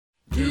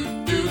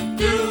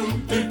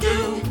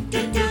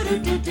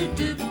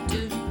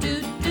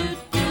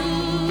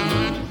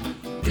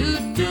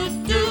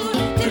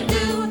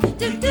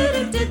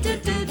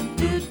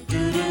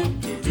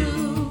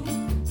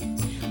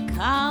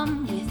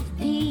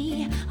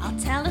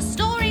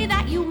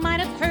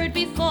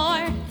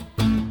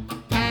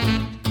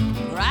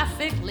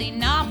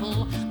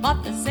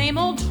Same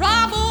old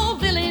trouble,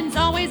 villains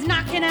always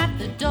knocking at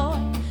the door.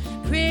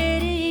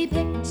 Pretty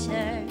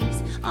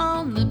pictures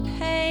on the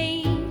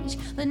page,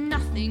 but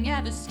nothing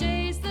ever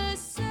stays the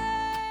same.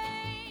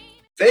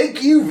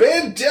 Thank you,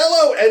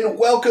 Vandello, and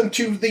welcome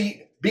to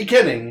the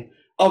beginning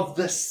of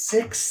the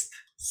 6th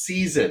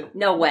season.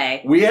 No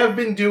way. We have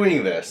been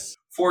doing this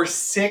for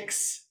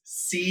 6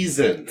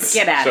 seasons.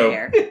 Get out of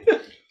here.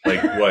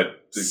 Like what?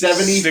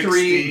 73.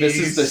 60, this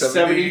is the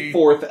 70?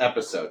 74th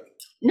episode.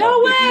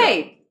 No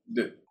way.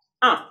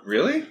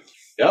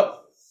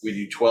 Yep. We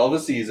do 12 a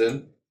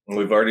season.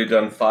 We've already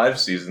done 5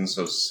 seasons,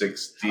 so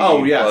 60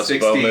 Oh, yeah. plus 60,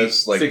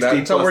 bonus. Like 60 that's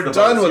until plus we're the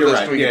done bonus. with You're this.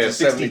 right. We get Yeah, to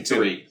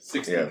 72.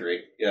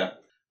 63. Yeah.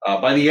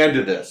 By the end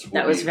of this.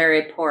 That was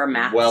very poor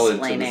math well into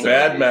explaining. the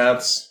Bad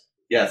maths.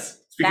 Yes.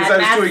 It's because Bad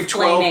I was doing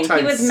 12 math-splaining.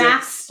 times He was 6.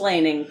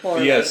 math-splaining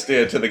poorly. Yes,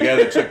 yeah, to the guy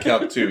that took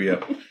Calc 2,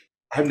 yep.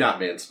 I'm not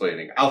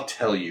mansplaining. I'll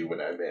tell you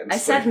when I'm mansplaining. I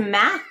said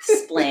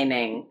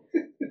math-splaining.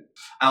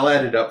 I'll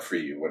add it up for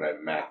you when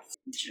I'm math.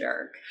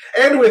 Jerk.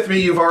 And with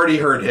me, you've already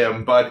heard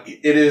him, but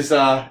it is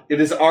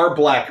our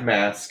Black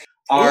Mask.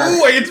 Ooh,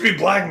 I get to be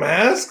Black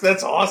Mask?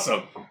 That's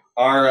awesome.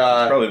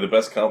 Our Probably the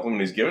best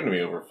compliment he's given to me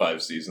over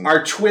 5 seasons.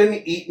 our twin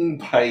eaten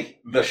by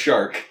the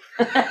shark.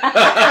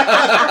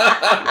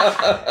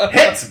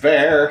 Hits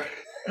Bear.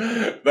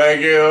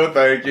 Thank you.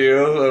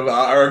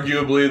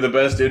 Arguably the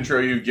best intro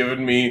you've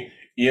given me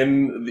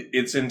in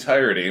its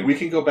entirety. We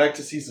can go back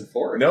to season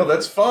 4. No,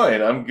 that's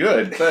fine. I'm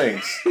good.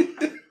 Thanks.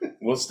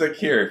 We'll stick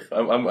here.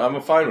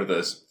 I'm fine with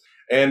this.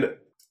 And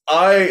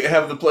I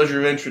have the pleasure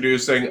of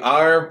introducing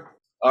our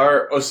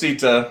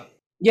Osita.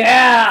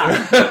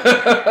 Yeah.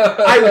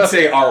 I would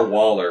say our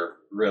Waller,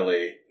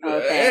 really.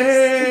 Oh,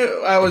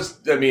 thanks.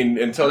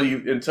 Until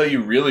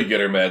you really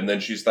get her mad, and then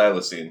she's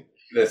thylacine.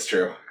 That's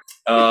true.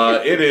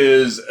 It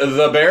is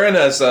the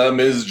Baronessa,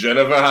 Ms.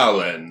 Jennifer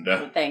Howland.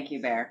 Thank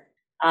you, Bear.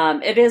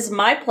 It is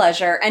my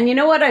pleasure. And you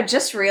know what I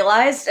just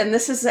realized, and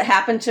this has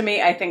happened to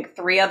me, I think,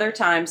 3 other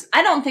times.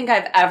 I don't think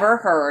I've ever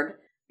heard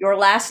your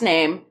last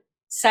name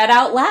said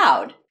out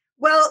loud.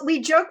 Well,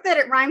 we joke that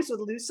it rhymes with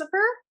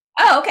Lucifer.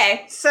 Oh,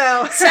 okay.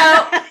 So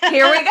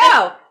Here we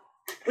go.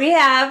 We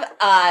have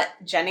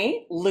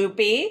Jenny,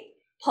 Loopy,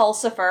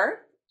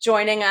 Pulsifer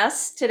joining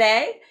us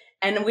today.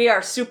 And we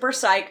are super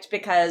psyched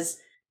because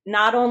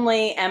not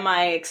only am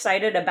I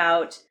excited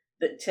about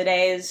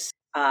today's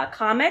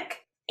comic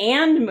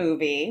and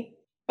movie,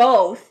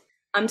 both,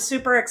 I'm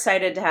super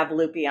excited to have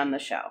Loopy on the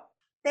show.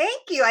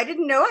 thank you. I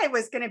didn't know I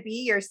was going to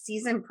be your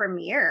season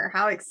premiere.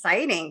 How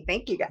exciting.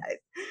 Thank you, guys.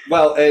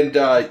 Well, and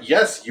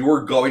yes, you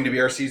were going to be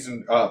our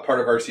season part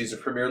of our season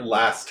premiere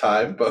last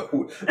time, but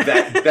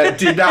that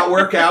did not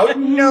work out.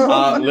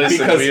 No.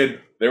 Listen, because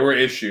there were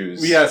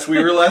issues. yes,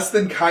 we were less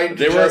than kind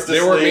to Justice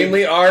They were League.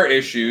 mainly our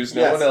issues,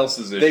 no Yes, one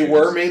else's issues. They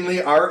were mainly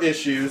our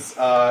issues.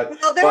 Well,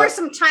 there but- were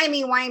some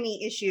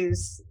timey-wimey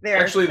issues there.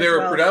 Actually, they as were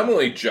well.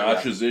 predominantly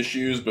Josh's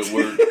issues, but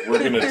we're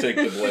going to take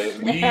the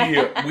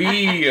blame.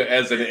 We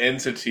as an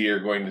entity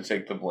are going to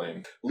take the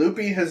blame.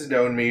 Loopy has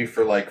known me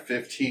for like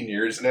 15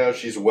 years now.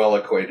 She's well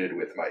acquainted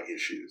with my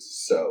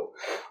issues. So,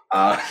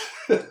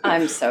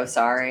 I'm so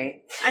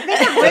sorry. I think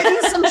I've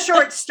written some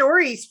short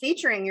stories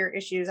featuring your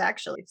issues,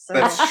 actually. So.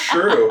 that's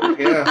true.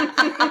 Yeah.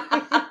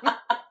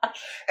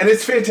 And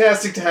it's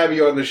fantastic to have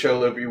you on the show,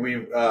 Loopy.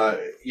 We've,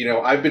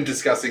 I've been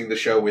discussing the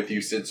show with you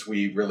since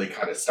we really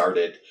kind of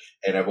started,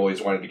 and I've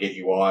always wanted to get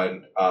you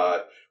on.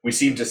 We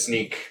seem to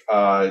sneak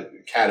Kat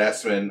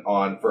Essman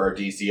on for our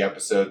DC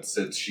episode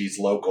since she's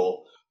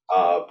local,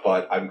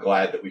 but I'm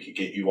glad that we could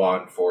get you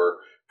on for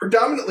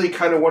predominantly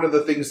kind of one of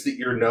the things that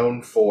you're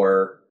known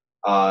for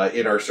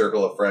in our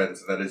circle of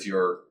friends, and that is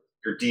your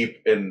deep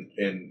and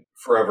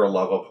forever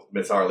love of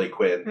Miss Harley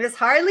Quinn. Miss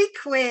Harley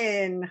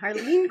Quinn,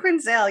 Harleen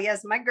Quinzel, yes,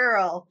 my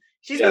girl.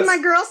 She's Yes. been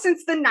my girl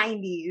since the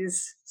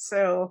 90s.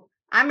 So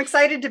I'm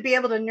excited to be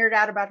able to nerd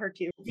out about her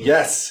too.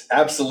 Yes,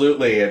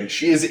 absolutely. And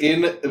she is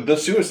in the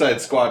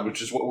Suicide Squad,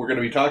 which is what we're going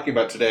to be talking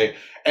about today.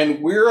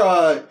 And we're,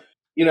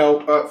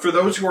 for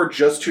those who are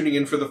just tuning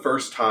in for the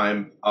first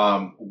time,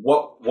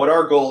 what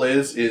our goal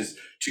is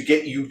to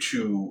get you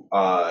to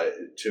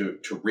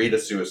read a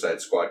Suicide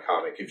Squad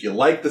comic. If you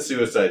like the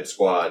Suicide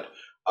Squad,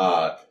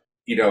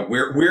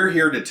 we're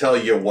here to tell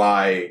you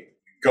why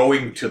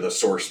going to the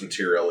source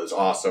material is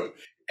awesome.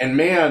 And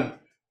man,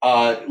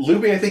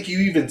 Luby, I think you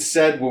even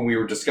said when we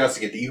were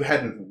discussing it that you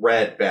hadn't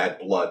read Bad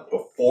Blood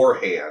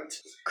beforehand.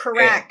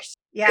 Correct.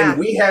 Yeah. And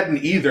we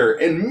hadn't either.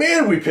 And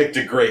man, we picked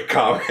a great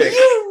comic.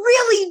 You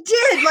really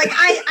did. Like,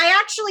 I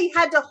actually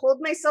had to hold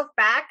myself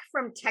back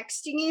from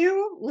texting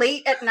you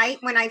late at night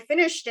when I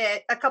finished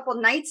it a couple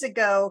nights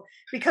ago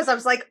because I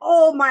was like,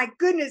 oh my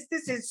goodness,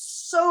 this is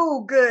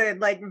so good.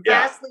 Like,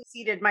 vastly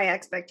exceeded my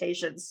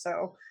expectations.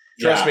 So,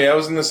 Trust me, I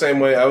was in the same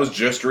way. I was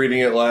just reading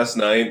it last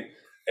night,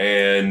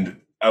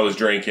 and I was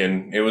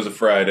drinking. It was a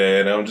Friday,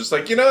 and I'm just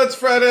like, it's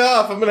Friday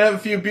off. I'm going to have a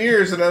few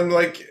beers, and I'm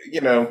like,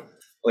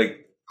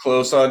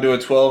 close onto a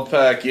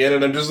 12-pack in,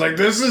 and I'm just like,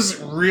 this is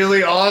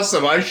really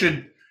awesome. I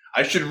should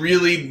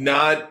really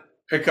not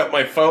pick up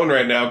my phone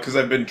right now because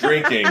I've been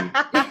drinking.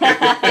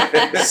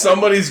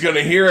 Somebody's going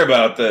to hear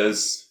about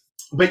this.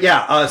 But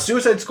yeah,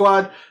 Suicide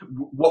Squad,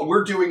 what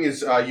we're doing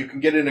is you can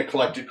get in a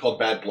collected called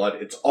Bad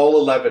Blood. It's all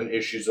 11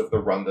 issues of the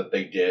run that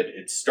they did.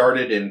 It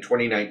started in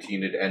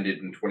 2019. It ended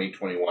in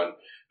 2021.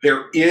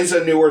 There is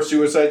a newer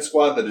Suicide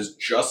Squad that has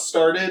just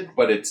started,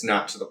 but it's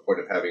not to the point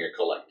of having a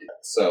collected.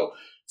 So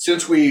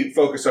since we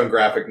focus on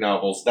graphic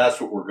novels, that's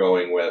what we're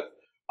going with.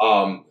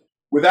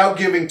 Without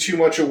giving too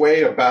much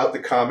away about the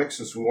comic,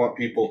 since we want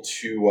people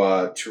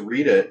to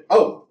read it.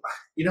 Oh,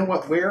 you know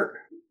what? Where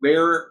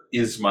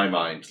is my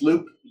mind?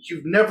 Luke,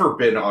 you've never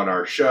been on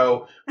our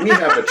show. We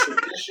have a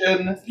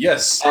tradition.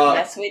 Yes.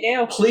 Yes, we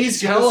do.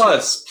 Please Tell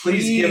us.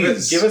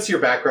 Please give us your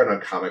background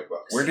on comic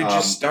books. Where did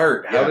you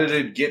start? yeah.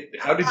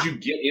 How did you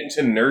get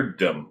into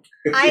nerddom?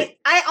 I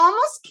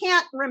almost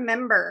can't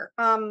remember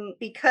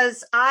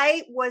because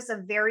I was a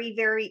very,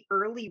 very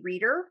early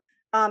reader.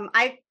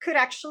 I could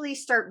actually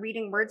start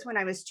reading words when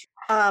I was 2.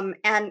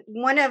 And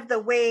one of the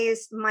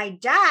ways my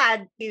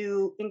dad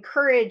to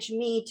encourage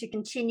me to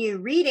continue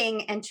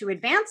reading and to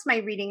advance my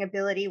reading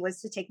ability was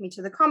to take me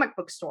to the comic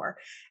book store.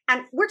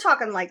 And we're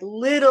talking like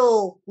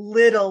little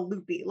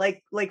Loopy,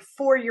 like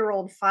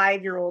 4-year-old,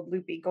 5-year-old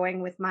Loopy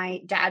going with my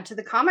dad to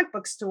the comic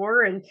book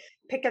store and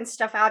picking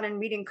stuff out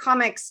and reading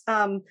comics.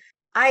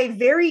 I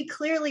very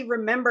clearly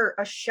remember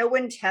a show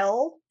and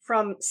tell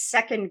from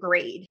 2nd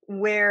grade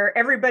where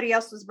everybody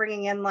else was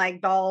bringing in like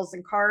dolls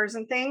and cars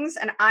and things.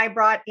 And I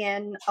brought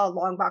in a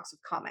long box of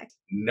comics.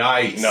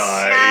 Nice.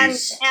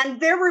 And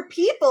there were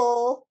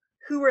people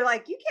who were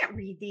like, you can't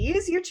read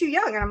these. You're too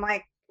young. And I'm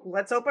like,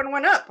 let's open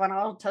one up and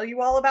I'll tell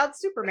you all about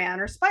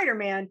Superman or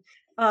Spider-Man.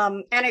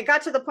 And it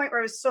got to the point where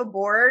I was so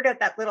bored at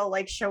that little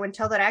like show and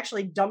tell that I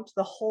actually dumped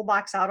the whole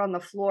box out on the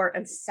floor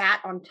and sat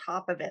on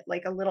top of it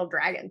like a little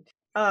dragon.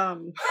 But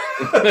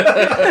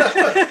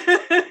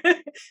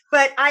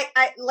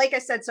I like I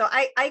said, so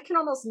I can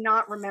almost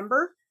not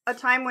remember a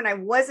time when I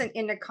wasn't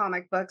into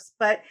comic books,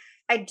 but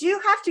I do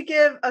have to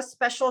give a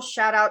special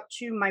shout out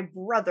to my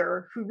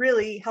brother who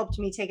really helped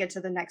me take it to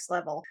the next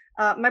level.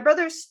 My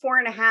brother's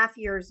 4.5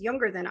 years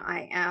younger than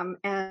I am.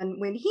 And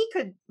when he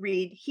could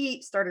read,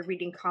 he started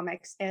reading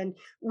comics and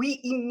we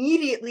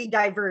immediately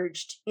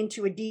diverged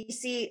into a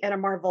DC and a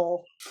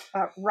Marvel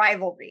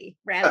rivalry.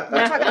 Right?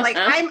 We're talking like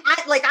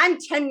I'm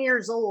 10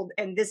 years old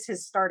and this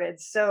has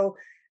started. So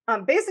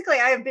basically,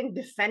 I have been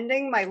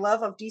defending my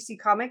love of DC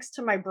Comics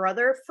to my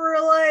brother for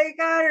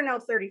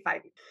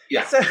 35 years.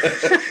 Yeah. So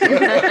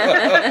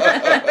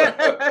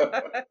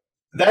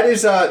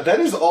that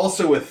is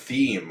also a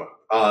theme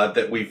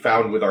that we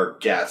found with our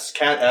guests.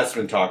 Kat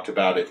Essman talked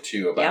about it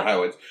too, about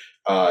how it's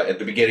at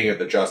the beginning of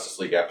the Justice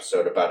League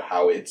episode about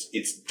how it's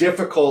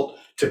difficult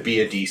to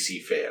be a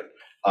DC fan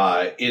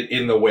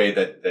in the way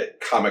that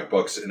comic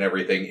books and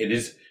everything it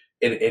is.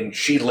 And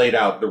she laid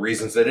out the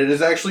reasons that it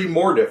is actually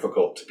more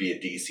difficult to be a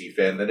DC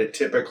fan than it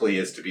typically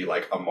is to be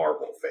like a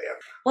Marvel fan.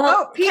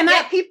 Well,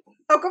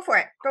 go for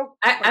it. Go.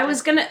 I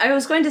was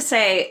going to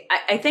say,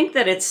 I think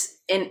that it's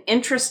an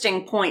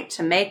interesting point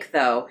to make,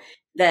 though,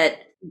 that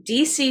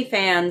DC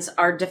fans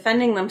are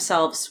defending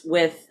themselves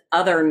with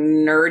other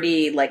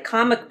nerdy, like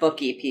comic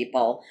booky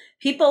people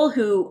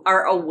who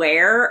are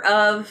aware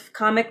of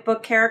comic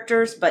book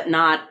characters, but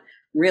not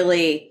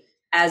really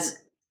as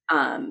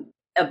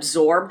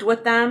absorbed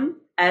with them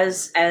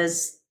as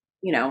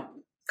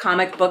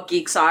comic book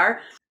geeks are.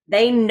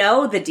 They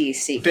know the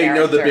DC They characters.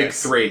 know the big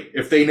three.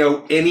 If they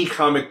know any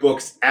comic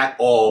books at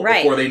all,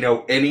 before they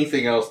know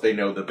anything else, they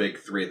know the big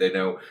three. They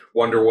know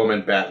Wonder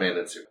Woman, Batman,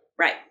 and Superman.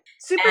 Right.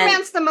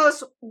 Superman's the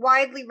most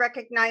widely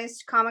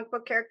recognized comic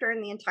book character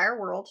in the entire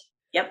world.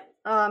 Yep.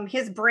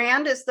 His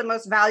brand is the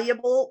most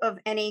valuable of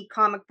any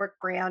comic book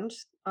brand.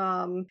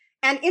 And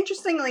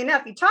interestingly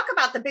enough, you talk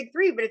about the big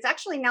three, but it's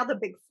actually now the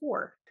big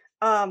four.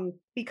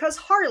 Because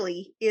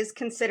Harley is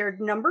considered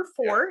number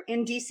 4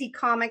 in DC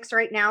Comics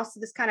right now. So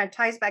this kind of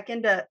ties back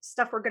into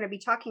stuff we're going to be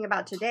talking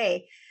about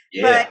today.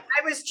 Yeah. But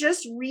I was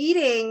just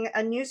reading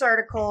a news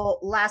article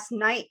last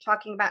night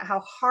talking about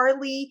how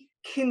Harley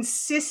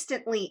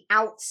consistently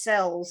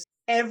outsells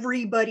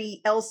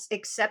everybody else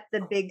except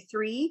the big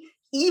three.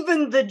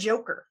 Even the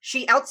Joker.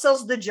 She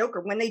outsells the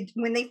Joker. When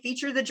they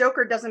feature the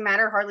Joker, it doesn't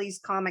matter. Harley's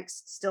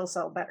comics still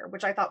sell better,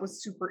 which I thought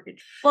was super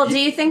interesting. Well, do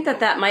you think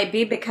that might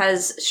be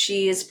because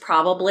she's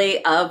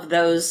probably, of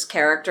those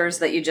characters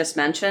that you just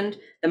mentioned,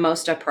 the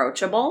most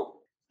approachable?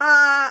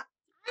 I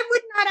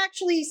would not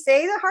actually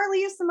say that Harley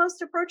is the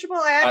most approachable.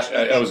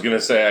 I was going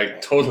to say, I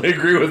totally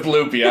agree with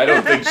Loopy. I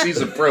don't think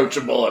she's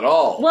approachable at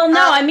all. Well,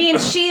 no, I mean,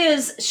 she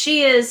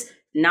is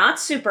not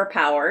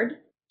superpowered.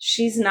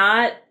 She's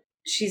not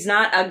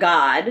a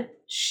god.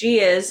 She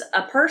is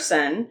a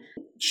person,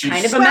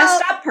 kind of a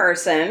messed up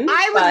person.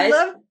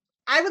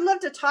 I would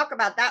love to talk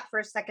about that for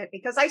a second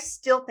because I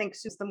still think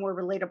Sue's the more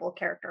relatable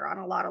character on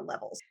a lot of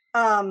levels.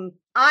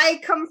 I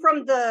come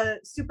from the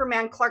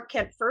Superman Clark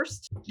Kent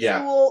first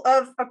school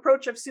of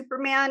approach of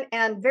Superman,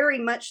 and very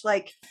much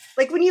like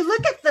when you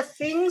look at the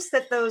things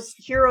that those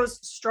heroes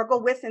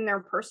struggle with in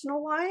their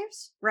personal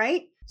lives,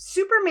 right?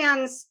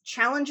 Superman's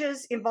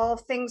challenges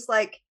involve things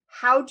like,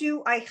 how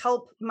do I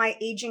help my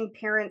aging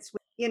parents with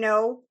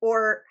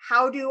or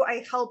how do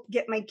I help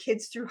get my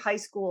kids through high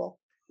school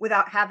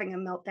without having a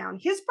meltdown?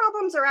 His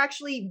problems are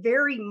actually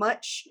very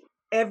much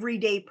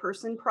everyday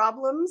person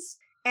problems.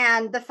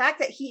 And the fact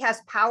that he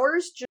has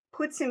powers just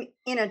puts him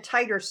in a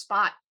tighter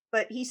spot.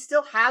 But he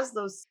still has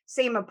those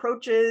same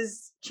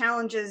approaches,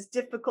 challenges,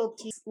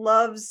 difficulties,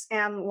 loves,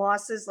 and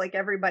losses like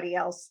everybody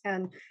else.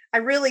 And I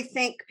really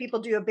think people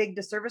do a big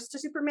disservice to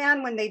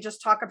Superman when they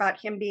just talk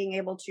about him being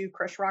able to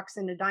crush rocks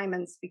into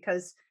diamonds,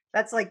 because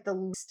that's like the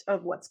least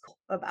of what's cool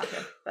about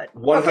him. But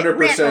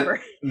 100%.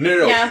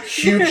 No. Yeah.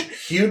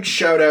 Huge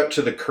shout out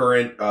to the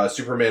current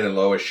Superman and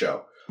Lois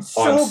show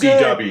on So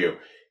good.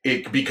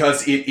 CW.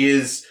 Because it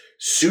is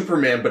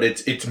Superman, but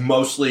it's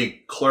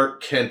mostly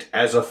Clark Kent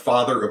as a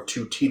father of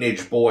two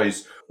teenage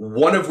boys,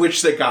 one of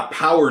which that got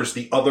powers,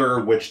 the other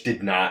of which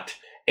did not.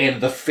 And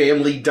the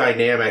family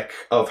dynamic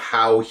of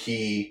how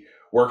he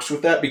works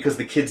with that, because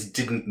the kids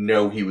didn't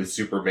know he was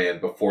Superman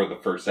before the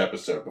first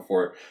episode,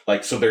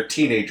 so they're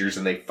teenagers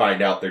and they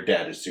find out their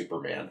dad is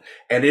Superman.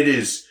 And it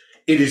is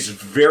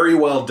very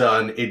well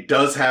done. It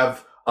does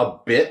have a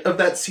bit of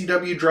that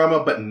CW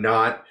drama, but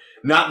not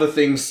the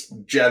things,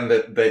 Jen,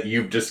 that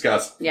you've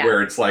discussed,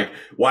 where it's like,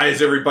 why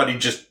is everybody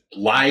just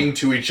lying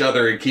to each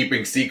other and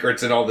keeping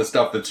secrets and all this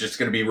stuff that's just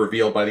going to be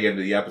revealed by the end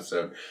of the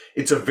episode?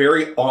 It's a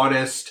very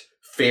honest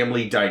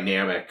family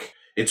dynamic.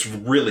 It's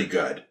really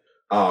good.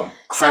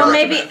 So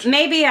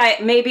maybe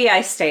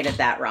I stated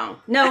that wrong.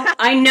 No,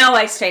 I know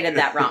I stated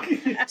that wrong.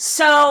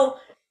 So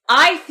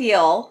I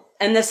feel,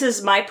 and this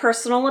is my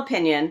personal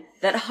opinion,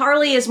 that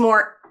Harley is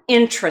more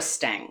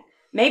interesting.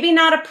 Maybe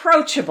not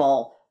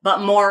approachable,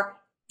 but more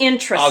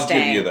interesting.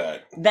 I'll give you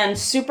that. Than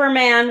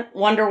Superman,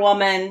 Wonder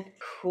Woman,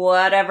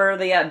 whatever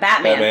the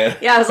Batman.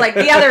 Yeah, I was like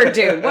the other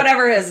dude,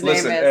 whatever his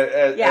name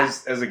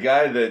is. As a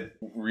guy that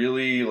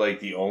really,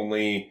 like, the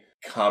only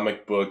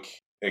comic book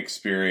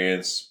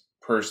experience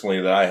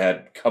personally that I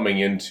had coming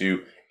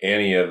into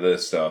any of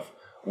this stuff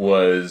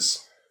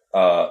was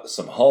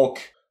some Hulk,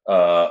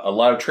 a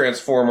lot of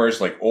Transformers,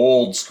 like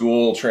old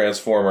school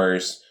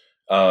Transformers,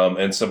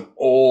 and some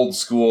old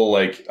school,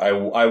 like,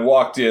 I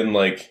walked in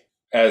like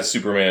as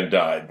Superman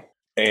died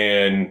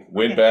and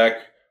went back,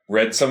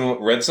 read some of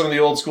the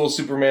old school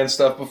Superman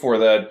stuff before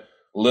that,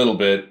 a little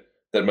bit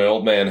that my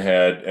old man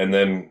had, and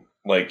then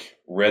like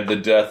read the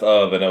death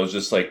of, and I was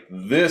just like,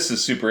 this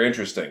is super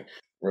interesting.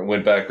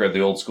 Went back, read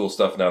the old school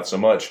stuff, not so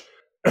much.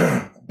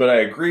 But I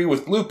agree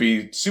with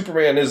Loopy,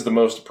 Superman is the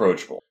most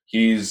approachable.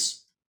 He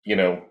is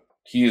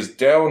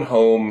down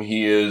home.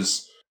 He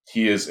is,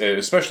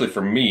 especially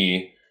for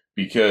me,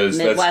 because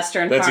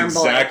Midwestern that's farm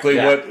exactly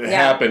boy. what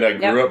happened. I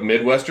grew up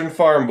Midwestern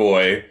farm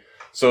boy.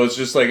 So it's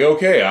just like,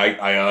 okay,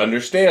 I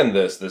understand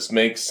this. This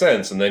makes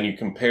sense. And then you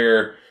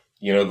compare,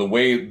 the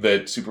way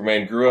that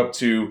Superman grew up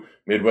to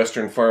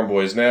Midwestern farm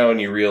boys now,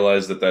 and you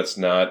realize that that's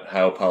not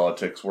how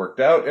politics worked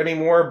out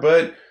anymore.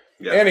 But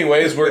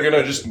anyways, we're going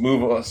to just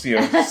move on,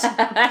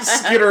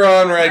 skitter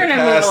on right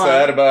past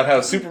that about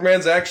how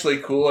Superman's actually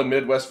cool and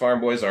Midwest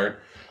farm boys aren't.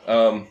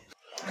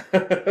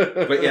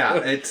 But yeah,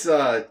 it's...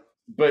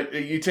 But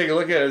you take a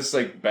look at it, it's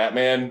like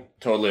Batman,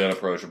 totally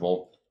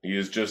unapproachable. He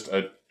is just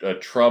a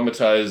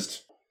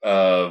traumatized,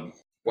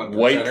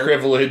 white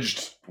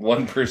privileged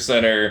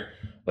 1%er,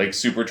 like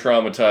super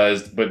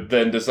traumatized, but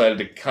then decided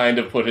to kind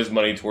of put his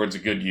money towards a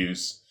good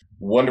use.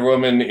 Wonder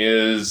Woman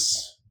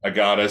is a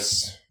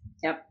goddess.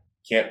 Yep.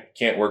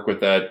 Can't work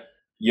with that.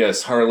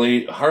 Yes,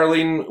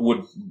 Harleen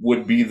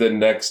would be the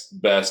next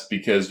best,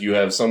 because you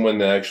have someone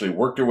that actually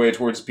worked her way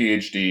towards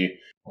PhD,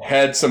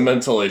 had some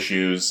mental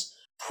issues.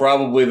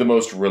 Probably the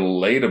most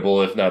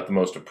relatable, if not the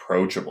most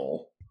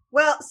approachable.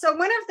 Well, so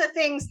one of the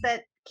things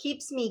that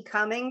keeps me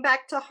coming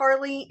back to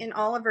Harley in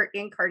all of her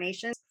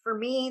incarnations, for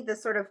me, the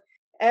sort of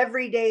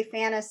everyday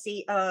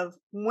fantasy of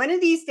one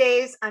of these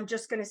days, I'm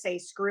just going to say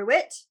screw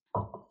it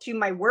to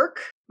my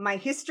work, my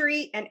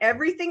history, and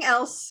everything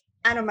else.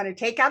 And I'm going to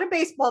take out a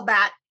baseball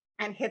bat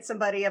and hit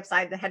somebody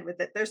upside the head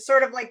with it. There's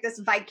sort of like this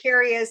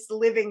vicarious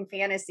living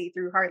fantasy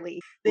through Harley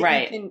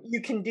that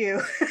you can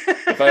do.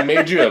 If I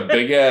made you a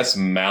big ass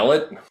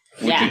mallet,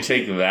 would you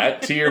take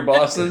that to your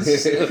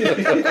bosses?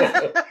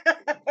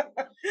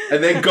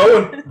 And then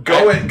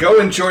go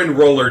and join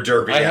roller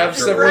derby. I have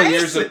several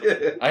years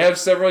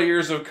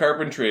of Right?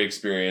 carpentry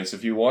experience.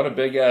 If you want a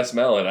big ass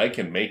mallet, I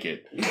can make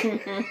it.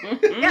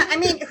 Yeah, I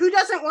mean, who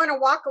doesn't want to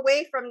walk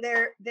away from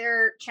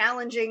their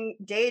challenging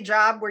day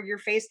job where you're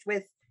faced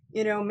with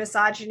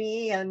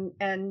misogyny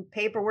and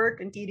paperwork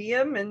and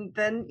tedium, and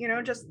then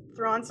just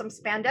throw on some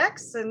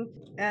spandex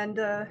and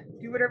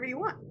do whatever you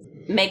want,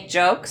 make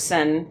jokes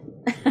and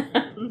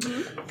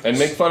and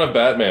make fun of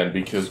Batman,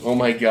 because oh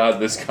my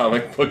god, this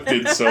comic book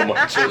did so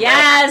much.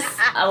 Yes,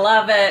 I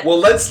love it. Well,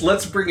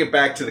 let's bring it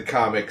back to the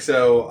comic.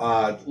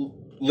 So,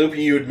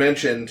 Loopy, you had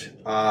mentioned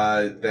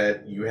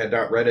that you had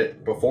not read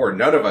it before.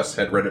 None of us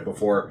had read it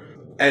before.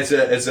 As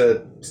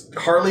a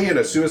Harley and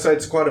a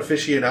Suicide Squad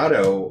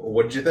aficionado,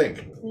 what did you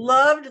think?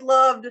 Loved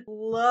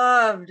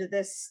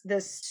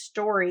this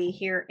story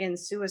here in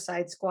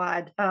Suicide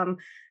Squad.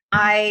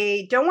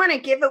 I don't want to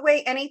give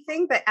away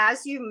anything, but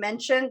as you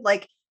mentioned,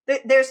 like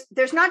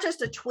there's not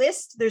just a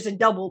twist, there's a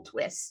double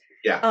twist.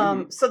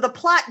 Yeah. So the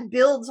plot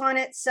builds on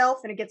itself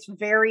and it gets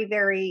very,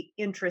 very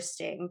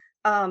interesting.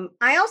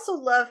 I also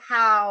love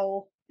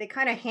how they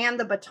kind of hand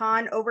the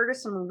baton over to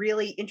some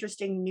really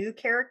interesting new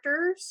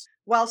characters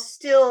while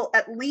still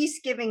at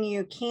least giving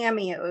you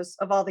cameos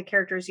of all the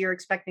characters you're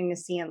expecting to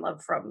see and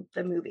love from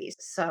the movies.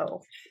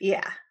 So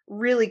yeah,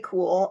 really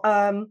cool.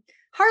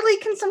 Harley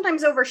can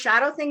sometimes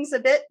overshadow things a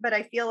bit, but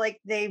I feel like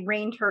they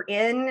reined her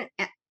in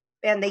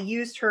and they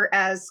used her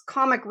as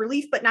comic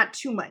relief, but not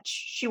too much.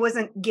 She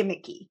wasn't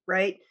gimmicky,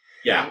 right?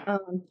 Yeah.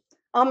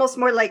 Almost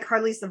more like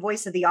Harley's the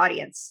voice of the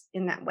audience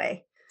in that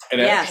way. And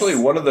Yes. actually,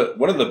 one of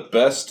the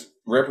best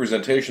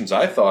representations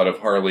I thought of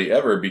Harley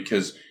ever,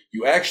 because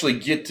you actually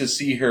get to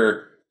see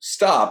her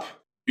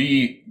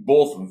be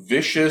both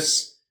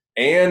vicious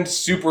and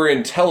super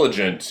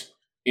intelligent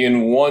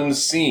in one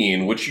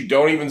scene, which you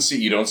don't even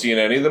see. You don't see in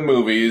any of the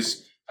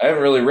movies. I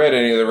haven't really read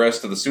any of the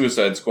rest of the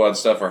Suicide Squad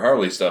stuff or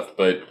Harley stuff,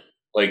 but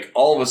like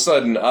all of a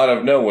sudden, out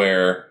of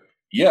nowhere,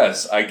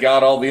 yes, I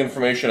got all the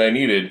information I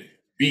needed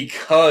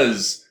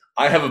because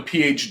I have a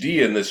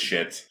PhD in this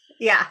shit.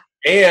 Yeah.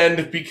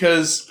 And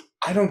because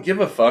I don't give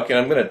a fuck and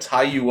I'm going to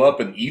tie you up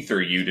and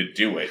ether you to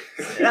do it.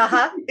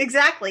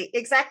 Exactly.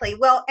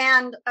 Well,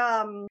 and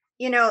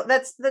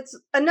that's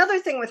another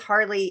thing with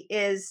Harley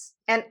is,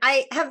 and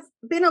I have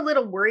been a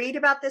little worried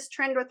about this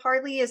trend with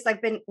Harley, is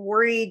I've been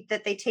worried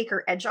that they take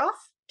her edge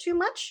off too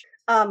much.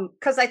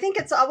 Because I think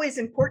it's always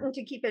important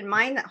to keep in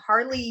mind that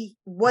Harley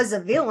was a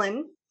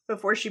villain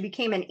before she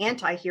became an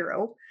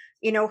anti-hero.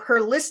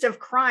 Her list of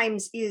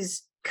crimes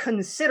is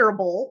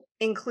considerable,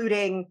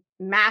 including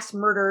mass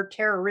murder,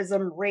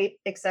 terrorism, rape,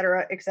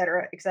 etc.,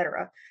 etc.,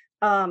 etc.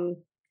 And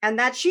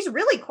that she's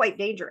really quite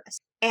dangerous.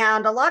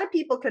 And a lot of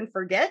people can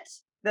forget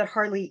that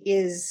Harley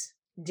is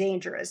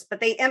dangerous, but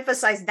they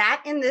emphasized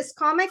that in this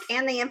comic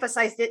and they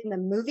emphasized it in the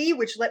movie,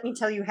 which, let me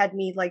tell you, had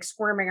me like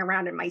squirming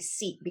around in my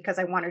seat because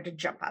I wanted to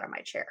jump out of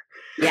my chair.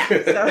 Yeah.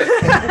 So.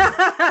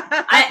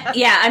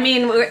 I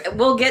mean,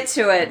 we'll get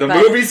to it. The but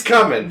movie's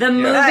coming. The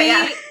movie,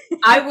 Yeah.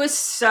 I was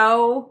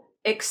so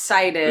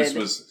excited. This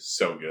was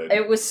so good.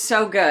 It was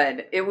so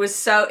good. It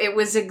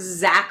was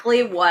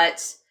exactly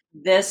what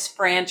this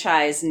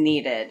franchise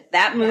needed.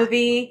 That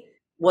movie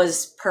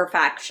was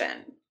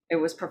perfection. It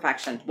was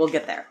perfection. We'll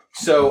get there.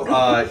 So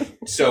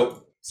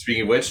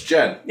speaking of which,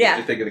 Jen, what Yeah.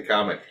 did you think of the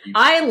comic?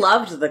 I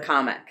loved the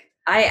comic.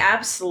 I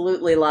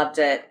absolutely loved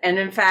it. And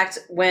in fact,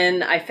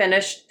 when I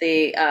finished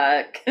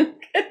I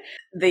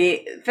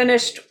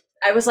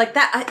was like,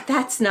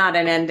 that's not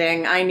an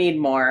ending. I need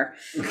more.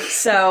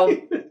 So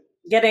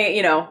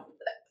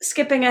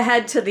skipping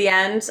ahead to the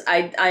end,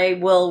 I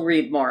will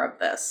read more of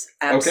this.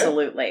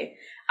 Absolutely. Okay.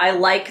 I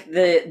like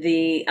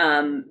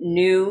the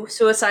new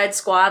Suicide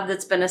Squad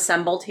that's been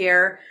assembled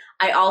here.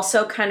 I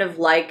also kind of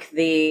like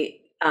the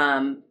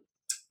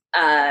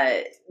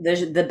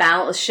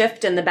balance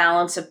shift in the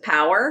balance of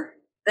power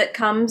that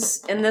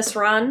comes in this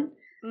run.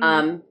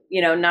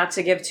 Not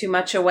to give too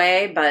much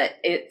away, but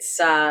it's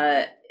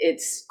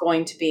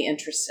going to be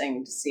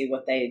interesting to see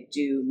what they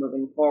do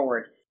moving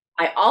forward.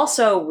 I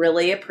also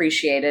really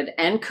appreciated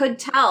and could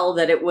tell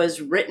that it was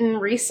written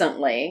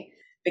recently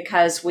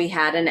because we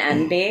had an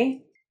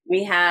NB.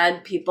 We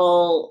had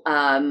people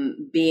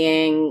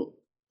being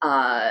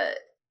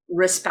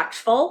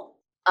respectful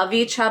of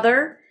each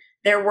other.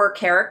 There were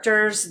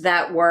characters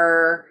that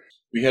were...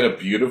 We had a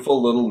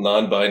beautiful little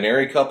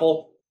non-binary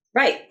couple.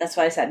 Right, that's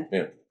what I said.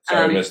 Yeah,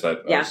 sorry, I missed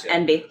that.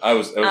 NB. I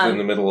was in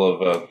the middle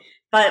of...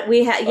 But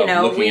we had,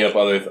 looking up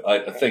other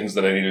things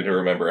that I needed to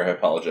remember. I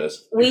apologize.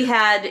 We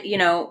had,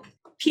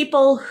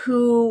 people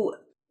who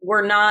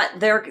were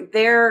not,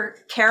 their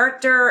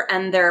character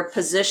and their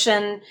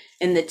position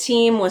in the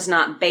team was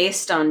not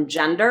based on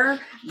gender,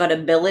 but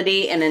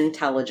ability and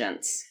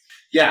intelligence.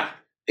 Yeah,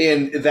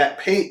 and that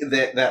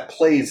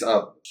plays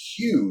a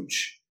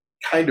huge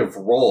kind of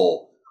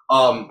role.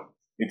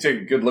 You take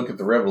a good look at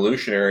the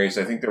Revolutionaries.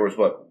 I think there was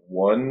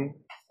one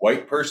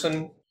white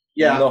person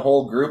in the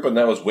whole group, and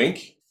that was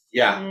Wink.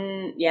 Yeah.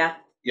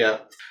 Yeah.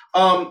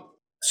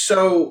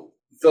 So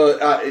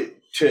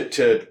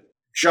to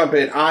jump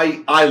in,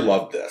 I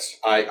love this.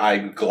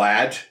 I'm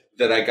glad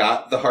that I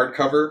got the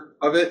hardcover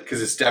of it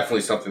because it's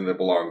definitely something that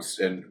belongs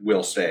and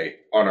will stay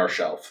on our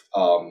shelf.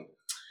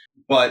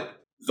 But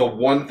the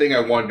one thing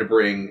I wanted to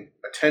bring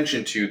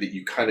attention to that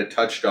you kind of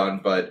touched on,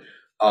 but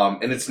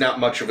and it's not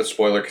much of a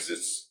spoiler because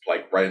it's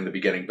like right in the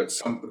beginning, but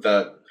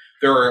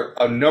there are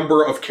a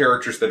number of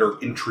characters that are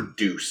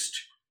introduced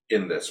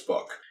in this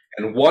book.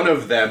 And one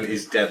of them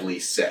is Deadly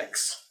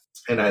Six.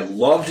 And I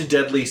loved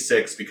Deadly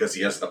Six because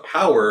he has the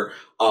power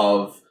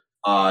of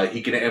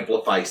he can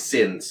amplify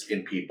sins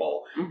in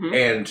people. Mm-hmm.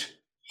 And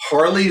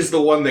Harley is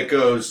the one that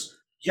goes,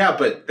 yeah,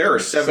 but there are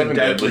seven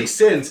deadly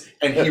sins.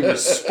 And he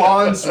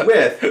responds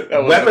with,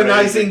 weaponizing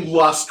amazing.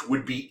 Lust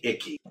would be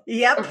icky.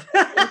 Yep.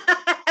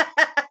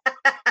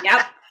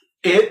 Yep.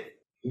 It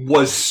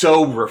was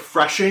so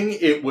refreshing.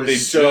 It was They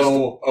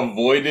so just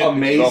avoided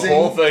amazing. the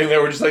whole thing. They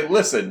were just like,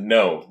 listen,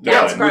 no,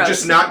 That's done. gross. we're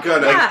just not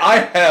gonna.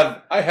 Yeah.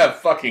 I have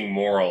fucking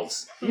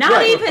morals. Not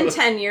Right. even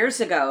 10 years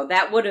ago,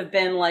 that would have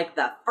been like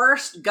the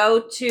first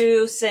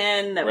go-to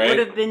sin that Right. would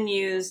have been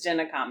used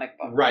in a comic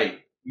book. Right.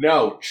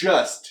 No,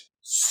 just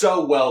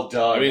so well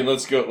done. I mean,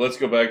 let's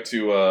go back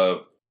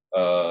to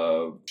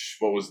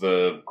what was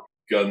the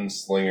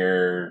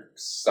gunslinger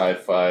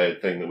sci-fi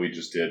thing that we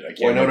just did? I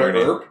can't remember her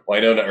name. Earp?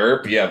 Winona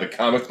Earp, yeah, the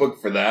comic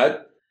book for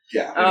that.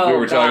 Yeah. And if we Oh,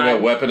 were talking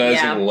God. about weaponizing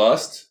Yeah.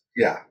 lust,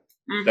 Yeah.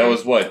 Mhm. that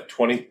was what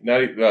 20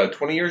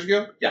 years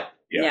ago. Yeah.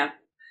 Yeah.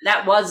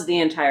 That was the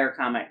entire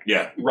comic.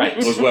 Yeah, Right.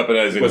 was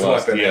weaponizing Was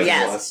lust. weaponizing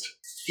Yes. lust.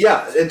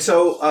 Yeah, and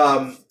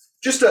so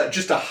just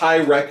a high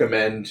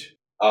recommend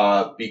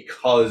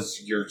because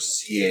you're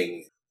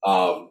seeing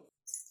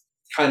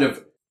kind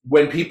of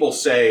when people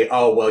say,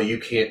 "Oh, well, you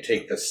can't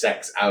take the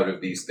sex out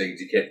of these things."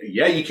 You can't.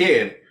 Yeah, you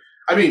can.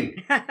 I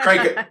mean,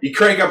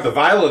 crank up the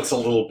violence a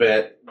little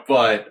bit,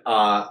 but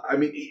I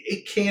mean,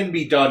 it can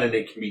be done, and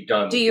it can be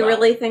done. Do you well.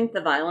 really think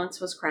the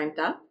violence was cranked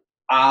up?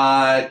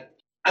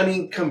 I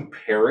mean,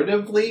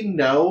 comparatively,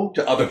 no.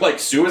 To other like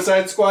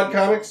Suicide Squad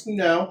comics,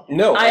 no.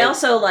 No, I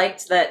also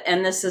liked that,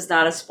 and this is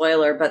not a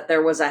spoiler, but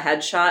there was a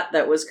headshot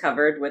that was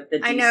covered with the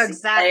DC I know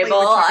exactly label.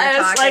 what you're I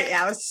was talking. like,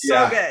 Yeah, it was so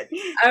Yeah. good.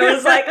 I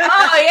was like, oh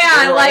yeah, I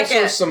There were like also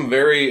it. some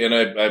very, and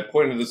I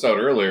pointed this out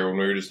earlier when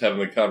we were just having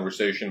the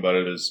conversation about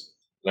it, and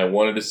I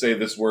wanted to say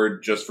this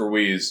word just for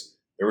Wheeze.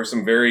 There were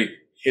some very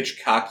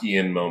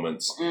Hitchcockian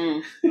moments.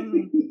 Mm.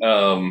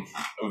 Mm.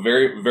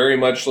 Very, very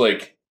much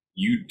like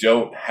you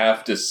don't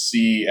have to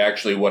see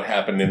actually what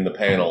happened in the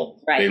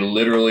panel. Right. They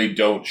literally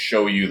don't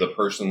show you the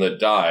person that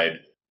died.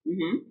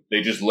 Hmm.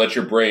 They just let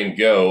your brain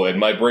go, and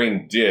my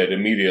brain did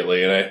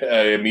immediately, and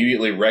I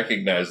immediately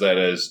recognized that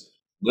as,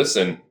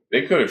 listen,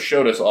 they could have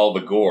showed us all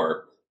the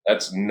gore.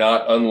 That's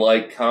not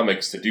unlike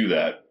comics to do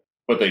that,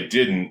 but they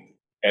didn't,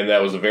 and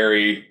that was a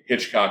very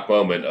Hitchcock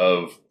moment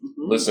of,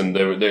 listen,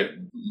 they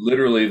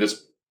literally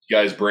this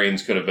guy's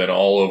brains could have been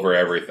all over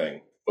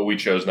everything, but we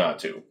chose not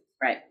to.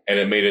 Right. And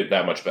it made it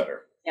that much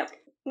better.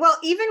 Well,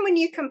 even when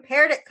you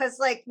compared it, because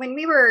like when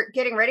we were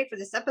getting ready for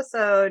this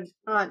episode,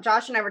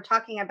 Josh and I were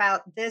talking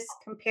about this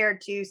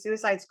compared to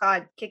Suicide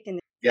Squad Kicked in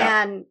the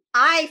Yeah. And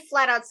I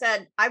flat out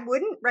said I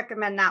wouldn't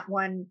recommend that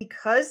one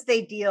because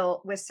they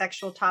deal with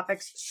sexual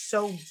topics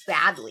so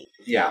badly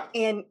Yeah.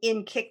 in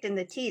Kicked in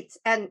the Teeth.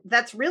 And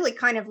that's really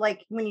kind of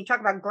like when you talk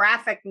about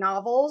graphic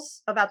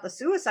novels about the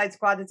Suicide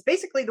Squad, it's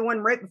basically the one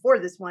right before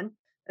this one,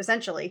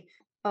 essentially.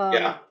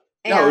 Yeah.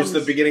 No, it was the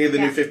and- beginning of the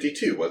yeah. New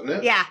 52, wasn't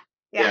it? Yeah,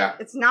 Yeah.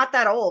 it's not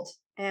that old.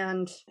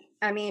 And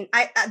I mean,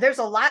 I there's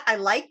a lot I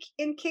like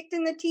in Kicked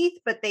in the Teeth,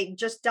 but they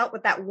just dealt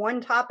with that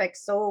one topic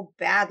so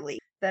badly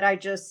that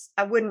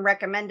I wouldn't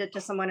recommend it to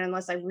someone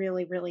unless I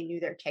really, really knew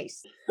their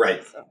taste.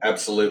 Right. So.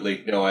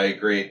 Absolutely. No, I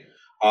agree.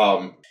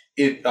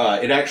 It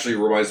actually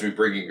reminds me,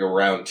 bringing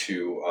around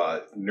to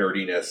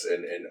nerdiness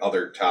and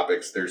other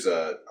topics. There's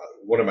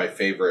one of my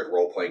favorite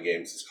role playing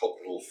games is called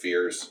Little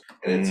Fears,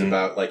 and it's Mhm.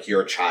 about like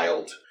you're a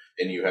child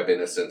and you have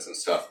innocence and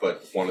stuff.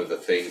 But one of the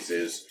things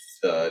is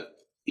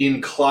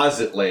in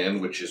Closet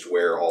Land, which is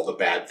where all the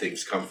bad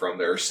things come from.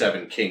 There are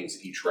 7 kings,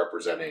 each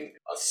representing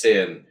a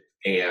sin,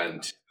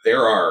 and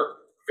there are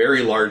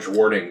very large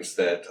warnings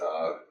that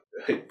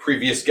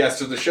previous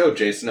guest of the show,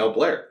 Jason L.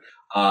 Blair,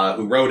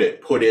 who wrote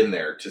it, put in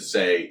there to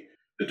say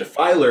the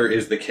Defiler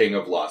is the king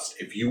of lust.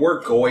 If you are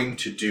going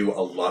to do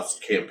a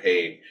lust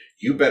campaign,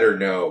 you better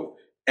know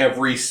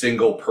every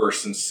single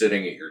person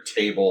sitting at your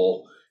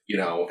table,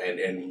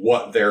 and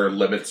what their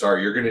limits are.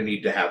 You're going to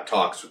need to have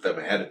talks with them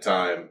ahead of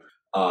time.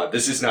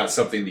 This is not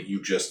something that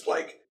you just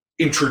like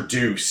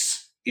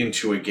introduce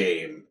into a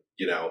game,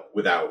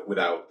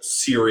 without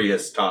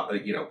serious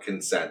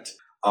consent.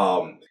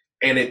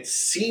 And it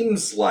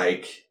seems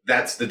like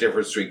that's the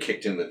difference between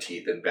Kicked in the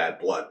Teeth and Bad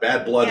Blood.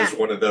 Bad Blood is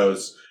one of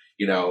those,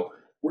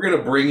 we're going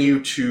to bring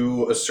you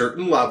to a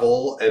certain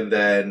level, and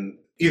then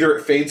either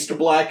it fades to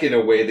black in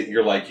a way that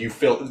you're like, you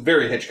feel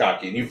very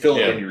Hitchcockian, you fill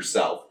it in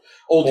yourself.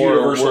 Old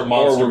Universal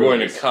monster or we're going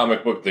to movies.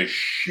 comic book the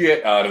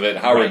shit out of it,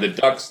 Howard the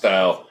Duck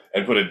style,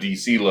 and put a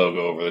DC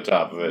logo over the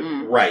top of it.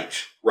 Mm.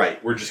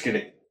 Right. We're just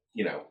going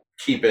to,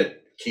 keep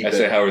it. I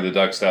say Howard the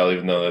Duck style,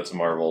 even though that's a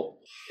Marvel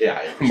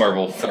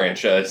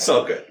franchise. It's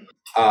all good.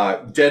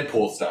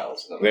 Deadpool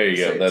styles. There you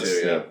go.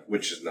 That's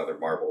which is another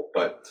Marvel.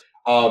 But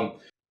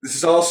this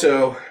is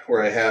also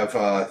where I have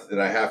that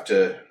I have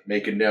to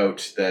make a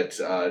note that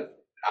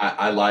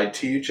I lied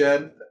to you,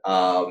 Jen.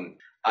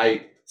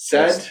 I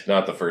said That's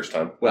not the first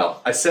time.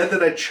 Well, I said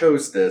that I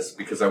chose this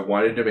because I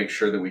wanted to make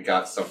sure that we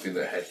got something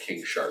that had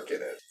King Shark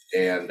in it.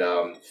 And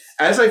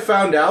as I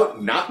found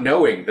out, not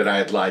knowing that I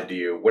had lied to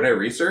you, when I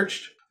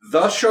researched,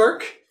 the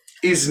shark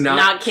is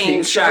not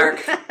King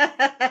Shark.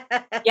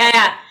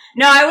 Yeah.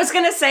 No, I was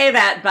going to say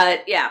that,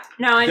 but yeah.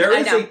 No, I There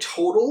is know. a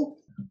total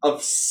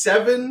of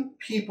 7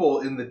 people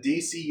in the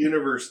DC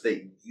universe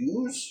that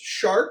use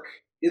shark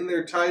in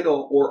their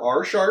title or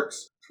are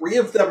sharks. 3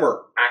 of them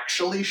are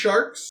actually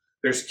sharks.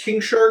 There's King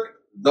Shark,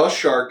 the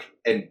Shark,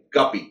 and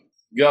Guppy.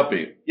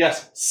 Guppy.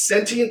 Yes,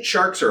 sentient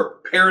sharks are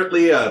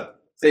apparently a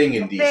thing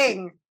in A DC.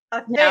 thing.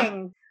 A Yeah.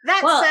 thing.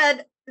 That Well-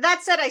 said,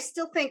 I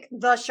still think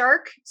the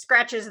shark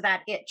scratches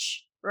that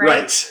itch. Right.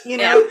 Right. You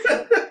know?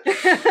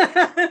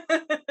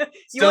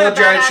 You Still want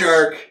a giant badass-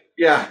 shark.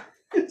 Yeah.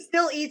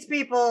 Still eats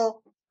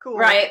people. Cool.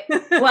 Right.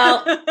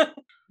 Well,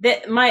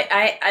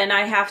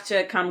 I have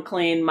to come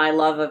clean. My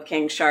love of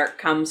King Shark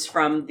comes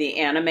from the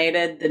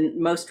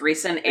most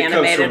recent It comes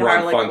animated from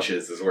Ron Harley.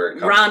 Funches is where it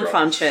comes Ron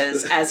from.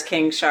 Funches as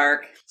King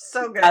Shark.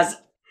 So good.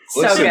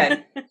 So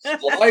Listen. good.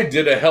 Sly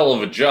did a hell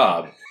of a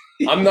job.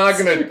 I'm not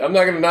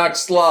gonna knock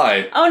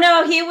Sly. Oh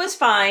no, he was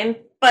fine.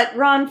 But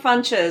Ron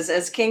Funches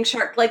as King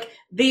Shark, like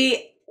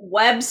the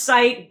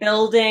website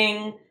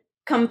building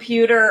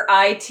computer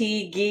IT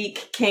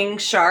geek King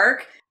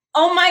Shark.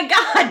 Oh my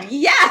god,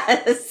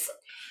 yes.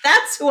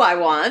 That's who I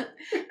want.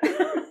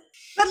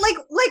 But like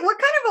what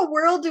kind of a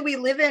world do we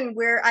live in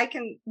where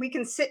we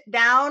can sit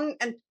down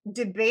and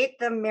debate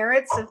the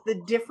merits of the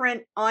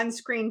different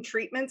on-screen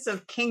treatments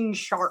of King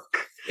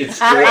Shark? It's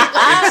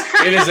Right.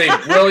 great. It is a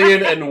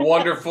brilliant and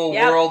wonderful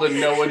Yep. world, and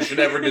no one should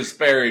ever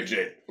disparage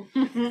it.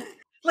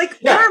 Like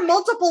Yeah. there are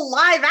multiple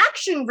live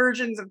action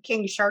versions of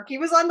King Shark. He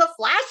was on the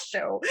Flash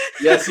show.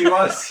 Yes, he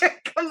was.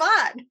 Come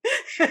on.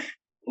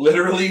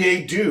 Literally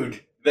a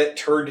dude that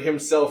turned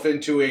himself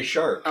into a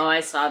shark. Oh,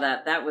 I saw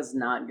that. That was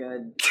not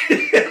good.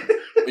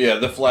 Yeah,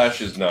 The Flash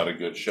is not a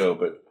good show,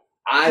 but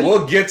I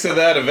we'll get to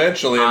that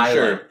eventually, I'm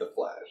sure. like the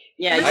Flash.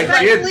 Yeah,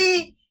 I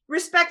did.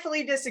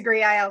 Respectfully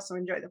disagree. I also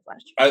enjoy the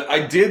Flash. I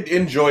did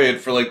enjoy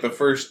it for like the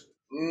first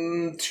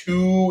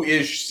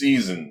 2-ish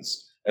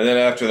seasons, and then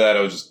after that,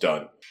 I was just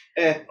done.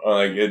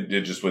 Like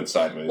it just went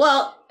sideways.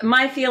 Well,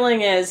 my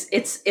feeling is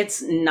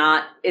it's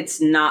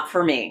not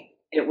for me.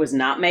 It was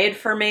not made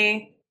for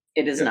me.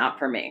 It is not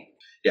for me.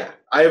 Yeah,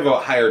 I have a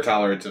higher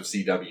tolerance of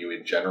CW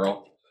in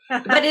general.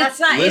 But it's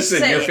not.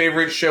 Listen, it's your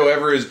favorite show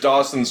ever is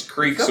Dawson's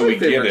Creek, It's so not we my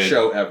favorite get it.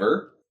 show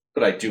ever,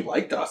 but I do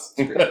like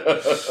Dawson's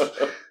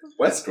Creek.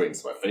 West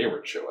Wing's my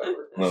favorite show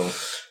ever. Well,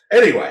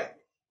 Anyway,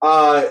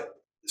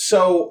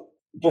 so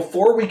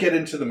before we get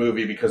into the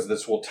movie, because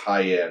this will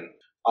tie in,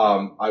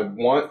 I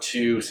want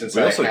to, since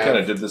we I also have- kind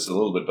of did this a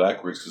little bit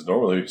backwards because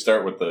normally we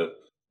start with the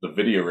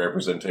video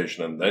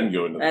representation and then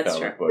go into the That's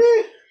comic true.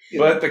 book. you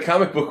But know, the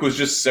comic book was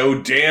just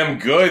so damn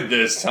good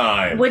this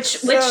time. which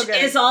So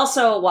good. is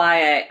also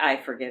why I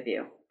forgive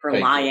you for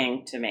Thank you.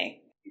 lying to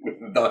me.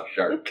 not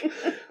shark.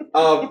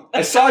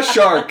 I saw a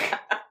shark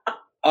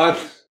on.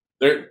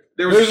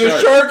 There was There's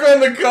a shark on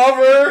the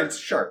cover. It's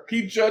a shark.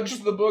 He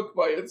judged the book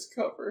by its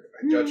cover.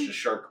 I judged a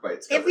shark by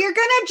its cover. If you're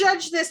gonna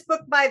judge this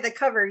book by the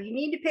cover, you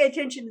need to pay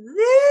attention to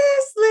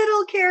this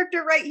little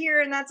character right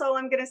here, and that's all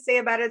I'm gonna say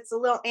about it. It's a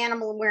little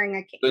animal wearing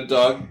a cape. The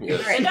dog.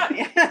 Yes,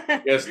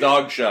 Right. yes,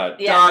 dog shot.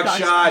 Yeah, Dog dog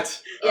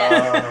shot.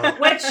 Yeah.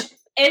 Which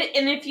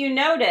and if you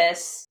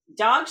notice,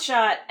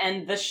 Dogshot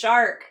and the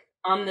shark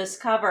on this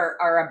cover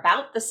are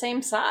about the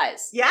same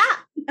size. Yeah.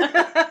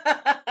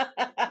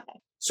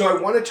 So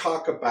I want to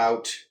talk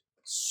about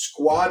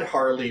Squad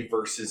Harley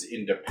versus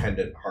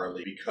Independent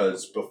Harley,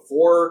 because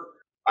before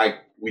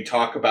we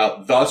talk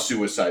about the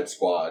Suicide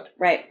Squad,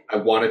 Right. I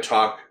want to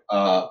talk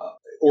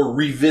or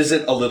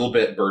revisit a little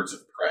bit Birds of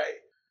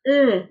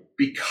Prey,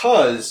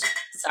 because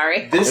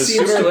Sorry. this As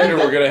seems sooner to or later,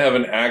 be we're gonna have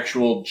an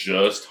actual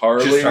just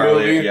Harley just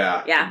Harley, movie.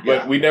 yeah. Yeah.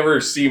 But we never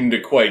seem to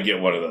quite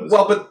get one of those.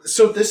 Well, but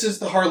so this is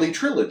the Harley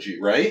trilogy,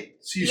 right?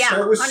 So you Yeah,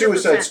 start with 100%.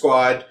 Suicide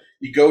Squad,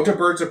 you go to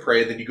Birds of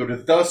Prey, then you go to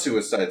the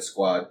Suicide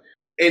Squad,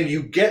 and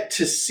you get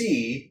to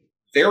see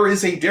there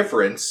is a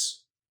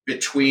difference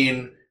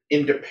between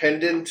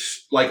Independent,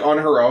 like on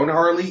her own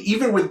Harley,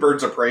 even with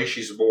Birds of Prey,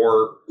 she's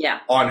more Yeah.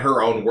 on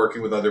her own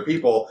working with other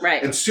people,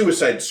 Right. and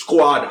Suicide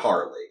Squad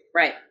Harley,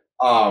 Right.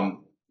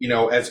 you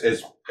know,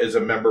 as a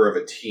member of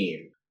a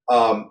team.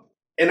 And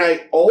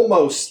I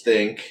almost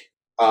think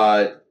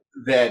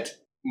that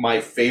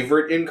my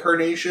favorite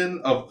incarnation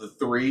of the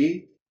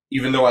three,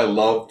 even though I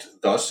loved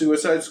the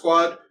Suicide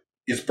Squad,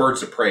 is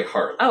Birds of Prey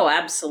Harley. Oh,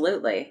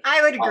 absolutely.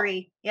 I would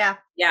agree. Yeah.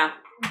 Yeah.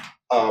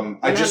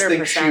 I just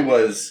think she 100%.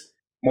 was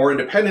more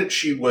independent.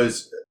 She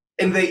was,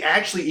 and they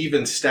actually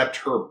even stepped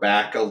her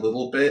back a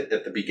little bit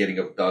at the beginning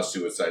of the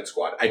Suicide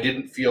Squad. I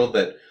didn't feel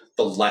that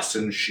the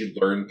lessons she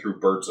learned through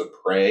Birds of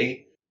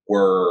Prey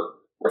were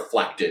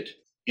reflected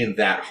in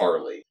that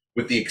Harley,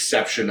 with the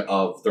exception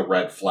of the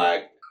red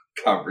flag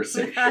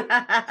conversation.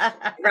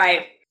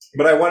 Right.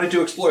 But I wanted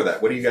to explore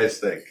that. What do you guys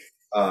think?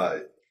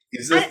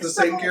 Is this the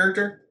same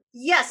character?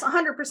 Yes,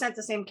 100%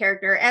 the same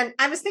character. And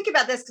I was thinking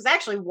about this because I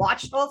actually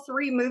watched all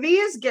three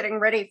movies getting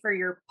ready for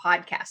your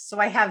podcast. So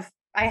I have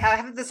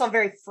this all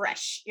very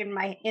fresh in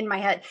my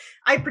head.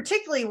 I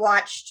particularly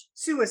watched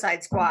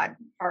Suicide Squad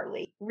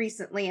Harley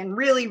recently and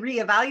really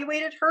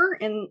reevaluated her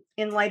in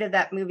light of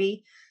that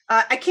movie.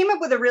 I came up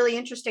with a really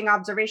interesting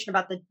observation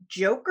about the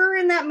Joker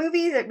in that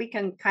movie that we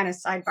can kind of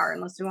sidebar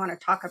unless we want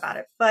to talk about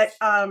it. But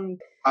I'm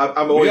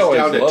always always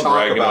down to love talk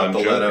ragging about on the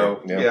Joker.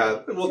 Leto. Yeah. Yeah,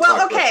 Well, talk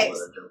about okay. the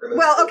Leto Joker.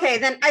 well, okay,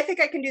 then I think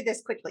I can do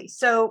this quickly.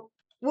 So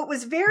what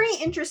was very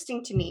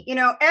interesting to me,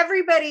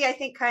 everybody I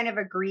think kind of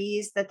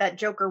agrees that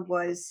Joker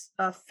was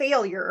a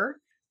failure,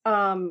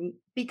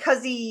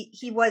 because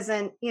he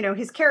wasn't,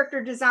 his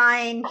character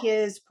design,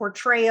 his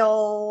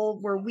portrayal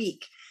were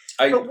weak.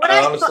 I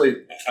honestly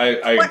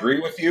agree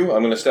with you.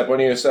 I'm going to step on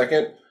you a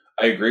second.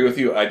 I agree with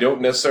you. I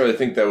don't necessarily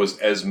think that was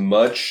as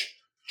much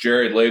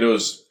Jared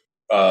Leto's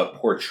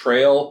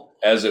portrayal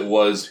as it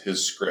was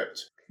his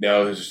script.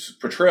 Now, his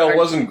portrayal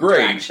wasn't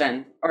great.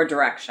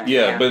 Direction.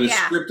 Yeah, but his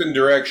script and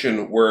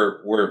direction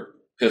were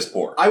piss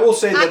poor. I will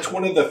say that's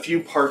one of the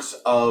few parts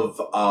of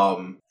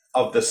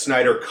the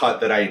Snyder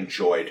cut that I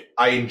enjoyed.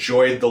 I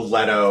enjoyed the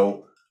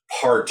Leto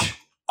part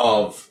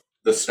of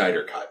the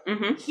Snyder cut.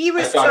 Mm-hmm. He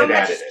was so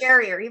much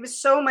scarier. He was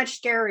so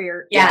much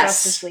scarier in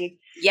Justice League.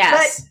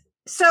 Yes. But,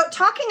 so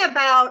talking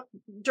about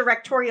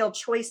directorial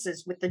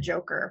choices with the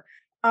Joker,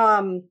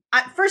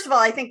 first of all,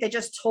 I think they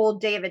just told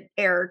David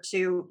Ayer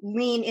to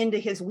lean into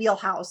his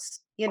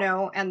wheelhouse,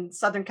 and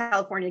Southern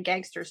California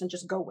gangsters and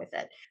just go with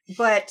it.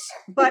 But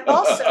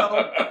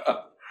also,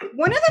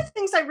 one of the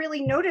things I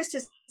really noticed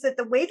is that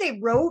the way they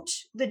wrote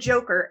the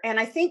Joker, and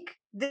I think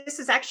this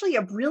is actually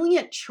a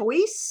brilliant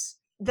choice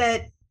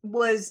that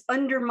was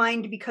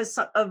undermined because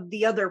of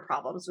the other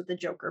problems with the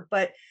Joker.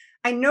 But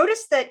I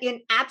noticed that in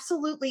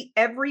absolutely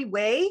every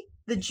way,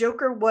 the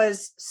Joker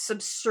was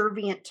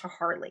subservient to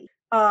Harley.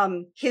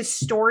 His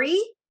story,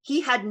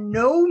 he had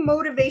no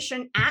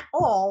motivation at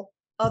all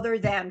other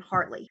than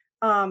Harley.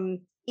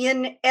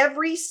 In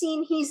every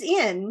scene he's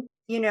in,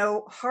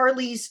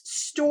 Harley's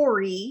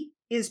story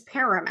is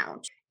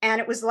paramount. And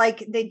it was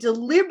like they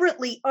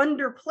deliberately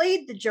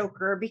underplayed the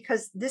Joker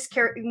because this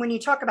character, when you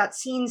talk about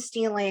scene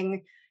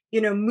stealing,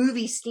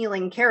 movie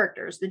stealing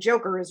characters, the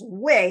Joker is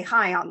way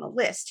high on the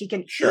list. He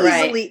can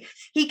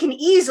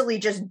easily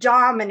just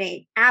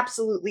dominate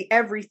absolutely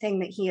everything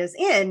that he is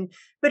in.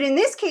 But in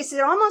this case,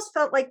 it almost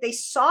felt like they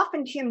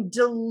softened him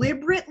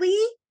deliberately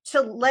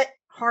to let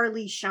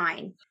Harley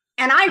shine.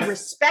 And I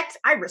respect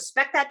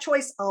that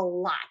choice a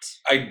lot.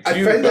 I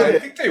do, but I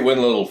think they went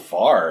a little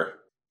far.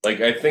 Like,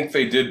 I think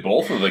they did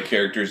both of the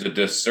characters a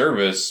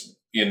disservice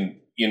in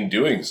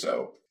doing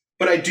so.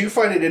 But I do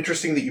find it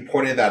interesting that you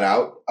pointed that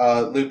out,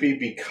 Loopy,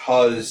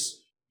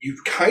 because you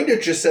kind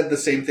of just said the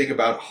same thing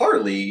about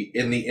Harley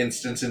in the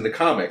instance in the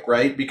comic,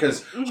 right?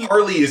 Because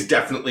Harley is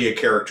definitely a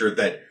character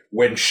that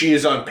when she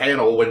is on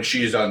panel, when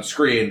she is on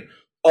screen,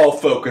 all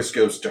focus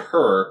goes to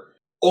her.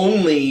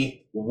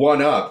 Only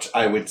one-upped,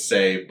 I would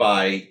say,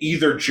 by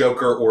either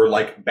Joker or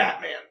like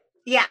Batman.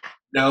 Yeah.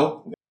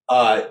 No?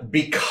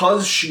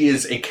 Because she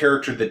is a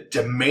character that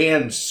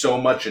demands so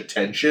much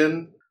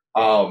attention,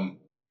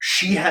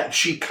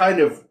 she kind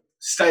of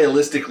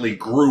stylistically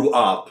grew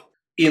up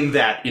in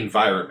that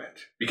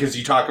environment. Because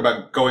you talk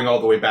about going all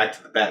the way back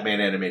to the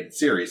Batman animated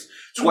series.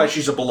 It's why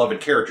she's a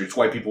beloved character. It's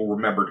why people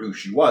remembered who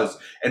she was,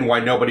 and why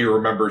nobody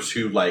remembers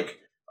who,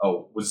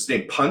 was his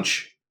name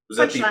Punch? Was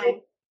that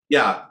Punchline?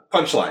 Yeah,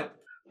 Punchline.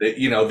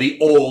 The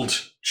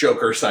old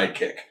Joker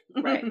sidekick.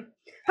 Right.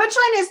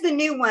 Punchline is the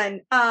new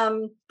one.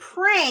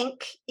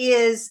 Prank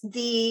is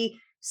the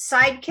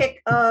sidekick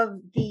of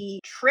the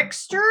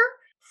Trickster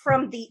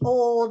from the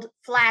old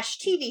Flash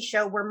TV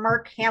show where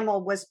Mark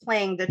Hamill was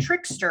playing the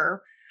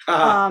Trickster.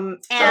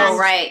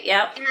 Right.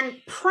 Yep.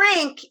 And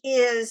Prank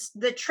is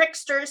the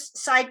Trickster's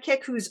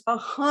sidekick, who's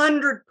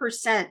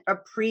 100% a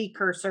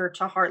precursor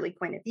to Harley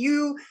Quinn.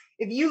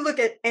 If you look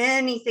at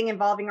anything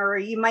involving her,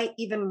 you might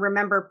even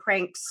remember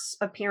Prank's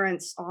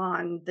appearance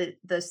on the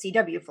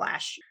CW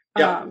Flash.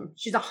 Yeah.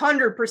 She's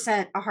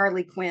 100% a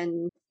Harley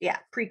Quinn,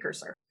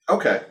 precursor.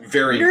 Okay,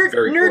 very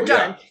Nerd cool.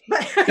 done.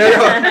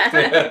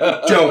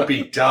 Yeah. Don't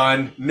be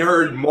done.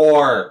 Nerd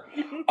more.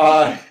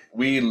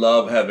 We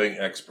love having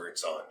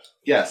experts on.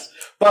 Yes,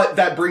 but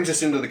that brings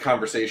us into the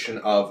conversation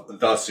of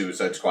the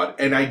Suicide Squad.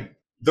 And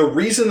the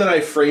reason that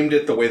I framed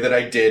it the way that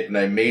I did, and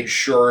I made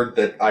sure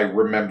that I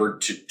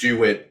remembered to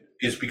do it,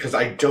 is because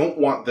I don't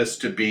want this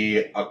to be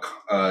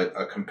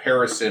a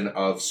comparison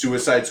of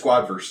Suicide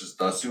Squad versus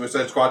the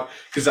Suicide Squad.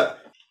 Because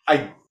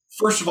I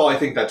first of all, I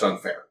think that's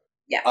unfair.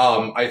 Yeah.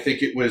 I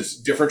think it was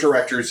different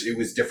directors, it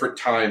was different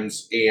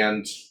times,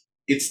 and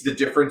it's the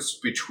difference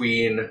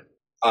between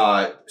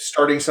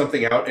starting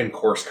something out and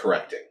course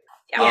correcting.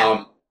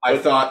 Yeah.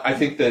 I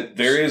think that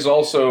there is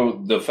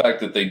also the fact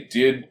that they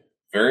did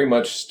very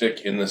much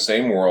stick in the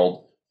same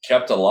world,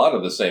 kept a lot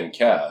of the same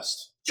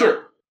cast.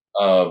 Sure.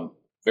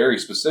 Very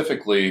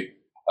specifically,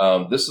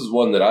 this is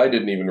one that I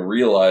didn't even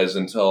realize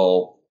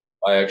until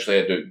I actually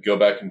had to go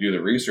back and do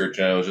the research,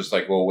 and I was just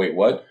like, well, wait,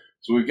 what?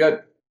 So we've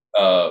got,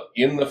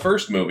 in the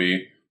first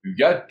movie, we've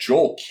got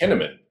Joel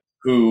Kinnaman,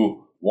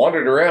 who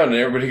wandered around, and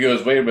everybody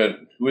goes, wait a minute,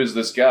 who is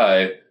this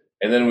guy?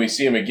 And then we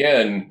see him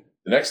again.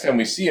 The next time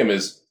we see him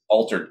is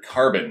Altered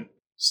Carbon,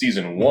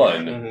 Season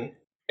 1. Mm-hmm.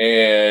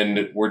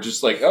 And we're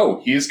just like,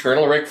 oh, he's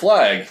Colonel Rick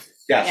Flag.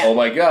 Yes. Oh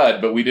my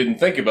God. But we didn't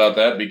think about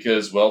that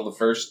because, well, the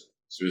first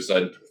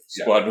Suicide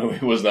Squad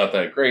movie was not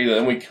that great. And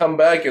then we come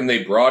back and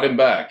they brought him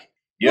back.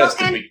 Yes,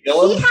 did we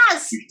kill him? He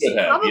has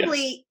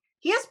probably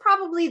he has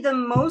probably the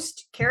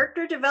most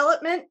character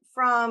development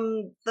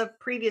from the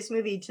previous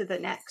movie to the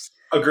next.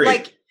 Agreed.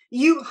 Like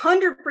you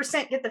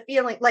 100% get the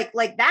feeling like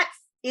that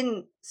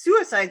in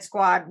Suicide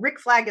Squad, Rick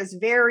Flag is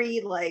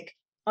very like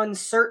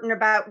uncertain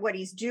about what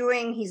he's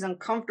doing. He's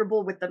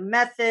uncomfortable with the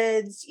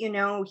methods,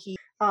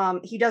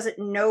 he doesn't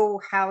know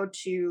how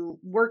to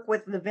work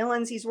with the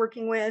villains he's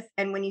working with.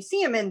 And when you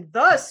see him in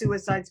the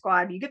Suicide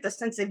Squad, you get the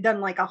sense they've done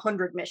like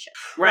 100 missions.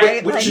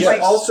 Right. Which Like- is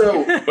like-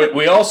 also But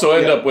we also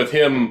end Yeah. up with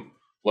him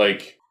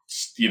like,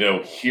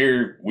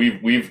 here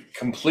we've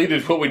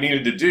completed what we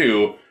needed to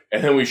do,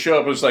 and then we show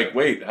up and it's like,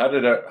 wait, how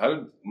did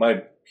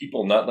my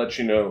people not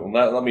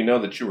let me know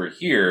that you were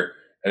here?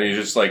 And he's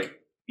just like,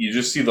 you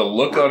just see the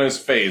look on his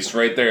face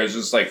right there. It's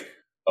just like,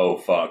 oh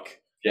fuck.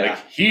 yeah.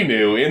 Like he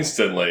knew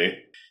instantly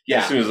Yeah.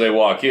 as soon as they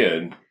walk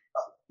in.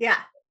 Yeah.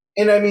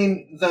 And I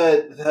mean,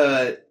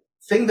 the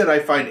thing that I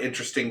find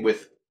interesting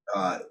with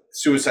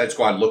Suicide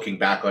Squad, looking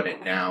back on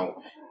it now,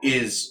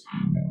 is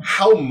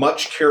how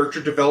much character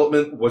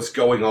development was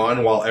going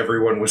on while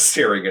everyone was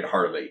staring at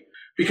Harley.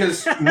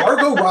 Because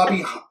Margot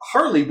Robbie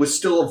Harley was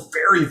still a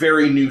very,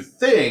 very new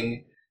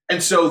thing.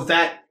 And so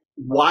that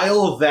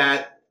while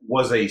that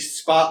was a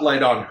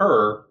spotlight on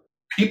her,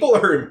 people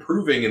are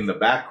improving in the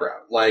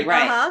background. Like,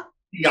 Right. Uh-huh.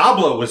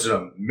 Diablo was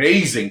an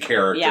amazing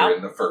character Yep.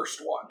 in the first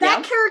one.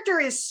 That character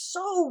is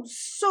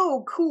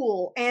so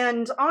cool,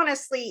 and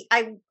honestly,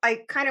 I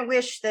kind of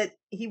wish that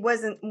he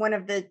wasn't one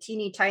of the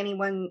teeny tiny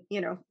one,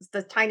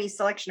 the tiny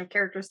selection of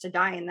characters to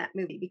die in that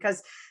movie,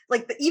 because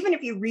like even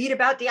if you read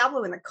about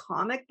Diablo in the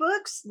comic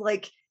books,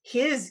 like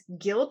his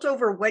guilt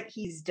over what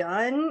he's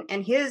done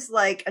and his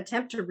like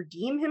attempt to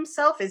redeem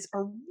himself is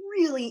a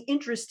really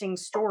interesting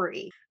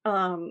story.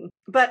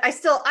 But I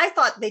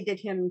thought they did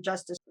him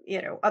justice,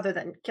 other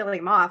than killing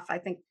him off. I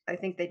think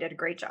they did a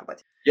great job with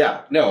him.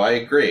 Yeah, no, I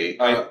agree.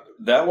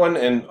 That one,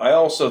 and I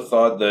also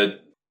thought that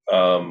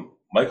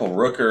Michael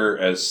Rooker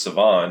as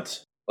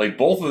Savant, like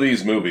both of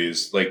these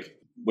movies, like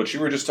what you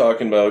were just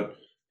talking about,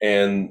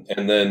 and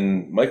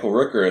then Michael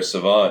Rooker as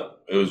Savant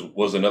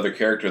was another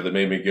character that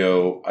made me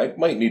go, I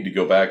might need to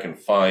go back and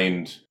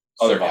find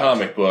other Savant.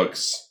 comic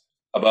books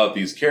about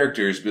these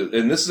characters.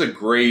 And this is a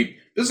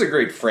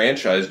great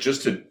franchise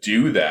just to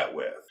do that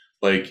with.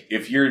 Like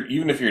if you're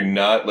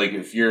not, like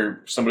if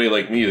you're somebody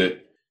like me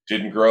that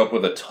didn't grow up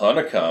with a ton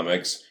of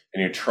comics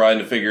and you're trying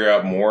to figure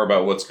out more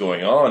about what's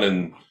going on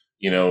in,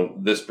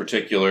 this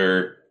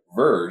particular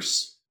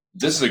verse,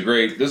 this is a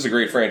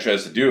great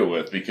franchise to do it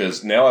with,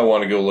 because now I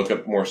want to go look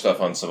up more stuff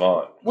on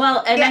Savant.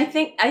 Well, and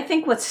Yeah. I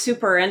think what's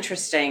super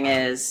interesting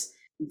is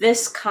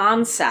this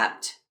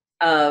concept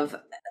of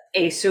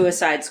a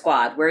Suicide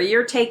Squad, where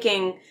you're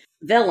taking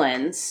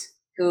villains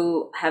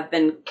who have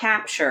been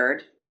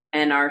captured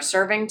and are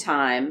serving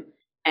time,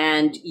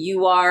 and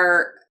you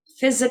are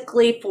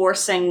physically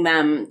forcing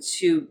them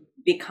to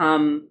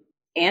become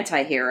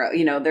anti-hero.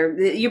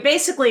 You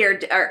basically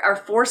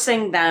are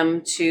forcing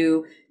them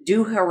to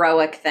do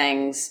heroic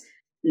things,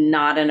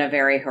 not in a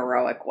very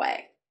heroic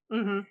way.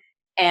 Mm-hmm.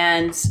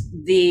 And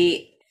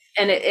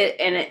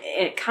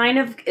it kind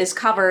of is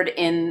covered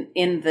in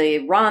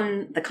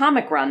the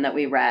comic run that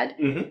we read,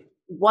 Mhm.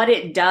 what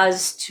it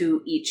does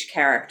to each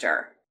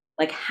character,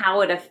 like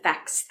how it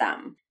affects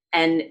them,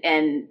 and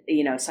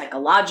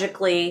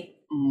psychologically,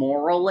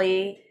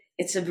 morally.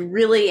 It's a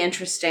really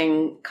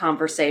interesting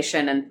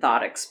conversation and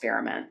thought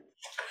experiment.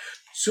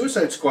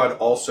 Suicide Squad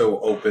also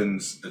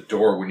opens the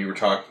door when you were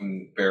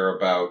talking, Bear,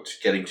 about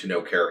getting to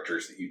know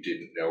characters that you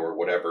didn't know or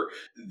whatever.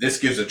 This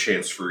gives a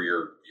chance for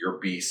your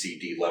B, C,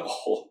 D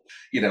level,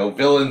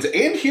 villains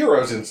and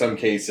heroes in some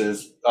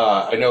cases.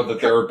 I know that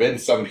there have been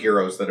some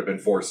heroes that have been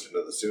forced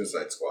into the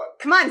Suicide Squad.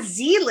 Come on,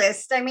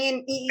 Z-list. I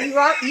mean,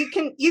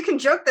 you can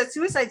joke that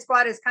Suicide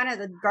Squad is kind of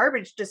the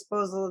garbage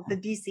disposal of the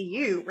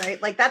DCU, right?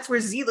 Like that's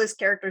where Z-list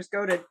characters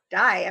go to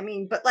die. I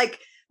mean, but like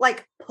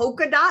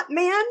Polka Dot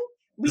Man.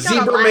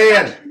 Zebra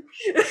Man.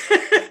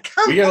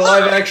 Come We got a on.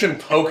 live action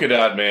Polka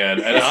Dot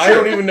Man, and I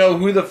don't even know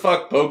who the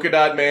fuck Polka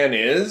Dot Man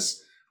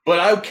is, but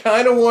I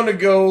kind of want to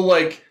go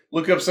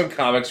look up some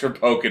comics for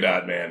Polka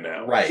Dot Man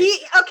now. Right.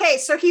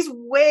 So he's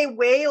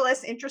way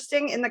less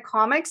interesting in the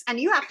comics, and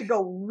you have to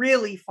go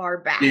really far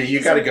back. Yeah, you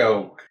got to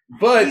go.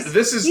 But He's-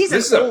 this is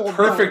he's a old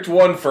perfect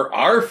one for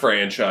our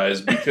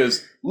franchise,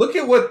 because look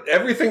at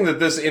everything that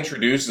this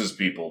introduces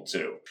people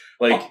to.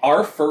 Like,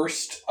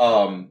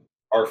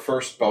 Our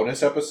first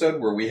bonus episode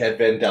where we had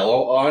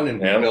Vandello on and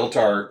we Yeah. built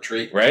our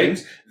treat Right.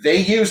 teams, they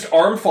used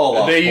arm fall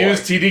off. they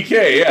used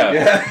TDK, yeah.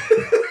 Yeah.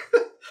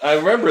 I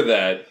remember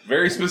that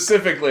very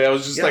specifically. I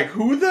was just Yeah. like,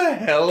 who the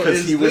hell 'Cause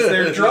is he was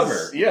their this?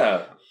 drummer.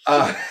 Yeah.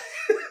 Uh,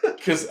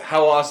 Because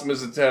how awesome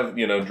is it to have,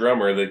 a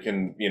drummer that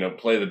can,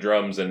 play the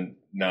drums and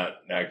not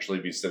actually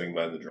be sitting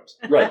by the drums?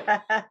 right.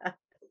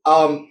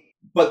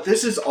 But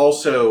this is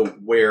also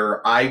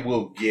where I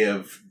will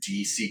give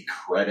DC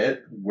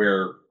credit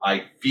where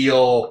I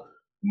feel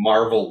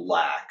Marvel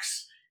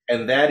lacks.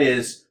 And that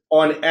is,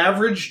 on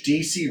average,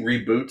 DC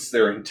reboots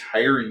their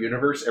entire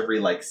universe every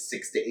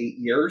 6 to 8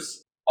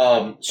 years.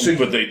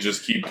 But they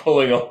just keep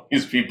pulling all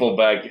these people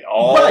back. These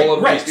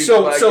people back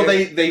So in.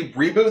 they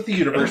reboot the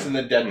universe and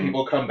then dead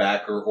people come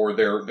back or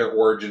their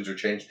origins are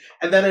changed,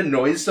 and that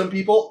annoys some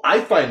people.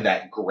 I find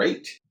that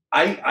great.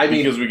 I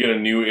mean, because we get a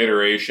new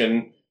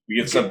iteration, we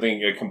get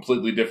something a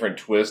completely different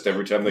twist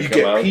every time they you come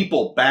get out.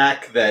 people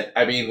back that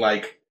I mean,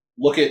 like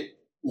look at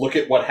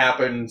what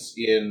happens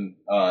in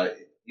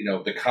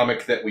the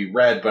comic that we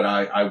read, but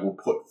I will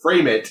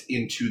frame it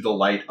into the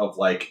light of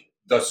like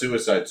the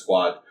Suicide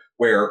Squad,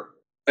 where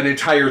an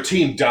entire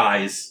team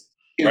dies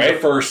in the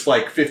first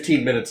like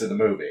 15 minutes of the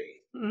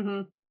movie.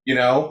 Mhm.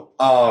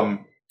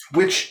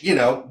 Which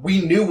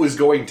we knew was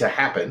going to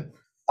happen.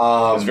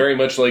 It's very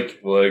much like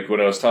when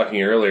I was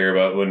talking earlier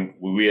about when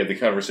we had the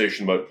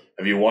conversation about,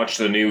 have you watched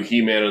the new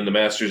He-Man and the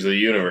Masters of the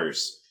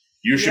Universe?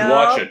 You should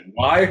watch it.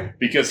 Why?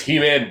 Because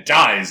He-Man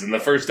dies in the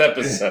first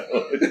episode.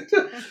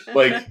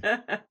 Like,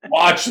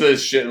 watch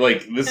this shit.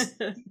 Like this,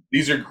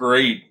 these are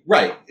great.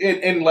 Right,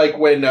 and like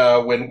when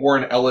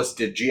Warren Ellis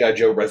did G.I.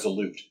 Joe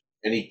Resolute,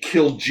 and he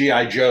killed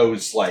G.I.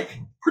 Joes like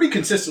pretty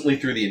consistently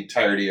through the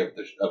entirety of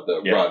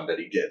the run that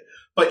he did.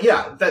 But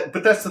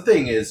that's the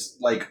thing is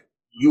like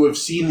you have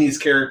seen these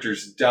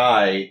characters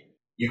die.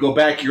 You go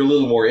back, you're a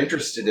little more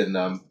interested in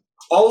them.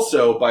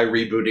 Also, by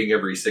rebooting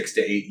every 6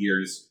 to 8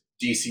 years,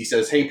 DC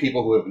says, "Hey,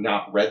 people who have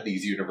not read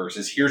these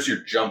universes, here's your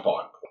jump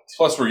on."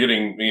 Plus, we're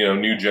getting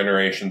new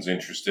generations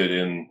interested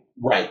in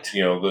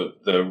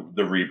the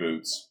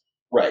reboots.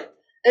 Right,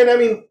 and I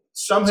mean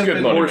some It's have a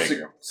been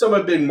good some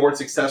have been more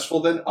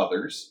successful than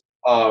others.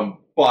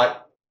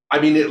 But I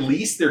mean, at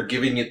least they're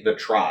giving it the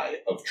try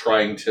of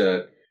trying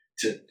to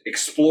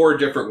explore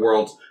different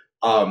worlds.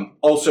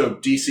 Also,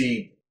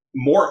 DC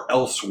more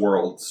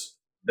Elseworlds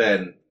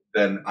than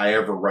I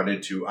ever run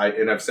into.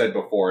 And I've said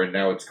before, and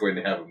now it's going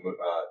to have a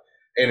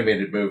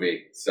animated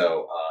movie,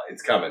 so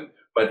it's coming.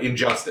 But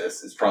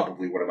Injustice is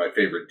probably one of my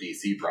favorite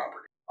DC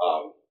properties.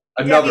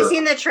 Have you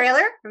seen the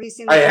trailer? Have you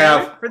seen the I trailer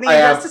have. for the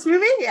Injustice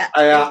movie? Yeah.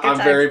 I'm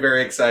very,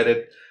 very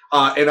excited.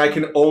 And I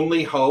can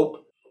only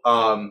hope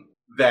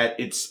that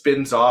it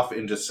spins off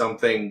into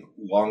something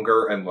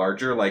longer and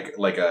larger, like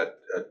a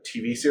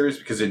TV series,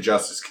 because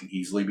Injustice can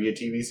easily be a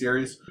TV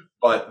series.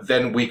 But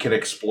then we can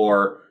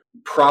explore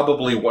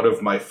probably one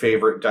of my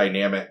favorite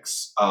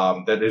dynamics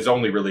that is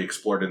only really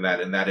explored in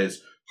that, and that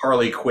is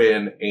Harley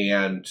Quinn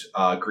and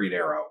Green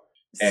Arrow.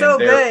 And so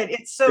good.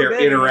 It's so good.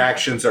 Their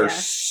interactions are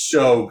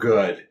so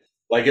good.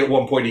 Like at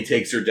one point he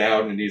takes her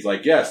down and he's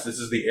like, "Yes, this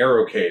is the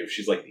Arrow Cave."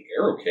 She's like, "The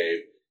Arrow Cave?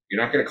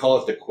 You're not going to call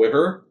it the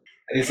Quiver?"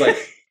 And he's like,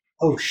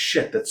 "Oh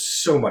shit, that's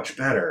so much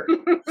better."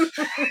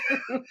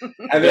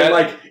 And then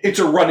like it's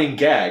a running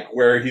gag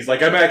where he's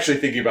like, "I'm actually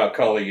thinking about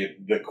calling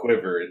it the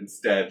Quiver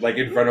instead," like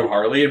in front of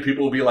Harley, and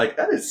people will be like,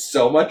 "That is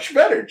so much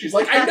better." And she's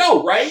like, "I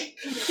know, right?"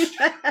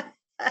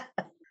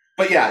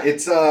 But yeah,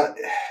 it's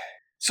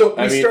so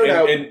we start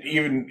out, and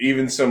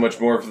even so much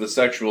more for the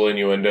sexual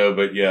innuendo.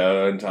 But yeah,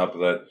 on top of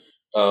that,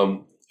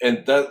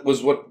 and that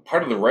was what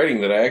part of the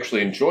writing that I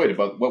actually enjoyed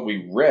about what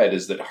we read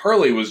is that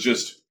Harley was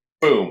just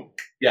boom,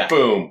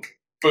 boom,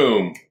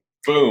 boom,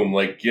 boom,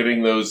 like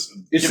giving those.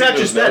 It's not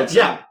just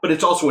that, but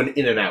it's also an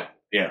in and out.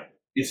 Yeah,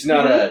 it's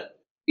not a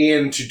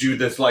in to do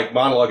this like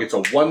monologue. It's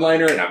a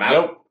one-liner, and I'm out.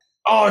 Nope.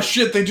 Oh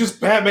shit! They just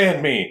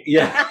Batmaned me.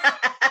 Yeah.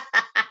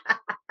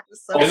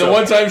 And the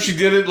one time she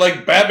did it,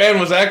 like Batman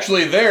was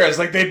actually there. It's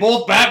like they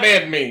both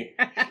Batmaned me.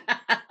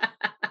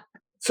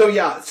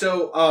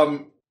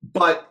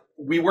 But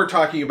we were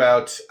talking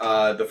about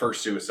the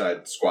first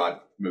Suicide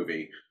Squad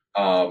movie.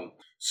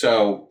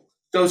 So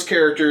those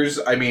characters,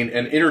 I mean,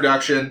 an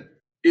introduction.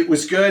 It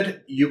was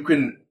good. You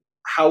can,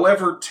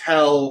 however,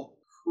 tell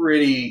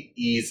pretty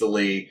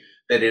easily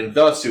that in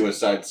the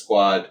Suicide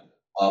Squad,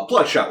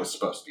 Bloodshot was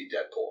supposed to be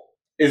Deadpool.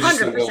 It's just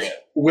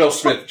that Will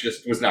Smith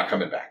just was not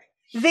coming back.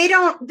 They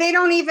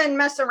don't even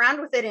mess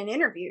around with it in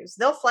interviews.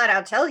 They'll flat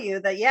out tell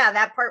you that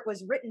that part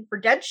was written for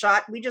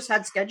Deadshot. We just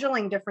had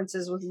scheduling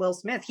differences with Will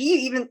Smith.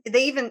 He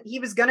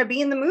was going to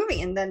be in the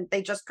movie, and then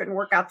they just couldn't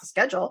work out the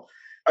schedule.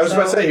 I was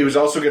about to say he was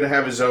also going to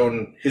have his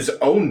own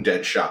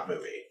Deadshot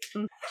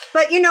movie.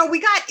 But we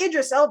got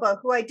Idris Elba,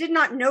 who I did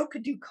not know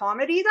could do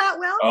comedy that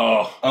well.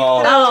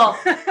 Oh.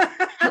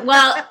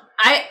 Well,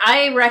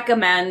 I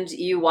recommend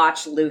you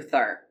watch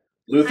Luther.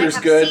 Luther's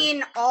good. I have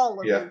seen all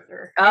of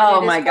Luther.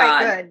 Oh my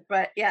god, good,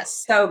 but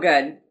yes, so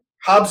good.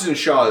 Hobbs and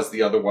Shaw is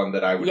the other one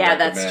that I would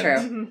recommend. That's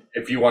true.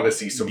 If you want to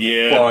see some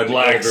fun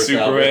Black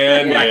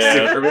Superman,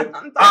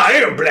 Superman. I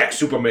am Black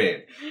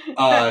Superman,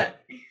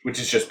 which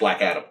is just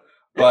Black Adam.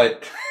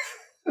 But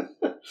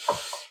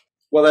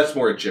well, that's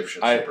more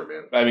Egyptian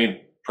Superman. I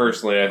mean,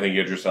 personally, I think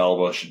Idris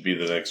Elba should be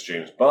the next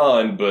James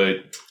Bond,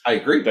 but I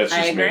agree. That's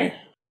just me.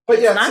 But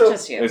it's not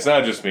just you. It's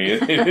not just me.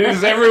 It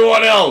is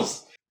everyone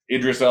else.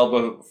 Idris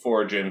Elba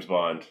for James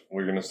Bond.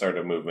 We're going to start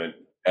a movement.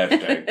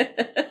 Hashtag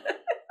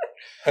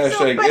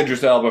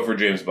Idris Elba for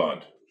James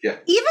Bond. Yeah.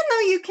 Even though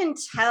you can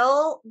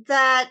tell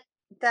that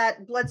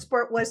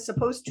Bloodsport was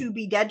supposed to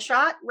be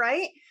Deadshot,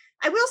 right?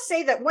 I will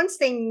say that once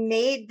they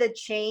made the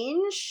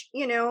change,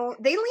 they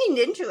leaned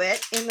into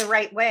it in the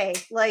right way.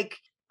 Like,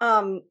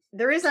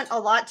 there isn't a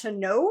lot to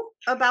know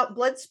about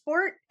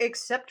Bloodsport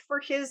except for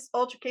his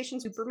altercation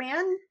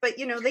Superman, but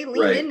they lean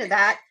Right. into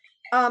that.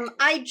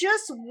 I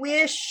just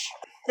wish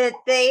that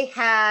they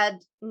had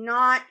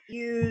not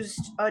used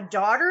a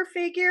daughter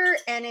figure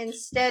and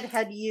instead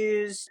had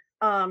used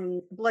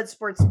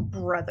Bloodsport's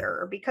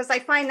brother, because I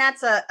find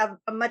that's a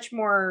much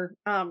more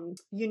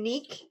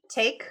unique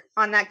take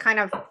on that kind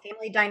of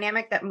family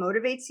dynamic that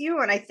motivates you.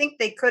 And I think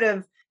they could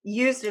have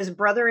used his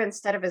brother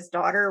instead of his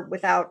daughter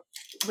without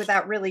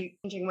really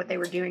changing what they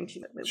were doing to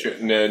the movie.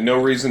 Sure.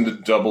 No reason to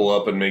double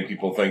up and make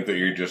people think that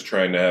you're just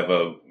trying to have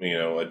a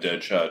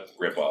Deadshot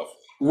ripoff.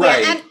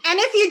 Right. Yeah, and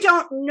if you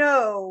don't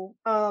know,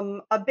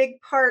 a big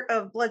part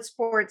of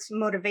Bloodsport's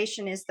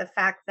motivation is the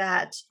fact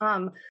that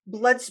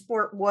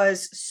Bloodsport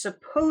was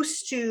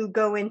supposed to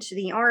go into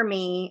the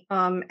army,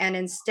 and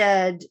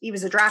instead he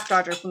was a draft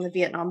dodger from the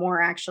Vietnam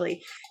War,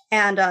 actually,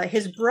 and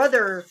his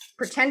brother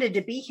pretended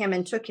to be him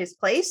and took his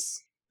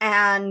place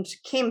and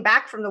came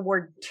back from the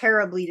war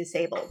terribly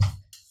disabled.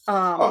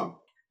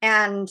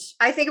 And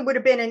I think it would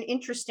have been an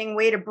interesting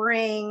way to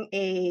bring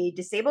a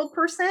disabled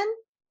person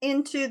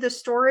into the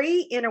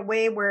story in a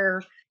way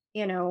where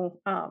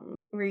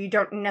where you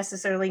don't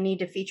necessarily need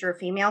to feature a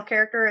female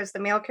character as the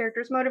male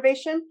character's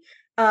motivation.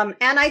 And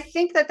I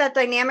think that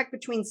dynamic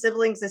between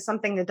siblings is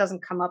something that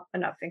doesn't come up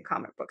enough in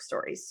comic book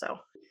stories. So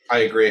I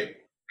agree.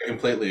 I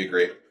completely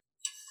agree.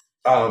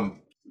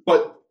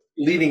 But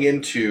leading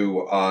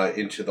into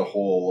the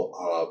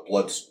whole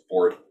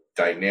Bloodsport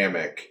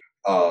dynamic,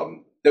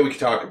 then we can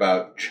talk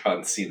about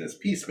John Cena's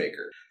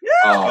Peacemaker.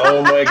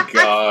 Oh my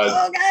god.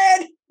 So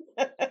good.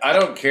 I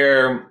don't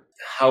care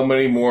how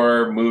many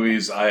more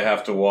movies I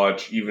have to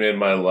watch, even in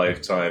my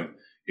lifetime.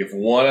 If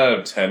 1 out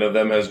of 10 of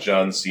them has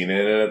John Cena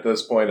in it at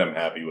this point, I'm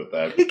happy with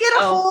that. You get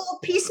a whole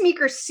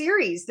Peacemaker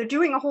series. They're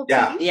doing a whole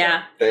TV show.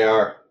 Yeah. They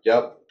are.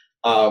 Yep.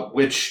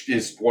 Which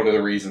is one of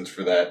the reasons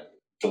for that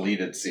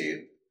deleted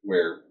scene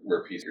where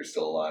Peacemaker's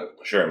still alive.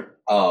 Sure.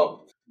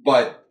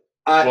 But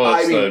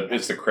I mean,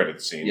 it's the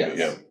credit scene. yes. But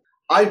yeah.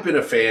 I've been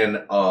a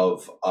fan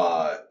of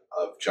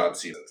John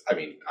Cena. I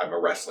mean, I'm a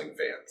wrestling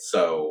fan,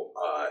 so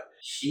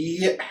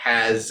he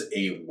has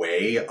a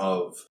way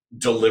of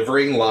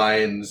delivering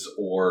lines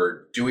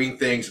or doing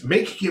things,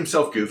 making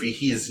himself goofy.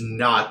 He is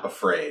not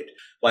afraid.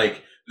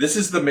 Like, this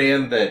is the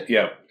man that,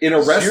 in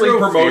a wrestling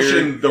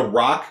promotion, The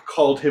Rock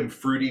called him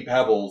Fruity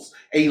Pebbles,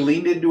 and he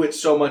leaned into it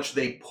so much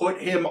they put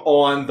him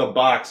on the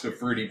box of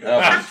Fruity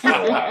Pebbles for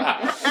a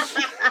while.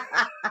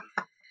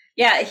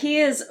 Yeah, he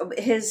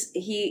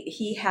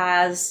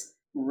has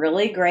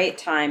really great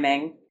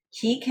timing.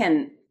 He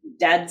can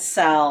dead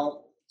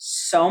sell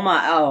so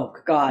much. Oh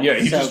God! Yeah,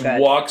 he so just good.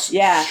 walks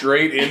Yeah.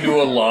 straight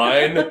into a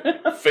line,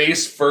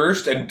 face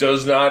first, and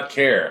does not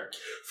care.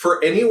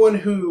 For anyone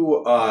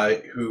who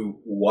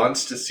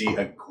wants to see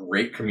a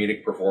great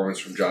comedic performance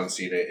from John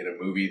Cena in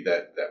a movie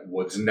that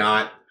was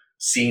not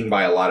seen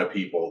by a lot of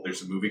people,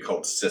 there's a movie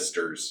called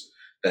Sisters.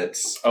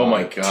 That's Oh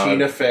my God.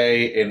 Tina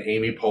Fey and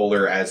Amy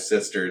Poehler as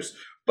sisters,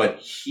 but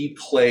he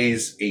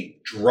plays a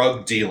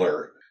drug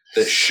dealer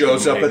that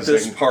shows up at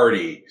this Amazing.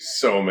 party,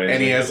 So amazing.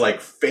 and he has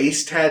like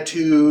face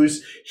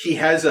tattoos. He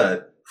has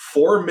a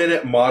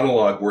 4-minute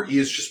monologue where he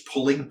is just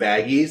pulling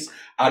baggies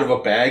out of a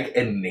bag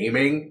and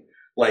naming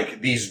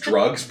like these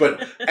drugs,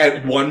 but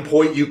at one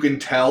point you can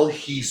tell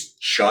he's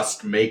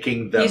just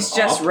making them He's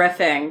just up.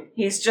 riffing.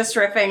 He's just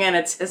riffing, and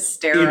it's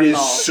hysterical. It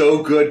is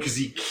so good because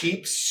he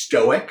keeps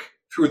stoic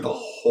through the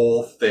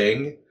whole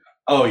thing.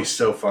 Oh, he's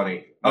so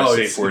funny. My oh,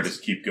 safe word is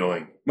keep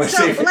going. my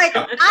So, safe like,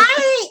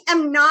 I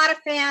am not a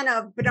fan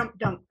of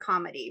dump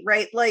comedy,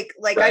 right? Like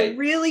I Right.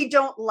 really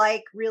don't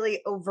like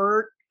really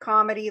overt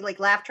comedy, like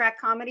laugh track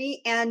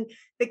comedy. And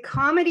the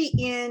comedy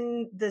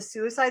in the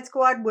Suicide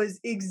Squad was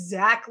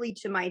exactly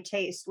to my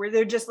taste, where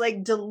they're just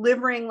like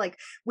delivering like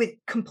with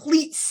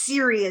complete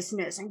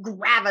seriousness and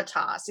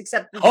gravitas,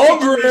 except the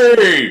situation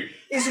Hungry!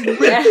 is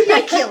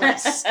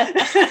ridiculous.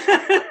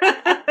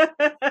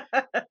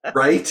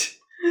 right?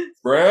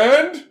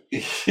 Brand?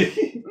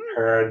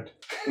 Heard.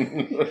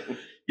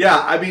 Yeah,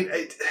 I mean,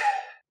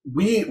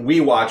 we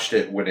watched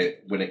it when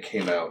it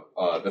came out,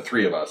 the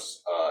three of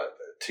us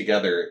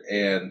together,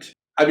 and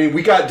I mean,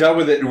 we got done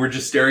with it and we're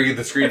just staring at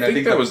the screen. I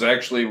think that was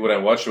actually when I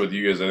watched it with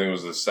you guys. I think it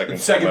was the second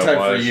time for I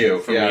watched you,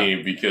 it for yeah.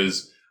 me,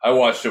 because I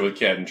watched it with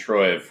Kat and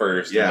Troy at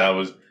first, Yeah. and I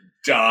was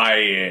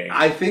dying.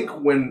 I think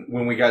when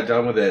we got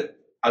done with it,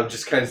 I was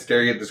just kind of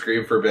staring at the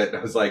screen for a bit, and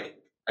I was like,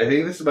 I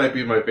think this might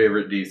be my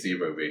favorite DC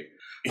movie.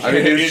 I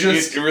mean, it's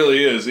just- it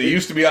really is. It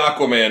used to be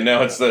Aquaman,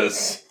 now it's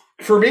this.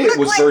 For me, it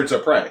was Like- Birds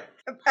of Prey.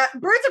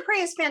 Birds of Prey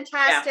is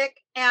fantastic,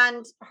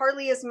 and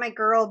Harley is my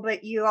girl,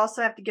 but you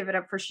also have to give it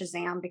up for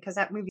Shazam because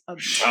that movie. Oh,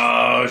 Shazam!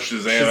 I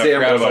forgot Shazam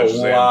about was a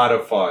Shazam. lot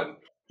of fun.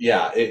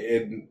 Yeah,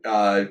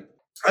 I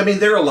mean,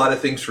 there are a lot of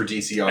things for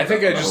DC on I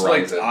think the I just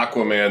liked horizon.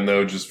 Aquaman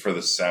though, just for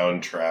the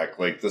soundtrack.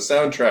 Like the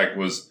soundtrack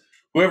was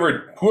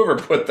whoever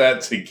put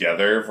that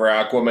together for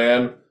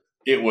Aquaman,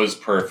 it was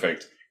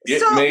perfect. It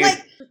So, made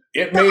like,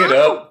 it the made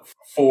up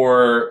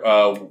for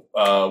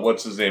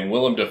what's his name,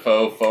 Willem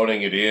Dafoe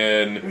phoning it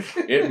in.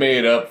 It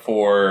made up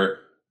for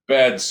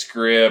bad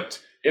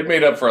script. It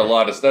made up for a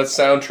lot of that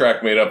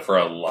soundtrack made up for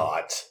a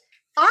lot.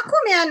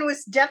 Aquaman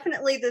was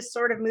definitely this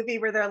sort of movie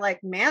where they're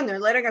like, man, they're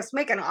letting us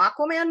make an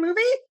Aquaman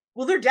movie?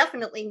 Well, they're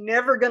definitely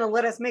never going to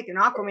let us make an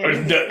Aquaman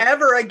movie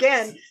ever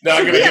again. Not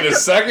So gonna we get have a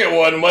second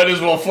one. Might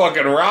as well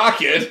fucking rock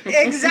it.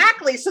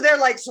 Exactly. So they're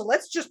like, so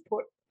let's just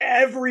put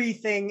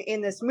everything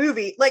in this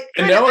movie. Like,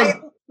 And kinda,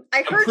 now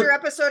I heard your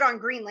episode on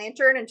Green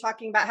Lantern and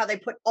talking about how they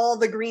put all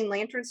the Green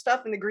Lantern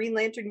stuff in the Green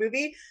Lantern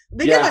movie.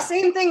 They did Yeah. the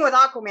same thing with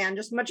Aquaman,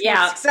 just much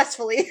more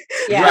successfully.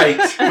 Yeah. Right.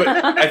 But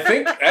I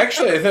think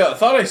actually, I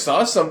thought I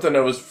saw something. I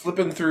was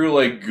flipping through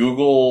like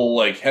Google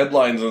like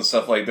headlines and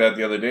stuff like that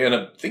the other day, and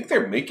I think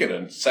they're making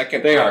a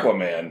second They are.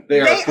 Aquaman. They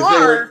are, They 'cause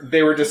are.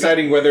 they were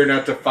deciding whether or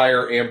not to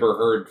fire Amber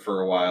Heard for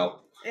a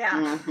while. Yeah.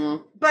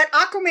 Mhm. But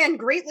Aquaman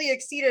greatly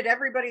exceeded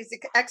everybody's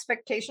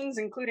expectations,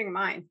 including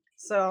mine.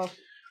 So,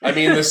 I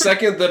mean, the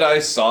second that I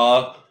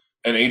saw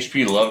an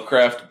H.P.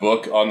 Lovecraft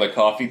book on the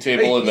coffee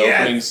table in the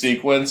Yes. opening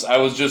sequence, I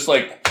was just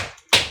like,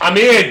 "I'm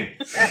in.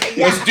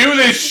 yeah. Let's do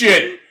this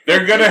shit.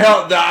 They're gonna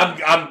help.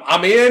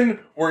 I'm in.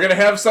 We're gonna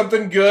have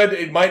something good.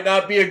 It might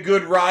not be a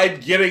good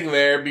ride getting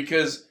there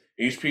because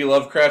H.P.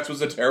 Lovecraft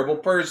was a terrible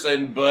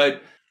person,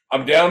 but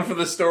I'm down for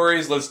the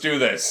stories. Let's do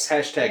this."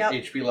 Hashtag Yep.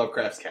 H.P.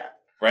 Lovecraft's cat.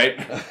 Right?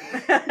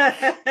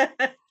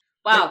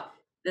 Wow.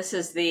 This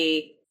is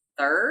the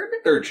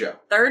Third show.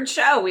 third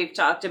show we've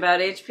talked about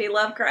H.P.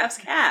 Lovecraft's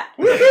cat.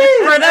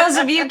 Woohoo! For those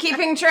of you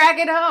keeping track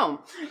at home.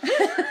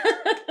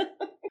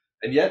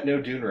 And yet, no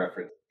Dune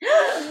reference.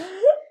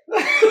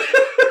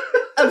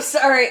 I'm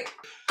sorry.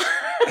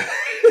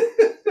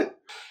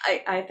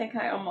 I think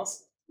I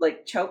almost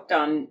like choked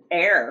on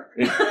air.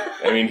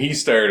 I mean, he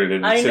started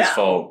it. I It's his know.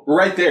 fault.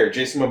 Right there,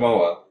 Jason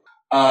Momoa.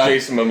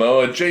 Jason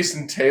Momoa,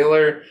 Jason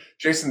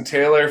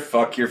Taylor,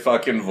 fuck your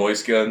fucking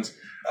voice guns.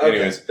 Okay,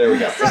 Anyways. there we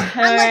go. So, I'm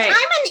right.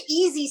 an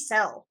easy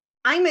sell.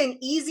 I'm an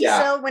easy Yeah.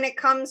 sell when it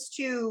comes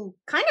to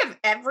kind of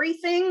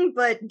everything,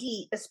 but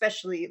D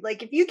especially.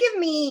 Like, if you give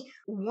me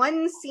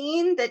one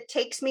scene that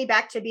takes me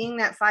back to being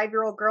that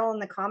 5-year-old girl in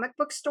the comic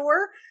book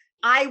store,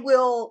 I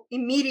will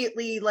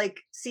immediately like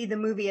see the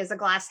movie as a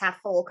glass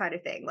half full kind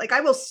of thing. Like, I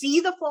will see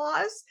the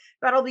flaws,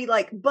 but I'll be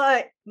like,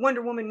 but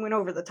Wonder Woman went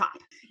over the top,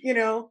 you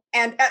know,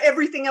 and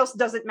everything else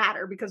doesn't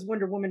matter because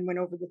Wonder Woman went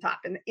over the top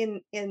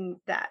in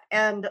that.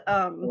 And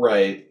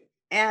Right.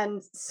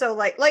 and so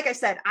like I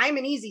said, I'm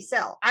an easy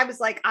sell. I was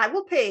like, I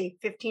will pay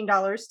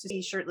 $15 to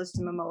see Shirtless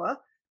to Momoa.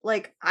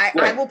 Like, I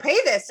Right. will pay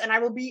this and I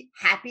will be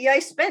happy I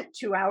spent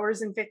 2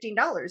 hours and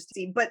 $15 to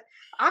see. But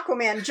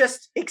Aquaman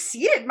just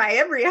exceeded my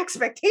every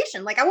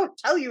expectation. Like, I won't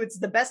tell you it's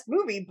the best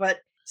movie, but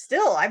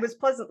still, I was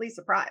pleasantly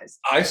surprised.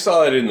 I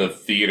saw it in the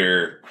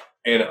theater,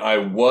 and I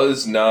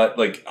was not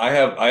like I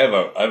have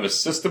a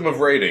system of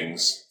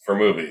ratings for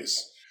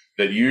movies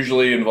that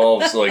usually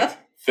involves like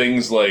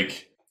things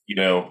like, you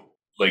know,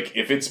 like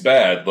if it's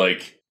bad,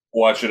 like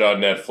watch it on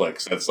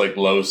Netflix. That's like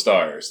low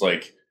stars,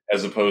 like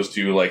as opposed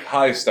to like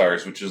high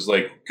stars, which is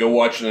like go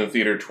watch it in the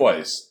theater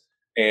twice.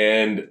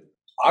 And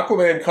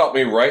Aquaman caught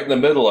me right in the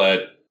middle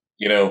at,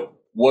 you know,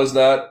 was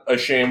not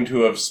ashamed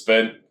to have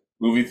spent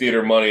movie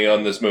theater money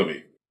on this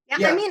movie. Yeah,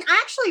 Yeah. I mean, I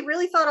actually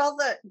really thought all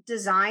the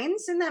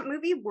designs in that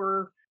movie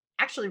were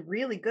actually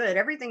really good.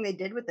 Everything they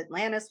did with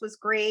Atlantis was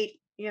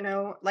great. You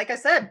know, like I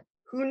said,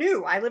 who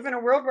knew? I live in a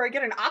world where I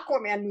get an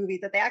Aquaman movie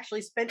that they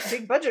actually spent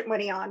big budget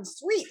money on.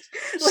 Sweet.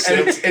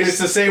 And it's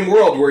the same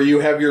world where you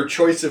have your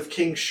choice of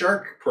King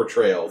Shark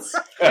portrayals.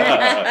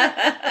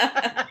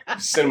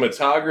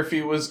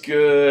 Cinematography was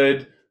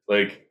good.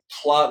 Like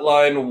plot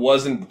line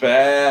wasn't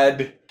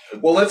bad.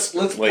 Well, let's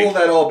Like- pull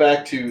that all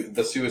back to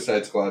the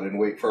Suicide Squad and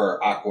wait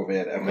for our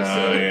Aquaman episode.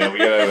 No, yeah, we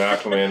gotta have an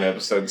Aquaman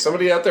episode.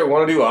 Somebody out there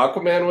want to do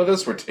Aquaman with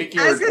us? We're taking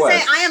I was going to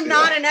requests. say, I am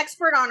not an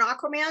expert on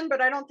Aquaman,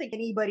 but I don't think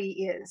anybody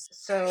is.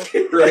 So,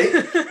 Right?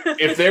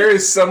 If there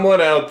is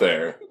someone out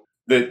there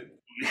that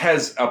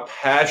has a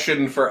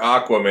passion for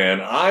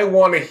Aquaman, I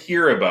want to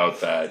hear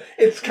about that.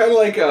 It's kind of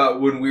like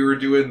when we were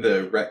doing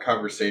the Rec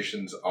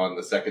conversations on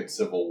the second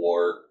Civil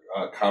War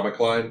comic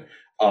line.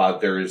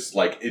 There's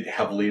like, it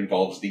heavily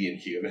involves the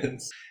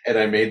Inhumans. And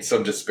I made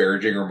some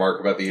disparaging remark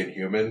about the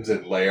Inhumans,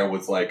 and Leia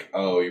was like,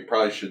 oh, you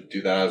probably should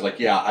do that. I was like,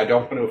 yeah, I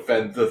don't want to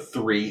offend the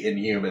 3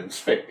 Inhumans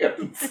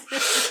fans.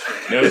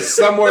 You know,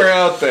 somewhere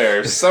out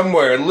there,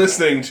 somewhere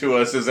listening to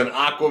us is an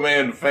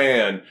Aquaman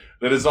fan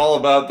that is all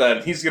about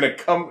that. He's gonna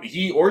come,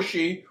 he or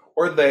she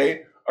or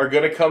they are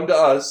gonna come to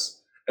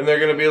us, and they're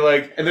gonna be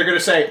like, And they're going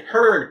to say,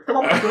 her, come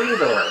on through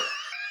the door.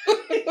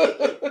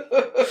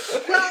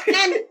 well,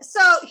 and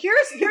so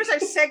here's our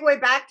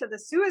segue back to the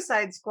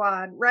Suicide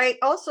Squad, right?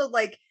 Also,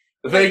 like,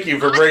 "Thank you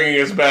for bringing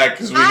us back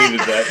because we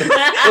needed I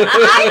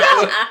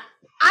that."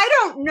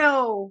 don't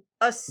know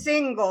a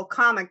single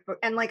comic book,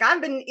 and like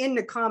I've been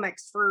into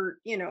comics for,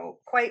 you know,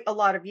 quite a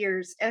lot of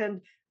years,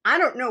 and I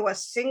don't know a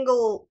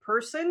single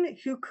person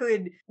who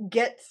could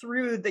get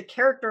through the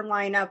character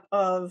lineup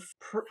of,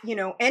 you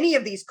know, any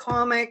of these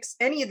comics,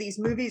 any of these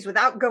movies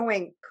without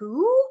going,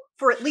 who?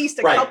 For at least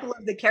a Right. couple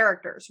of the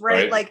characters,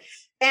 right? Right. Like,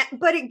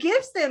 but it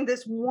gives them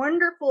this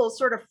wonderful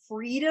sort of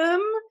freedom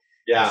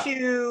Yeah.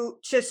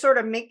 to sort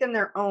of make them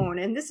their own.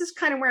 And this is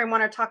kind of where I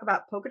want to talk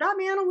about Polka Dot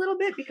Man a little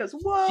bit because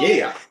whoa.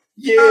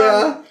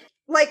 Yeah.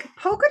 Like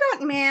Polka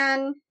Dot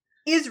Man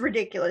is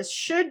ridiculous,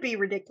 should be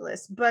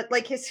ridiculous, but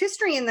like his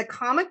history in the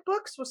comic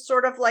books was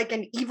sort of like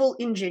an evil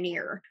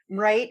engineer,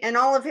 right? And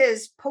all of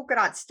his polka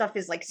dot stuff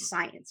is like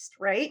scienced,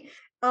 right?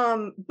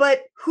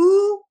 But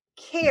who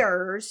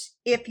cares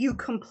if you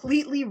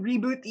completely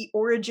reboot the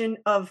origin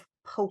of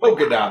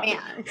Polka Dot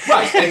Man?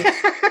 Right.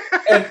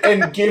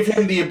 And give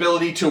him the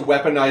ability to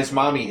weaponize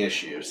mommy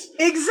issues.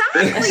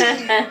 Exactly.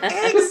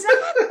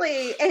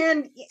 Exactly.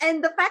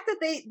 And the fact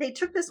that they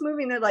took this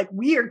movie and they're like,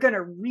 we are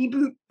gonna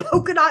reboot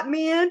Polka Dot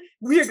Man,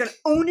 we are gonna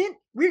own it,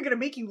 we're gonna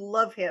make you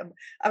love him.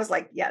 I was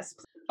like, yes.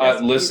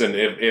 Listen,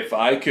 if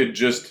I could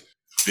just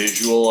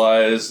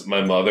visualize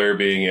my mother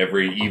being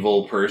every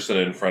evil person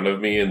in front of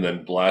me and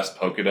then blast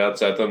polka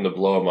dots at them to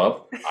blow them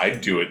up,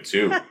 I'd do it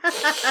too.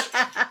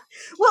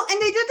 Well,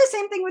 and they did the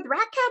same thing with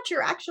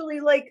Ratcatcher, actually.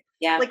 Like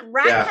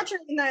Ratcatcher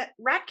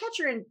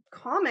Ratcatcher in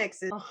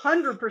comics is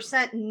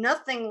 100%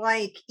 nothing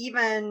like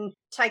even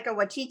Taika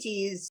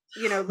Waititi's,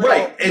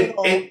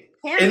 Right.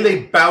 And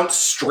they bounce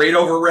straight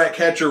over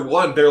Ratcatcher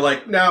 1. They're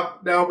like, no,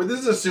 this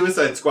is a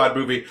Suicide Squad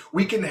movie.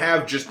 We can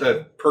have just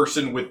a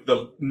person with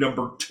the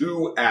number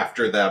 2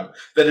 after them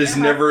that is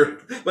never,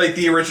 like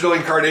the original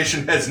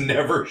incarnation has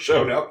never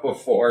shown up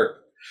before.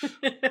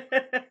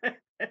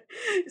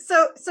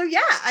 So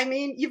yeah, I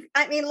mean,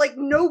 like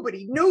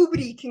nobody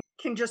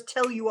can just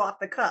tell you off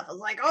the cuff. I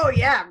was like, oh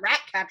yeah,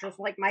 Ratcatcher's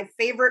like my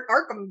favorite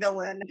Arkham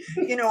villain.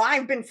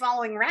 I've been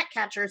following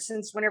Ratcatcher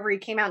since whenever he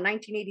came out in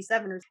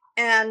 1987,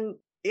 and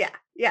yeah,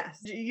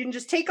 you can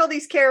just take all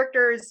these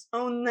characters,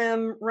 own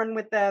them, run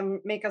with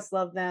them, make us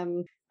love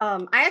them.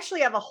 I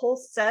actually have a whole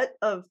set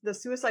of the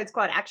Suicide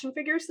Squad action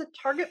figures that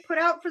Target put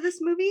out for this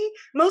movie,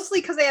 mostly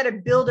because they had to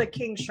build a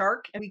King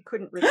Shark and we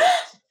couldn't release.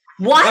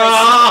 What?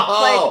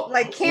 Oh,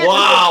 can't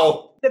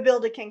the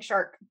build a King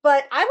Shark.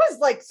 But I was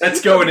like, that's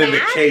going in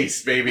the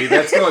case, baby.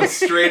 That's going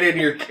straight in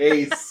your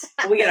case.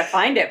 We gotta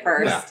find it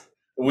first. Yeah.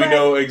 We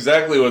know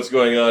exactly what's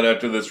going on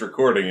after this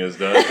recording is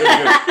done.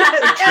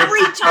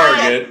 Every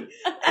Target,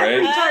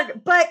 Every right?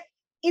 Target. But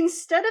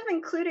instead of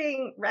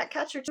including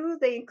Ratcatcher 2,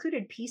 they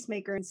included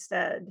Peacemaker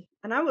instead.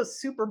 And I was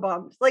super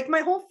bummed. Like, my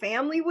whole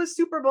family was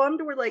super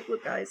bummed. We're like,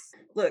 look, guys,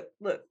 look.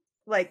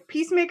 Like,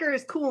 Peacemaker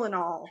is cool and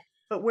all,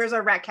 but where's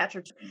our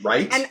Ratcatcher 2?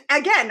 Right. And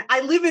again,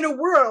 I live in a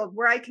world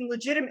where I can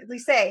legitimately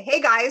say, hey,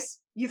 guys,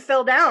 you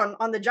fell down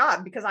on the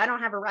job because I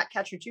don't have a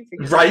Ratcatcher 2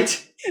 figure.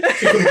 Right.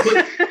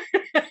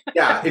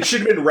 Yeah, it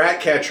should have been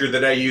Ratcatcher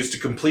that I used to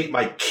complete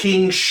my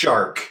King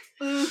Shark.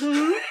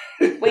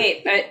 Mm-hmm.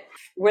 Wait,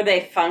 were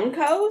they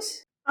Funkos?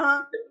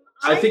 I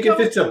think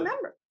if it's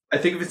remember. I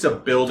think if it's a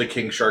build a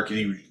King Shark,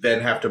 you then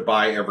have to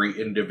buy every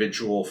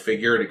individual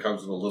figure, and it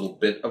comes with a little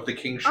bit of the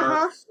King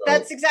Shark. So.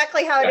 That's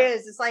exactly how it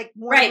is. It's like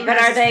right, but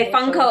are they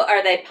Funko?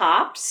 Are they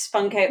Pops?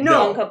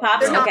 Funko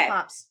Pops? They're not okay,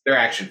 Pops. They're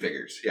action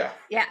figures. Yeah.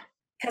 Yeah.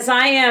 Because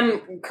I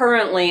am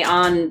currently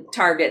on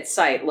Target's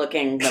site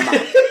looking them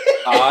up.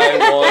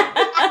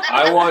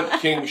 I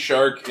want King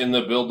Shark in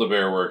the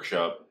Build-A-Bear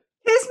workshop.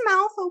 His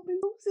mouth opens.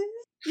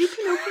 You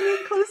can open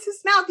and close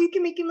his mouth. You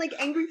can make him like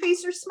angry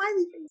face or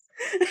smiley face.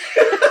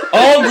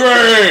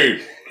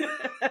 Hungry!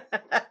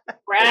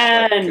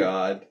 Ren. Oh my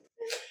God.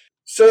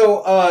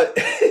 So,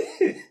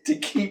 to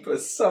keep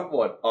us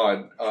somewhat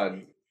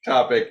on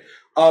topic,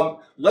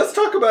 let's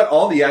talk about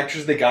all the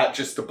actors they got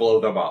just to blow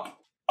them up.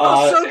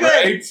 So good.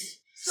 Right?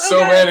 So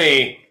good.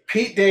 many.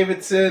 Pete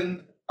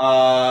Davidson,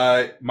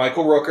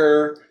 Michael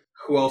Rooker.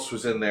 Who else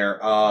was in there?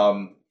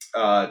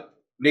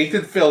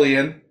 Nathan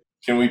Fillion.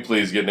 Can we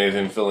please get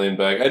Nathan Fillion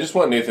back? I just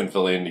want Nathan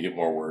Fillion to get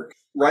more work.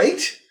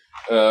 Right?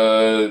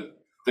 They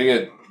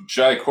got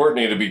Jai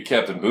Courtney to be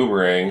Captain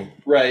Boomerang.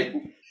 Right.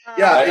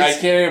 Yeah, I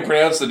can't even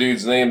pronounce the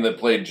dude's name that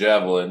played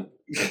Javelin.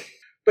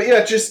 But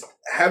yeah, just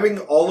having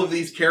all of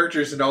these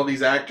characters and all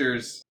these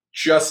actors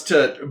just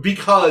to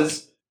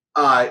because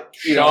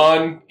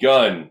Sean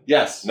Gunn.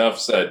 Yes. Enough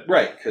said.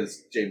 Right,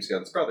 because James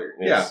Gunn's brother.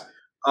 Yes.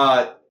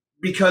 Yeah.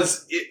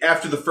 Because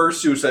after the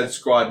first Suicide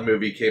Squad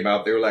movie came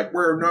out, they were like,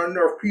 "Where not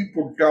enough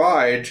people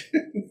died."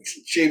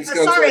 James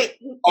Gunn's sorry, like,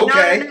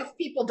 "Okay, not enough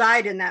people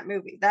died in that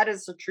movie." That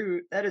is a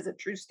true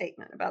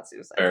statement about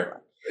Suicide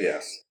Squad.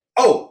 Yes.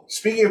 Oh,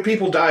 speaking of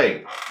people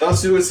dying, the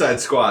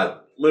Suicide Squad.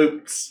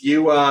 Luke,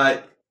 you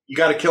got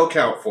a kill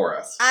count for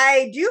us.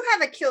 I do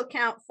have a kill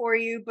count for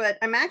you, but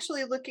I'm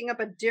actually looking up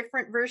a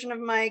different version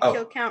of my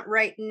kill count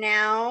right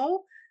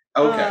now.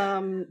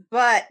 Okay.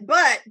 But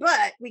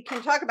we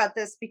can talk about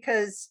this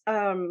because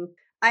I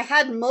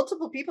had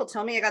multiple people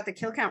tell me I got the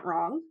kill count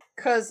wrong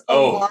because a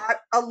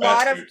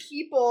lot of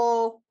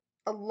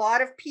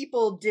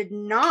people did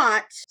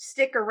not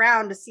stick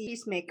around to see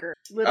Peacemaker.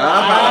 And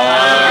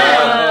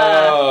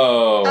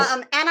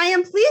I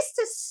am pleased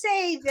to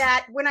say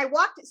that when I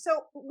walked,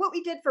 so what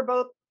we did for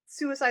both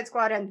Suicide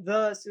Squad and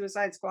the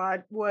Suicide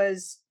Squad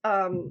was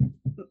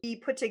we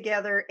put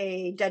together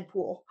a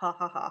Deadpool. Ha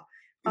ha ha.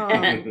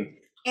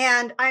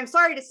 And I'm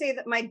sorry to say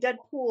that my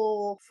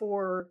Deadpool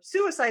for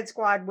Suicide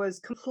Squad was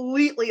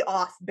completely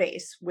off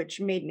base,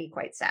 which made me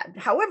quite sad.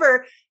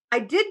 However, I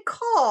did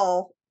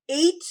call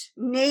 8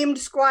 named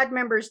squad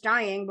members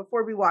dying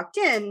before we walked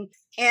in,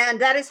 and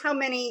that is how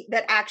many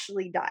that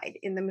actually died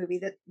in the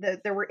movie.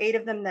 That there were 8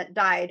 of them that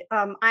died.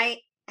 I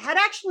had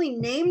actually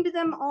named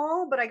them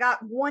all, but I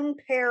got one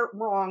pair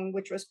wrong,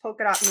 which was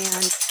Polka Dot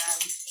Man and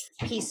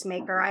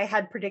Peacemaker. I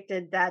had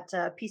predicted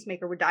that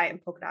Peacemaker would die in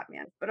Polka Dot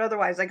Man, but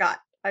otherwise I got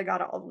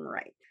all of them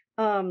right.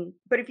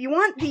 But if you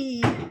want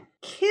the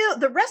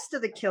rest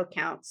of the kill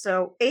count,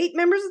 so 8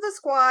 members of the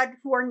squad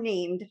who are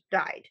named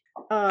died.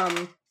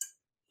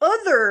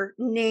 Other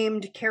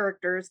named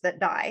characters that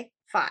die,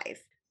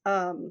 5.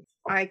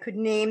 I could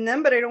name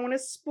them, but I don't want to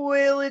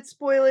spoil it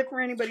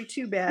for anybody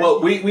too bad. Well,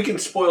 we can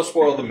spoil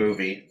the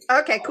movie.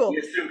 Okay, cool. We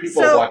assume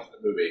people watch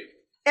the movie.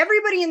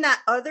 Everybody in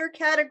that other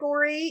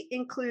category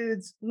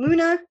includes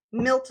Luna,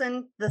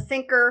 Milton, the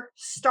Thinker,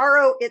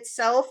 Starro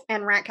itself,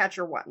 and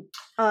Ratcatcher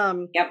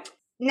 1. Yep.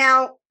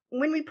 Now,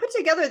 when we put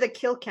together the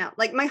kill count,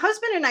 like my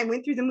husband and I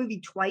went through the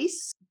movie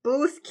twice,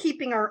 both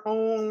keeping our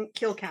own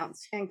kill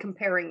counts and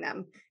comparing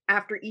them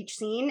after each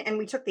scene, and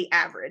we took the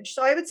average.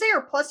 So I would say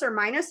our plus or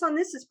minus on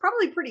this is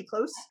probably pretty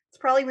close. It's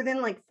probably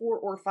within like 4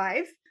 or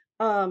 5.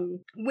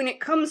 When it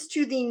comes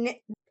to the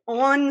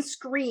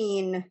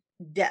on-screen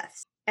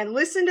deaths, and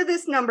listen to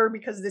this number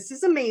because this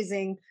is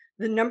amazing.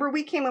 The number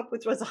we came up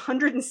with was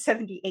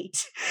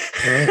 178.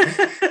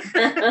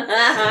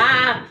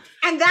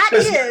 And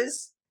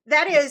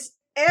that is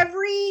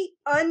every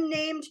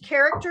unnamed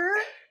character.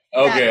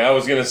 Okay, I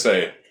was gonna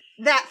say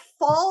that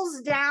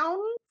falls down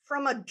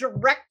from a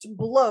direct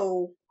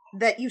blow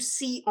that you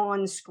see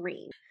on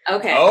screen.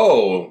 Okay.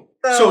 Oh.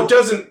 So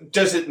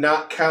does it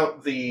not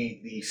count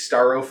the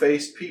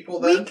Starro-faced people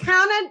then?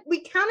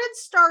 We counted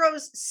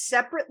Starros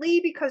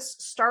separately because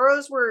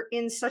Starros were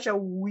in such a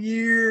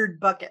weird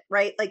bucket,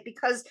 right? Like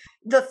because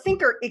the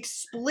Thinker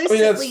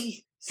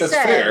explicitly that's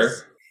says, fair.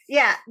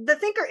 Yeah, the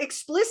Thinker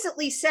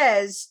explicitly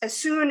says as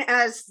soon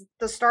as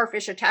the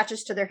starfish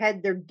attaches to their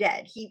head, they're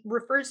dead. He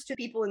refers to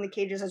people in the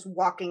cages as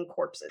walking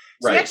corpses.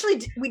 So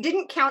Right. we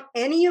didn't count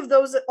any of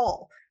those at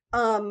all.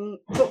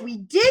 But we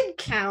did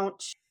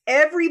count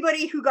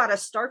everybody who got a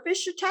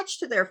starfish attached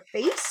to their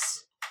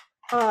face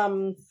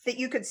that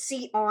you could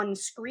see on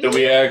screen. That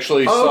we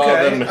actually saw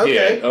them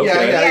hit. Okay,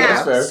 Yeah,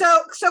 that's fair. So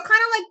kind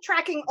of like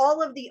tracking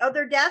all of the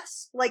other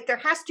deaths, like there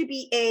has to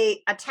be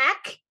a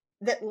attack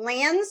that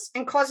lands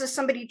and causes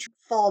somebody to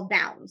fall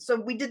down. So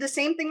we did the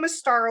same thing with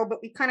Starro,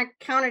 but we kind of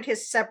counted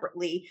his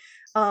separately.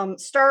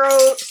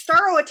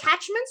 Starro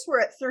attachments were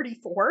at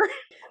 34,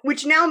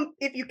 which now,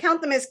 if you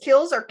count them as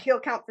kills, our kill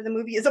count for the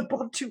movie is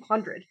above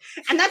 200.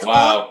 And that's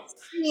Wow.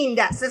 on-screen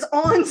deaths. It's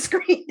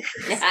on-screen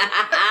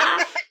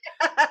deaths.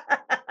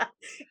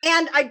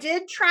 And I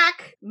did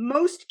track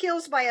most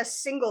kills by a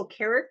single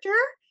character,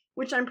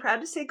 which I'm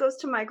proud to say goes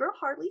to my girl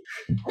Harley.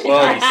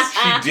 Well,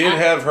 she did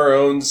have her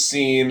own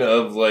scene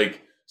of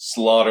like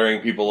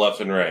slaughtering people left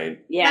and right.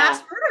 Yeah.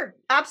 Mass murder.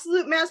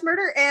 Absolute mass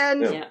murder.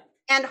 And Yeah.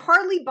 And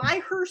Harley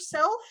by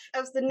herself,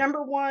 as the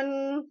number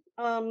one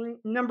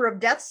number of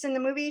deaths in the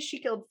movie, she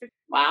killed 50.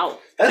 Wow.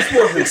 That's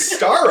more than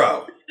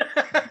Starro.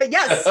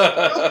 Yes.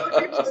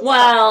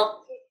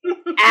 Well,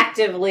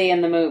 actively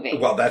in the movie.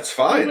 Well, that's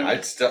fine.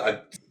 Mhm.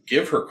 I'd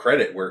give her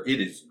credit where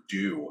it is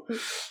due.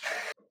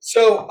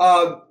 So,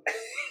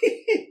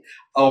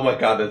 oh my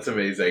god, that's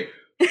amazing.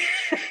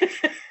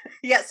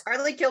 Yes,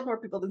 Harley killed more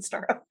people than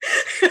Starro.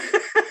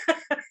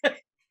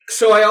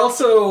 So I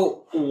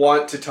also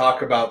want to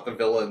talk about the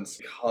villains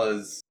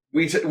because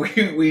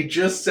we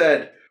just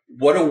said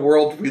what a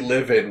world we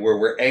live in where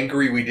we're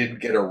angry we didn't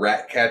get a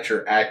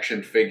Ratcatcher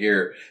action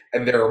figure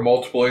and there are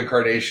multiple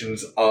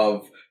incarnations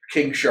of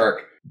King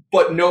Shark,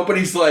 but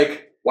nobody's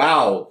like,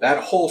 wow,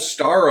 that whole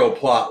Starro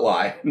plot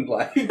line,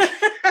 like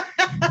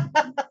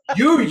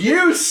you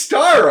use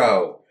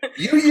Starro.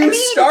 You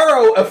use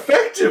Starro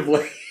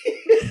effectively.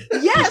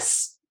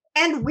 Yes.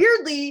 And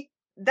weirdly,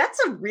 that's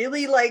a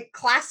really like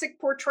classic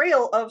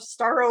portrayal of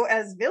Starro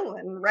as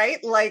villain,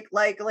 right? Like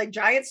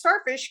giant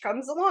starfish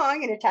comes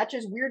along and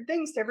attaches weird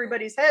things to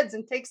everybody's heads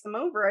and takes them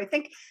over. I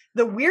think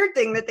the weird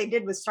thing that they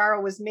did with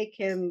Starro was make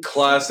him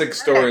Classic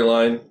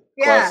storyline.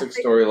 Yeah,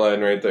 Classic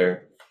storyline right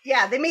there.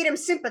 yeah, they made him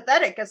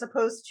sympathetic as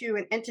opposed to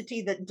an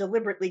entity that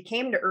deliberately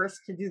came to Earth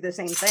to do the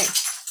same thing.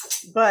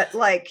 But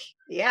like,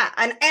 yeah,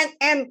 and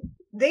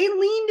they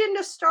leaned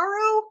into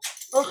Starro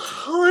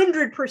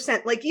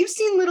 100%. Like you've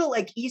seen little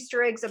like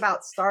Easter eggs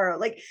about Starro.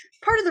 Like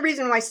part of the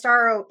reason why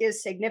Starro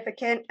is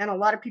significant and a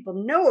lot of people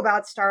know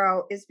about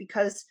Starro is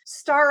because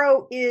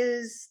Starro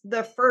is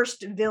the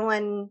first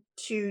villain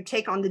to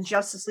take on the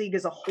Justice League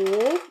as a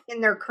whole in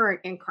their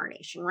current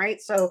incarnation,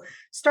 right? So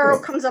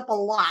Starro comes up a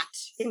lot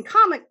in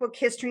comic book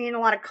history, and a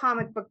lot of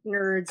comic book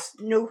nerds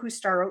know who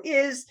Starro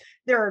is.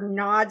 There are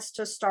nods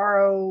to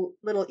Starro,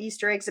 little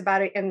Easter eggs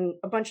about it in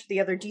a bunch of the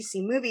other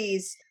DC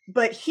movies.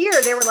 But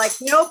here they were like,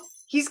 nope,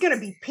 he's going to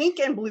be pink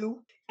and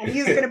blue, and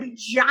he's going to be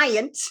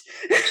giant.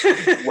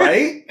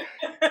 Right?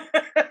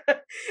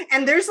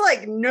 And there's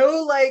like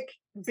no like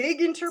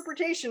big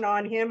interpretation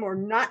on him or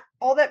not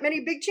all that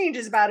many big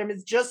changes about him.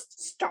 Is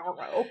just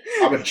Starro.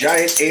 I'm a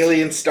giant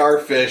alien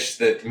starfish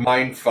that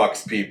mind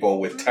fucks people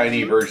with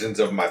tiny versions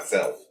of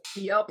myself.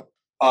 Yep.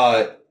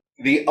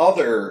 The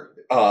other,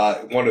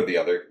 one of the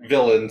other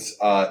villains,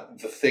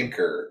 the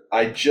Thinker.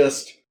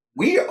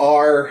 We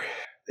are,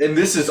 and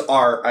this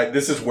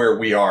is where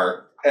we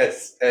are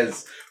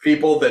as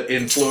people that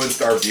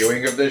influenced our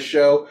viewing of this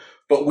show.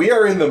 But we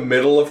are in the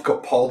middle of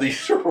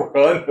Capaldi's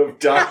run of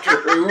Doctor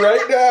Who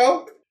right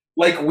now.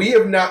 Like, we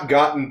have not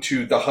gotten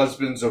to the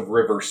Husbands of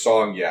River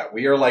Song yet.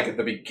 We are like at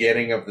the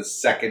beginning of the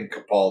second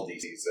Capaldi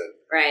season.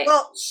 Right.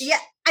 Well, yeah,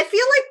 I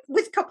feel like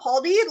with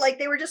Capaldi, like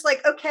they were just like,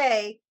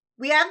 okay,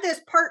 we have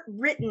this part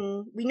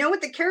written. We know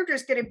what the character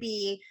is going to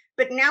be,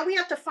 but now we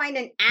have to find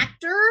an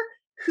actor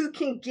who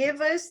can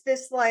give us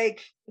this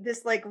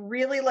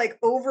really like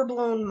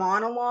overblown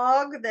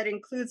monologue that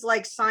includes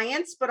like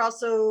science, but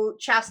also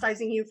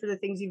chastising you for the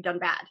things you've done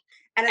bad.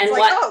 And it's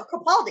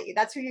Capaldi,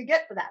 that's who you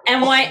get for that.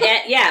 And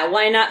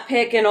why not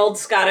pick an old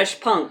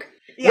Scottish punk?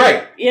 Yeah.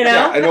 Right. You know?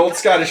 Yeah, an old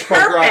Scottish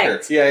punk rocker.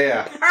 Perfect.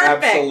 Yeah.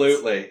 Perfect.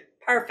 Absolutely.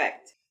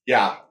 Perfect.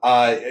 Yeah.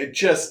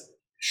 Just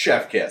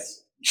chef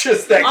kiss.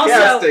 Just that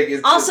casting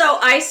is Also,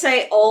 I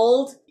say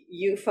old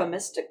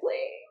euphemistically.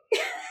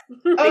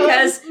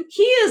 Because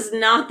he is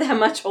not that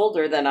much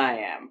older than I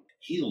am.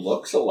 He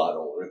looks a lot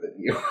older than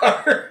you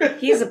are.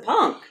 He's a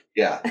punk.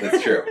 Yeah,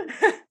 that's true.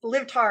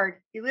 Lived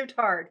hard. He lived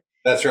hard.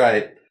 That's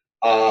right.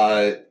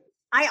 I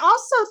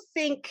also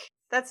think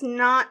that's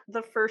not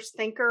the first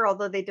Thinker,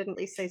 although they didn't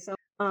really say so.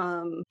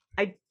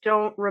 I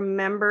don't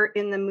remember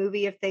in the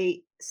movie if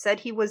they said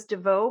he was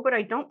DeVoe, but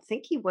I don't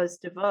think he was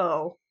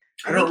DeVoe.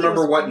 I don't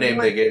remember what name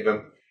they gave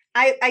him.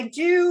 I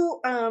do,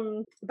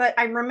 but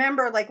I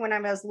remember like when I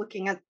was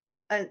looking at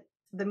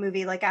the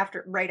movie, like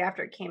right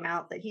after it came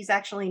out, that he's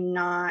actually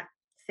not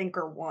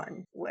Thinker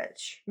 1,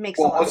 which makes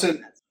a lot of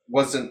sense.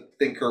 Wasn't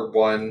Thinker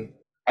 1?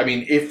 I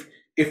mean,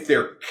 if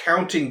they're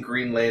counting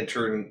Green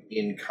Lantern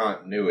in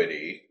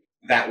continuity,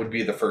 that would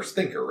be the first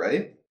Thinker,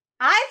 right?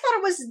 I thought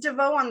it was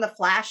DeVoe on the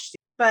Flash,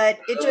 but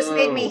it just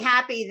made me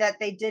happy that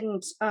they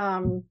didn't.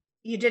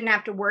 You didn't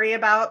have to worry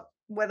about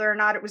whether or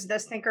not it was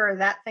this Thinker or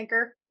that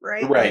Thinker,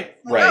 right? Right.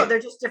 Oh, they're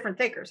just different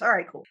Thinkers. All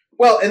right, cool.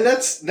 Well, and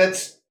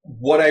that's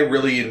what I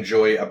really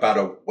enjoy about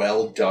a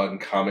well-done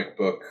comic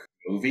book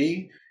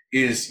movie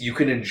is you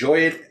can enjoy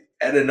it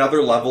at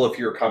another level if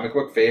you're a comic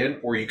book fan,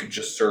 or you could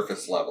just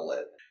surface level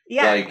it.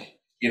 Yeah. Like,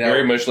 you know,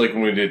 very much like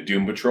when we did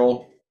Doom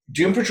Patrol.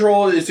 Doom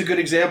Patrol is a good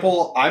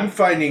example. I'm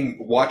finding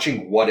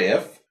watching What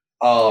If.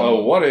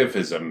 What If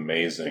is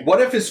amazing.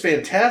 What If is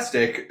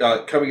fantastic,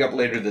 coming up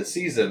later this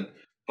season,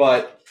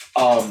 but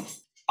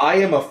I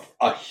am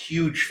a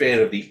huge fan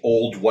of the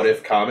old What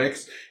If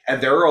comics,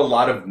 and there are a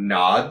lot of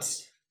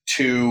nods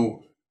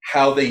to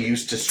how they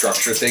used to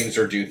structure things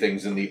or do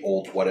things in the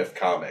old What If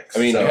comics. I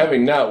mean,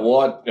 having not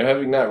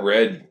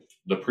read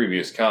the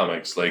previous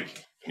comics,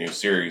 like new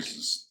series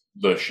is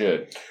the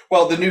shit.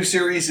 Well, the new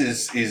series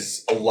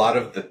is a lot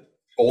of the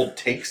old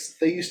takes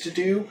they used to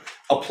do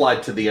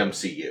applied to the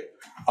MCU,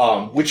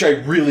 which I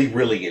really,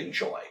 really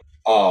enjoy.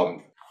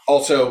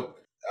 Also,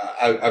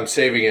 I'm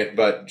saving it,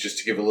 but just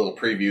to give a little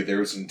preview, there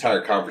was an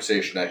entire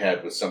conversation I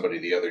had with somebody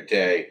the other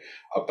day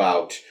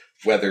about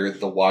whether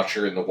the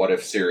Watcher in the What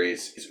If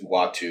series is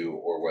Uatu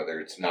or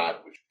whether it's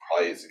not, which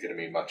probably isn't going to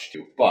mean much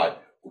to,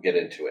 but we'll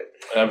get into it.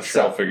 I'm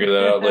sure I'll figure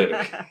that out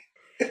later.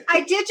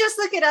 I did just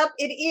look it up.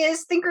 It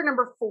is Thinker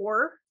number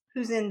 4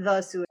 who's in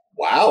the Suicide.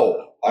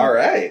 Wow. All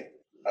right.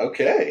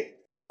 Okay.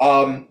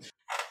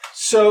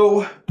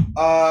 So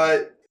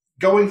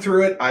going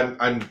through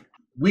it,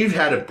 we've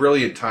had a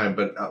brilliant time,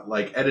 but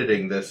like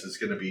editing this is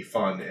going to be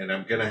fun, and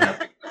I'm going to have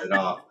to cut it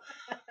off.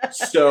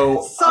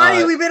 So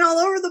sorry, we've been all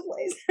over the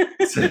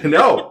place.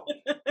 No,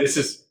 this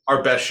is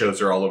our best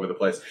shows are all over the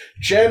place.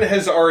 Jen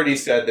has already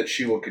said that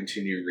she will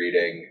continue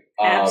reading.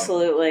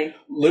 Absolutely.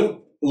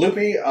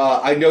 Loopy,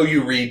 I know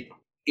you read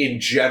in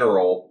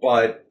general,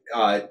 but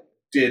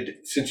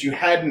since you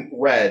hadn't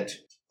read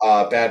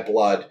Bad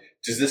Blood,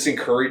 does this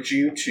encourage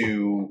you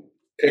to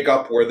pick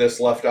up where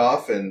this left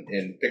off and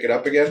pick it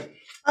up again?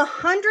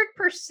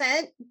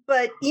 100%,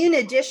 but in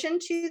addition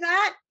to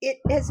that, it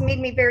has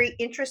made me very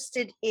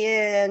interested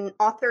in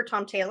author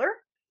Tom Taylor.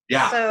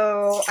 Yeah.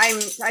 So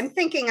I'm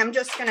thinking I'm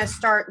just going to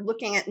start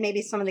looking at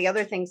maybe some of the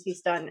other things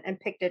he's done and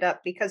picked it up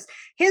because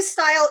his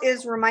style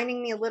is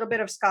reminding me a little bit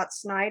of Scott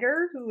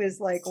Snyder, who is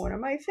like one of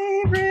my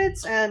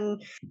favorites,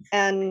 and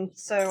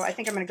so I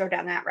think I'm going to go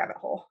down that rabbit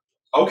hole.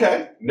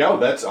 Okay. No,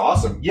 that's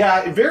awesome.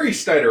 Yeah, very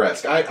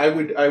Snyder-esque. I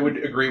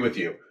would agree with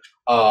you.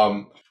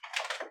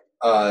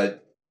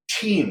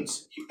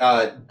 Teams,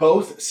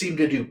 both seem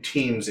to do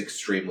teams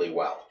extremely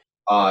well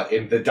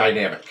in the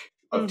dynamic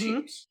of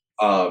teams.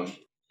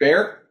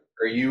 Bear,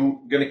 are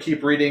you going to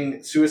keep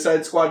reading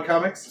Suicide Squad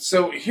comics?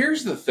 So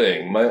here's the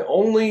thing. My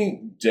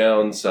only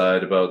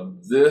downside about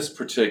this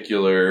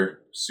particular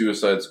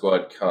Suicide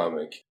Squad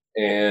comic,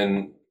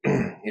 and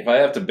if I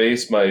have to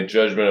base my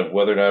judgment of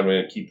whether or not I'm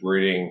going to keep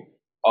reading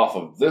off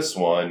of this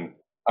one,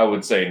 I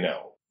would say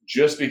no.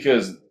 Just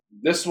because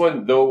this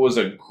one, though it was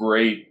a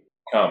great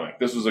comic,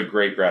 this was a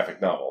great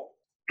graphic novel.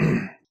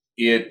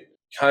 It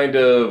kind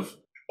of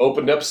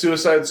opened up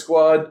Suicide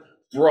Squad,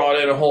 brought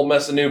in a whole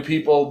mess of new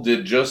people,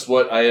 did just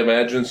what I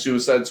imagine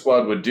Suicide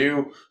Squad would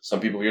do. Some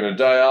people are going to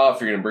die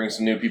off, you're going to bring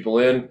some new people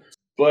in.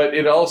 But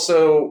it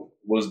also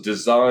was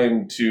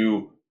designed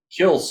to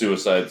kill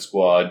Suicide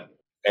Squad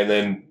and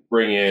then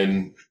bring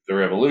in the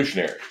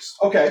Revolutionaries.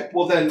 Okay,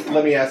 well then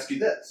let me ask you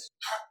this.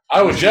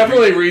 I would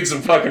definitely read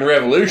some fucking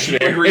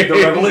Revolutionaries. Read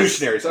the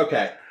Revolutionaries,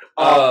 okay.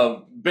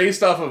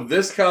 Based off of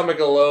this comic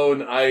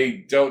alone,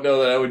 I don't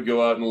know that I would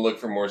go out and look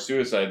for more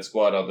Suicide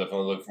Squad. I'll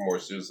definitely look for more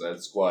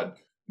Suicide Squad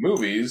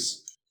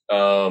movies,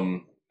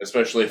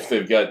 especially if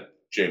they've got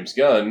James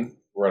Gunn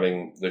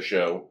running the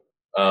show.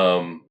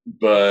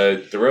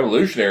 But the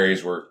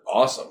Revolutionaries were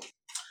awesome.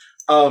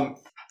 I'm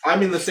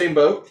in the same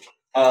boat.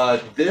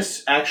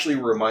 This actually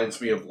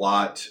reminds me of a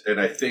lot, and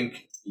I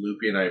think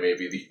Loopy and I may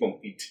be the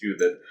only two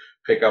that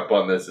pick up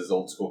on this as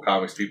old school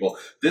comics people.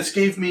 This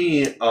gave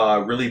me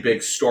really big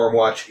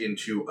Stormwatch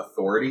into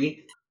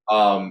Authority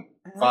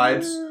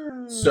vibes.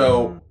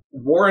 So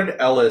Warren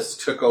Ellis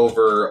took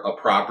over a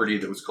property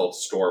that was called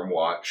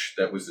Stormwatch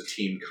that was a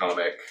team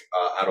comic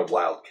out of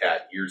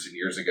Wildcat years and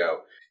years ago.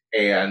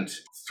 And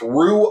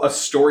through a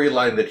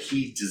storyline that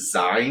he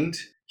designed,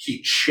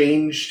 he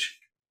changed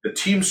the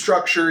team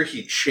structure,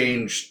 he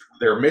changed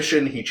their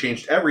mission, he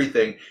changed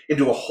everything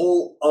into a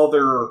whole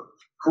other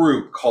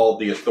group called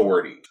the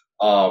Authority.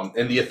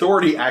 And the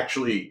Authority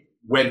actually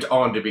went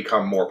on to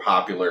become more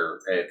popular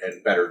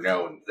and better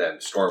known than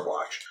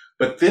Stormwatch.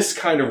 But this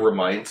kind of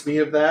reminds me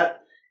of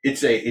that.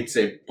 It's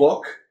a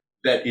book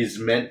that is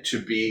meant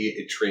to be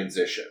a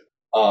transition.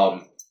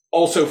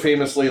 Also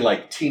famously,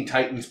 like, Teen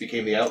Titans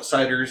became the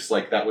Outsiders.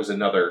 Like, that was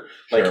another,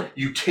 like, sure.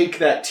 You take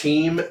that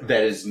team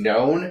that is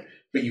known,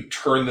 but you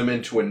turn them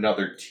into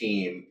another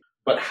team.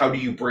 But how do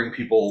you bring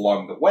people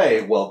along the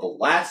way? Well, the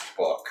last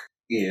book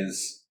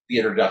is the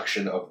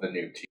introduction of the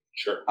new team.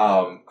 Sure.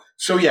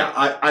 So yeah,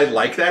 I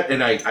like that,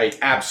 and I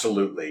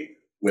absolutely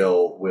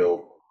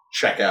will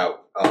check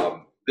out.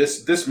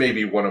 This may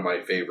be one of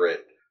my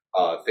favorite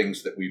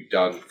things that we've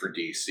done for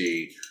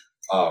DC.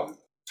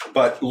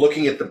 But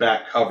looking at the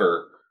back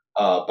cover,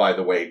 by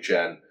the way,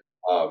 Jen,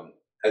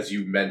 as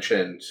you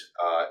mentioned,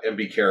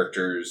 MB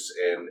characters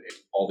and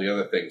all the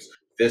other things,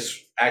 this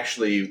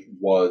actually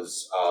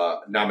was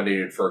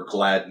nominated for a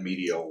GLAAD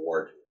Media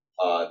Award.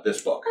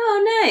 This book.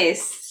 Oh,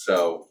 nice.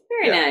 So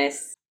very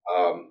nice.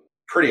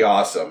 Pretty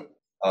awesome.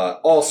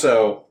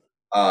 Also,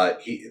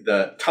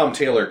 Tom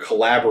Taylor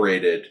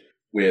collaborated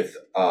with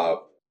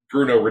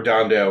Bruno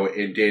Redondo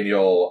and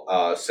Daniel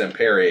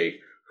Semperi,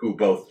 who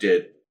both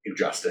did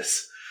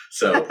Injustice.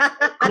 So,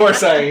 of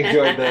course, I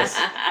enjoyed this.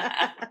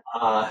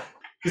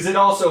 Because it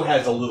also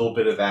has a little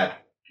bit of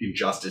that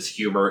Injustice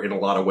humor in a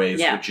lot of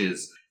ways, which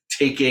is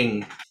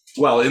taking,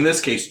 well, in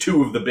this case,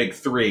 two of the big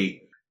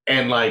three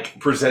and, like,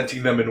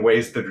 presenting them in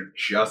ways that are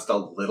just a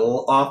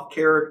little off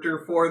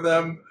character for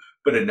them,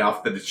 but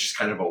enough that it's just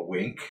kind of a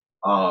wink.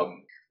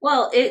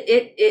 Well,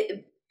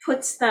 it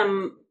puts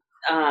them,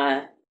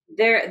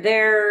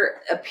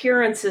 their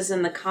appearances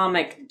in the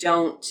comic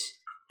don't,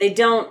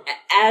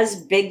 as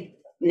big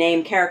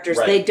name characters,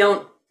 right.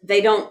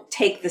 They don't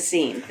take the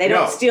scene. They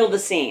don't steal the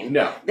scene.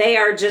 No. They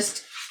are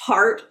just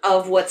part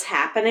of what's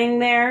happening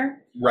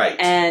there. Right.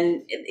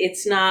 And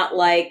it's not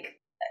like,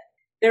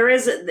 there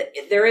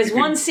is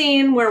one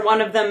scene where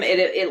one of them,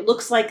 it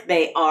looks like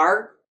they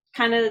are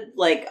kind of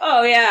like,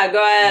 oh yeah,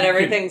 go ahead,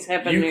 everything's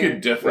happening. You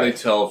could definitely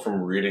tell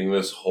from reading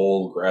this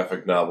whole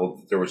graphic novel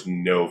that there was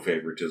no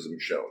favoritism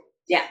shown.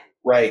 Yeah.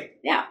 Right.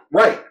 Yeah.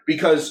 Right.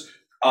 Because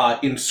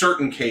in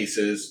certain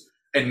cases,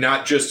 and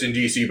not just in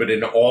DC, but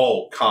in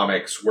all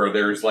comics where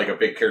there's like a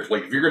big character,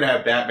 like if you're going to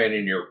have Batman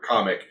in your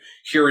comic,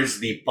 here is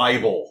the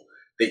Bible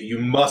that you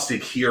must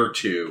adhere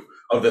to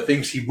of the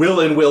things he will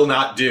and will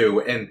not do.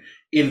 And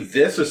in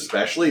this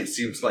especially, it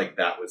seems like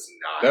that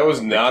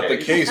was not the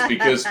case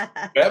because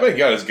Batman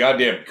got his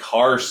goddamn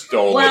car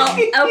stolen. Well,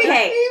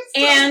 okay.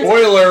 And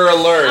spoiler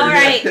alert. All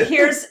right,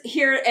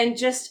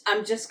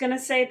 I'm just going to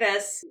say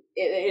this.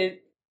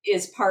 It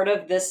is part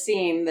of this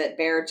scene that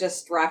Bear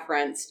just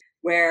referenced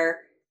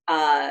where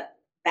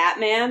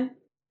Batman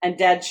and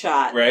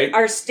Deadshot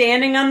are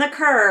standing on the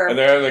curb. And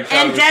they're having a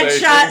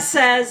conversation. And Deadshot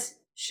says,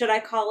 should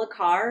I call a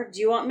car? Do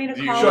you want me to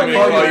call an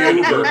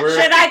Uber?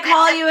 Should I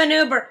call you an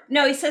Uber?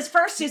 No, he says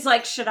first, he's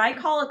like, should I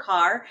call a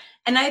car?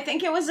 And I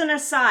think it was an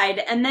aside.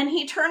 And then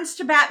he turns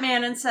to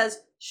Batman and says,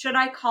 should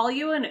I call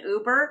you an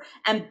Uber?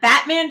 And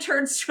Batman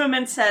turns to him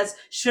and says,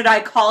 should I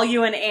call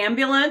you an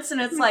ambulance?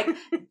 And it's like,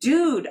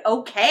 dude,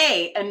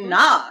 okay,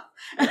 enough.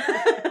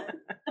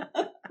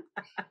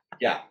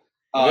 Yeah.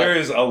 There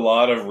is a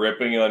lot of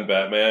ripping on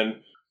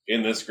Batman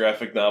in this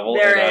graphic novel.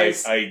 I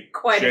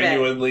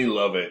genuinely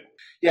love it.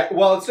 Yeah,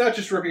 well, it's not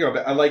just ripping on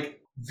Batman. Like,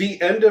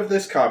 the end of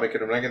this comic,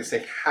 and I'm not going to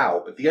say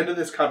how, but the end of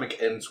this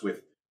comic ends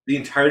with the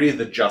entirety of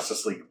the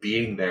Justice League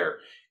being there.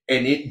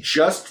 And it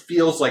just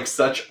feels like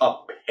such a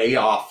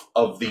payoff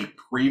of the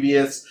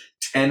previous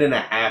 10 and a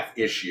half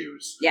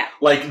issues. Yeah.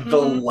 Like,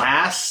 the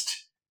last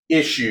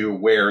issue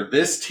where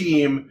this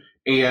team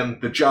and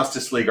the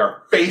Justice League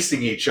are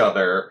facing each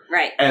other,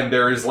 Right. and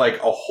there is like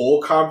a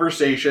whole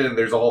conversation, and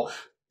there's a whole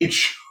it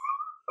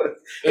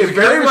There's a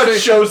very much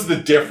conversation- shows the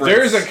difference.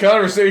 There's a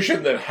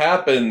conversation that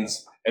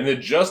happens, and the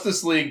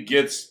Justice League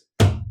gets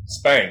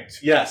spanked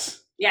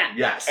yes, Yeah.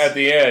 yes, at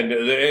the end.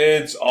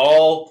 It's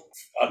all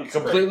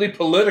completely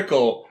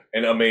political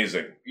and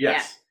amazing.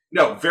 yes.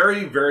 No,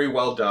 very very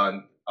well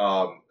done.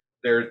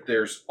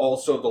 There's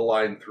also the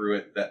line through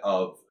it that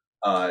of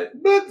But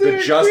the they're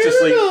Justice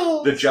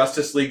criminals. League. The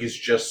Justice League is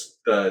just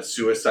the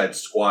Suicide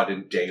Squad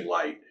in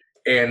daylight,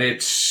 and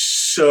it's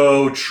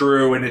so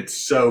true and it's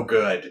so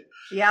good.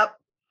 Yep.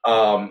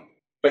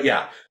 But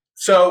yeah,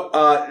 so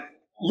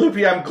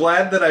Loopy, I'm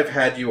glad that I've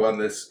had you on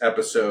this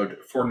episode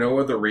for no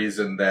other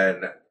reason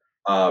than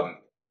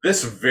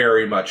this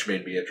very much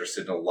made me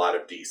interested in a lot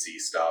of DC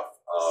stuff.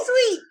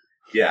 Sweet.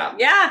 Yeah.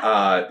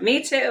 Yeah.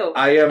 Me too.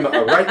 I am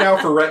right now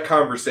for Rhett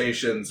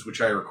Conversations,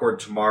 which I record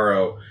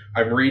tomorrow.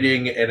 I'm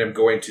reading and I'm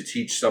going to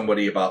teach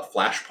somebody about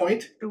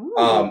Flashpoint.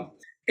 Ooh.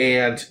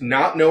 And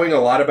not knowing a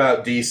lot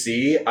about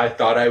DC, I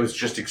thought I was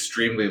just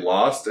extremely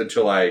lost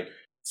until I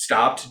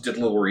stopped, did a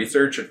little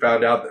research, and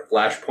found out that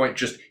Flashpoint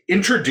just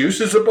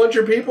introduces a bunch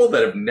of people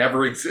that have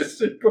never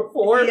existed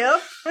before.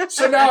 Yep.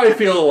 So now I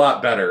feel a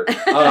lot better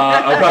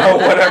about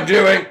what I'm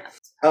doing.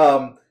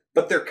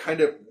 But they're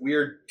kind of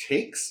weird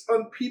takes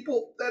on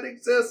people that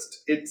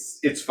exist.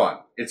 It's fun.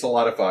 It's a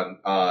lot of fun.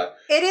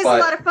 It is But-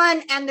 a lot of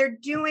fun, and they're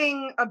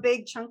doing a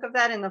big chunk of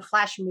that in the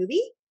Flash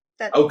movie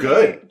that Oh,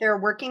 good. they're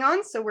working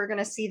on. So we're going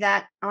to see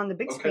that on the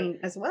big Okay. screen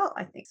as well,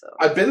 I think so.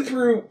 I've been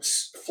through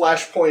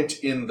Flashpoint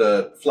in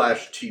the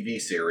Flash TV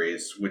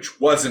series, which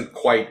wasn't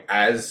quite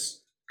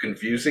as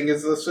confusing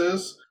as this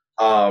is.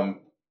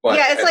 But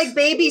yeah, it's like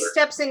baby similar.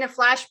 steps into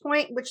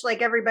Flashpoint, which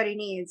like everybody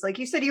needs. Like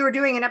you said, you were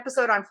doing an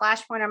episode on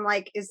Flashpoint. I'm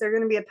like, is there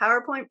going to be a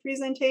PowerPoint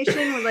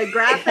presentation with like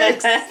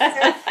graphics?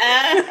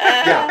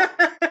 Yeah.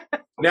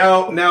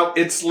 Now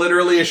it's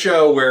literally a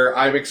show where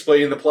I'm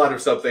explaining the plot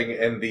of something,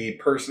 and the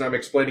person I'm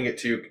explaining it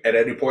to at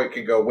any point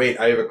can go, "Wait,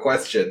 I have a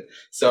question."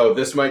 So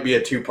this might be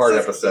a 2-part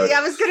episode. Yeah,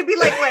 I was going to be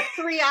like, what,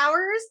 3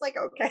 hours? Like,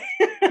 okay.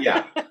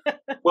 Yeah.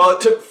 Well,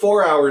 it took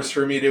 4 hours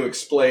for me to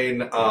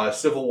explain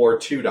Civil War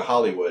II to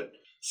Hollywood.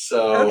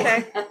 So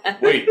Okay.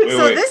 Wait. So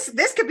wait.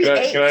 this could be Can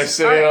I, 8. can I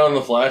sit in on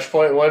the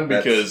Flashpoint one?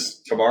 that's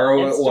Because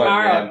tomorrow It's at 1,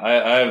 tomorrow. man.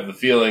 I have the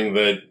feeling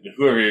that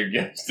whoever your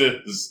guest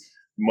is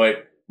might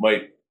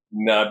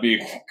not be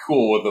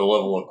cool with the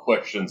level of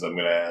questions I'm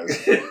going to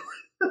ask.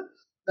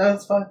 No,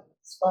 it's fine.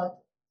 It's fine.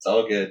 It's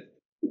all good.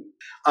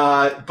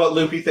 But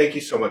Loopy, thank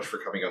you so much for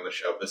coming on the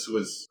show. This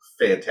was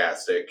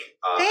fantastic.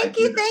 Thank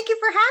you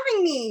for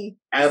having me.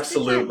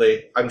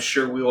 Absolutely. I'm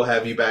sure we will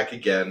have you back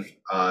again.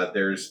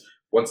 There's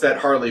once that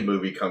Harley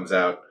movie comes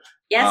out.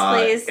 Yes,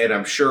 please. And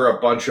I'm sure a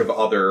bunch of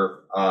other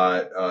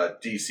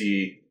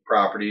DC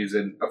properties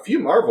and a few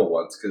Marvel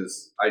ones,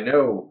 because I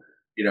know,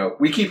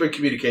 we keep in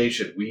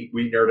communication.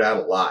 We nerd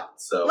out a lot.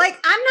 So Like,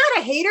 I'm not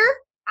a hater.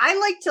 I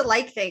like to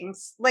like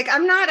things. Like,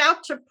 I'm not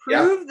out to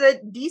prove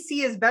that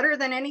DC is better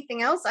than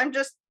anything else.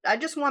 I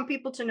just want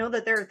people to know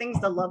that there are things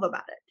to love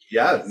about it.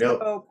 yeah, no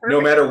So,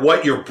 perfect. matter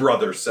what your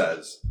brother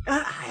says.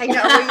 I know,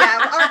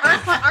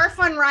 yeah. Our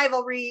fun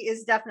rivalry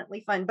is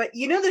definitely fun. But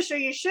the show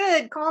you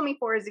should call me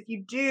for is if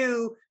you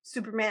do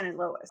Superman and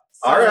Lois.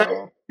 All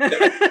right.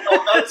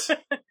 So-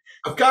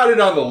 I've got it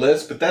on the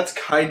list, but that's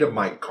kind of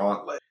my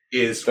gauntlet.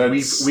 Is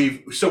That's-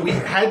 we've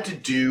had to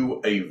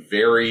do a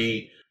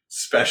very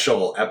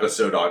special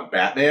episode on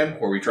Batman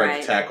where we tried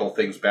Right. to tackle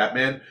things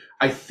Batman.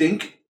 I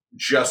think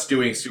just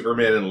doing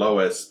Superman and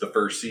Lois the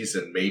first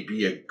season may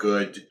be a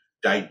good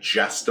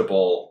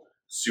digestible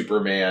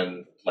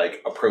Superman,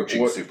 like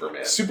approaching What-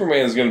 Superman.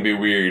 Superman's going to be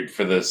weird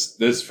for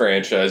this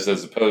franchise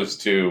as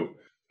opposed to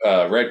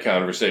Red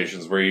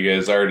Conversations, where you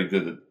guys already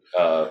did the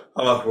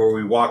Where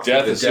we walked through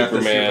Death the of death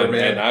Superman, of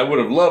Superman. and I would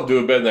have loved to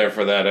have been there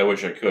for that. I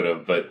wish I could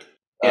have, but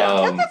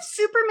Yeah. Death of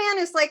Superman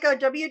is like a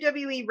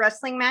WWE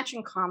wrestling match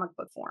in comic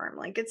book form.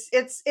 Like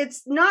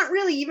it's not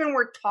really even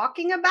worth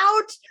talking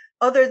about,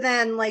 other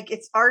than like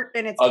its art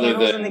and its Other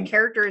panels and than- the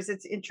characters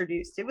it's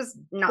introduced. It was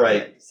not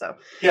Right. good. So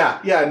Yeah,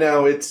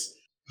 no,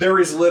 there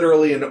is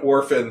literally an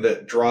orphan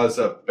that draws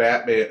a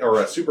Batman or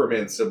a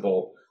Superman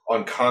symbol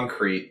on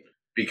concrete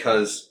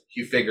because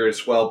he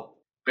figures, well,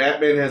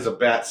 Batman has a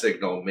bat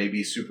signal.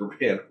 Maybe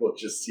Superman will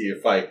just see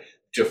if I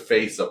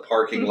deface a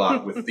parking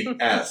lot with the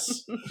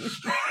S.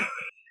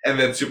 And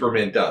then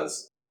Superman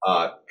does,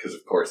 because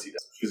of course he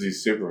does. because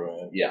he's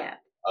Superman. Yeah.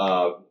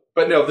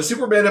 But no, the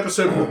Superman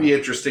episode will be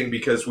interesting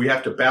because we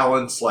have to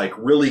balance like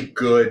really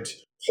good,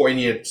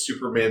 poignant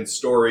Superman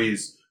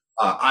stories.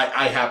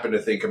 I happen to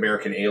think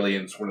American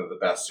Alien's one of the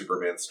best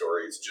Superman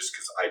stories just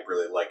because I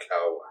really like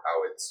how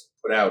it's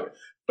put out.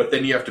 But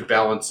then you have to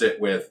balance it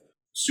with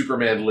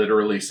Superman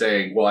literally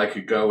saying, well, I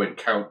could go and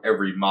count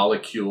every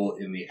molecule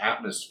in the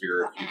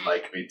atmosphere if you'd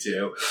like me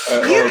to.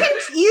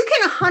 You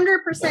can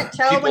 100%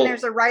 tell People- when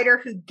there's a writer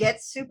who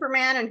gets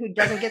Superman and who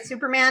doesn't get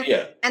Superman.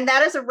 Yeah. And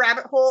that is a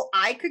rabbit hole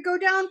I could go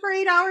down for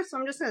 8 hours, so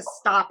I'm just going to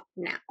stop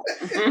now.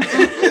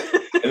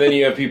 And then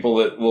you have people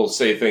that will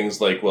say things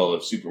like, well,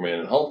 if Superman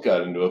and Hulk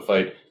got into a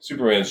fight,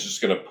 Superman's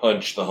just going to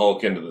punch the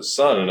Hulk into the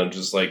sun. And I'm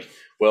just like,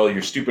 well,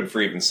 you're stupid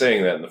for even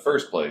saying that in the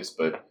first place.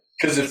 But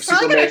Because if He's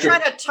probably Superman going to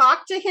could, try to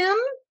talk to him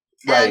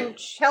right, and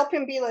help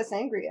him be less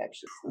angry,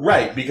 actually.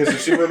 right, because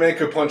if Superman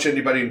could punch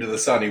anybody into the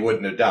sun, he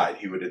wouldn't have died.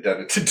 He would have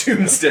done it to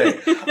Doomsday.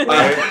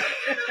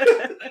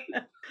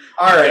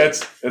 All right.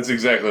 That's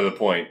exactly the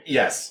point.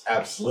 Yes,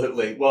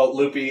 absolutely. Well,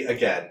 Loopy,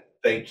 again,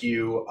 thank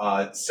you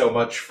so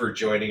much for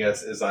joining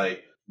us as I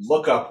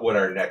look up what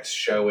our next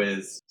show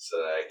is so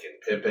that I can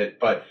pimp it.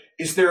 But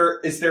is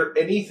there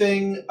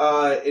anything,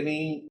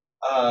 any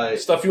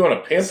Stuff you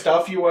want to pimp?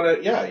 stuff you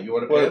want to, you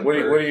want to pimp?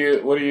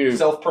 What do you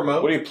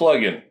self-promote? What are you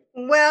plugging?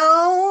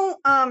 Well,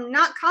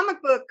 not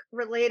comic book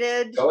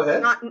related. Go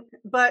ahead.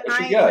 But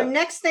What you got? the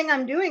next thing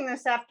I'm doing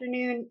this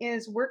afternoon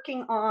is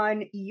working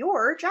on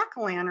your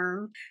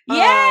jack-o'-lantern.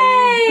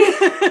 Yay!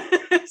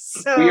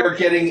 So We are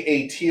getting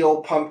a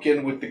teal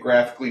pumpkin with the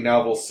graphically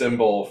novel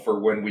symbol for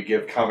when we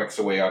give comics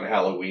away on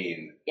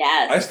Halloween.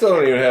 Yes. I still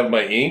don't even have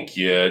my ink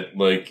yet.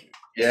 Like,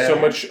 Yeah. so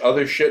much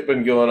other shit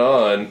been going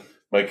on.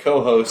 My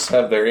co-hosts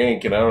have their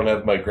ink, and I don't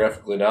have my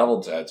graphically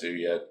novel tattoo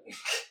yet.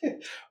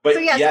 But so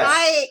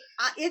yes,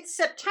 it's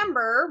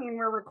September when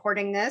we're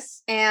recording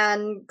this,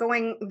 and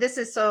this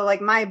is so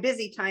like my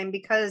busy time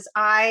because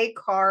I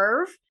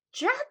carve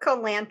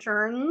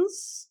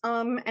jack-o'-lanterns,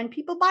 and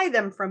people buy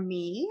them from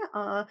me.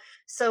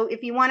 So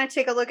if you want to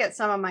take a look at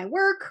some of my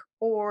work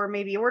or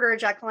maybe order a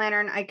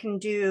jack-o'-lantern, I can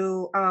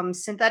do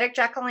synthetic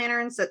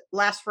jack-o'-lanterns that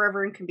last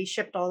forever and can be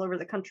shipped all over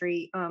the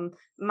country.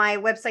 My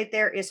website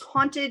there is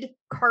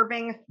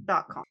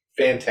hauntedcarving.com.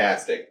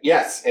 Fantastic.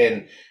 Yes,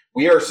 and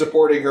we are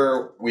supporting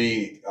her.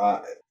 We,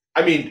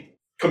 I mean,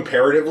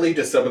 comparatively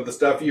to some of the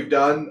stuff you've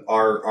done,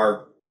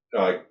 our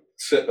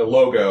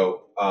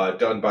logo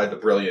done by the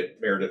brilliant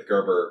Meredith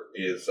Gerber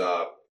is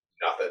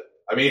nothing.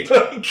 I mean, It's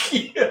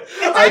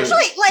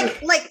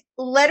actually like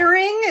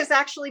lettering is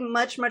actually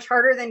much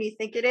harder than you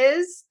think it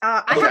is.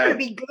 I happen Okay. to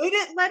be good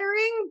at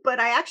lettering, but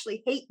I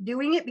actually hate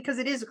doing it because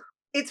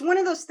it's one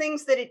of those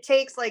things that it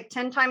takes like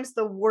 10 times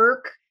the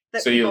work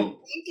that So people you-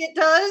 think it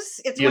does.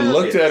 It's You one of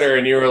those looked at her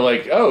and you were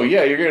like, "Oh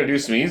yeah, you're gonna do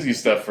some easy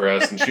stuff for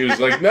us," and she was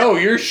like, "No,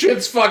 your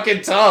shit's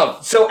fucking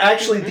tough." So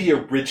actually, the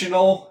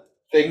original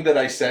thing that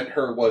I sent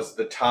her was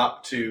the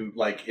top to,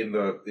 like, in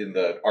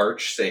the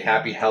arch say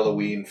 "Happy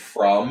Halloween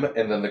from,"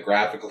 and then the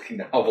graphically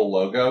novel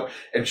logo,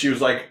 and she was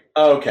like,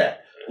 "Okay,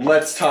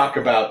 let's talk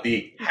about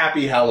the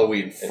Happy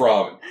Halloween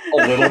from a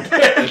little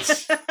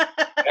bit."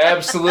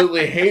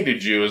 Absolutely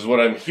hated you is what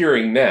I'm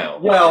hearing now.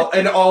 Well,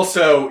 and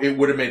also it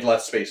would have made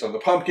less space on the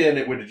pumpkin.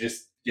 It would have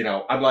just,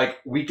 I'm like,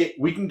 we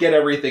can get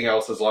everything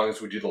else as long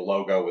as we do the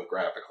logo with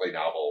graphically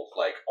novel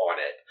like on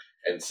it,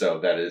 and so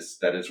that is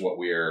what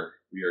we are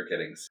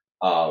getting.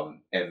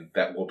 And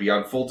that will be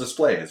on full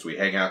display as we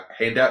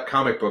hand out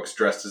comic books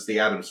dressed as the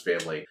Addams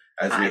Family,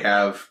 as we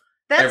have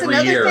That's every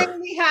another year. thing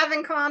we have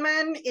in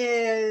common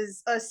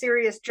is a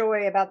serious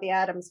joy about the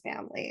Addams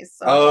family.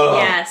 So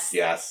Yes.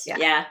 Yes. Yeah.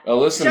 Yeah. Oh,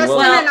 listen, Justin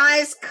well, and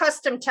I's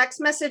custom text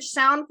message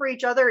sound for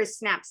each other is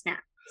snap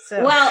snap.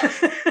 So Well,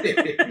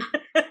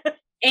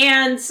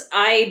 and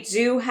I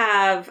do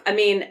have, I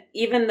mean,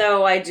 even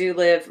though I do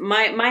live,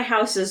 my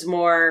house is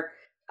more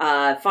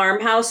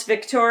farmhouse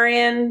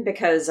Victorian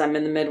because I'm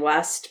in the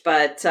Midwest,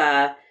 but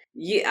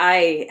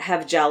I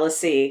have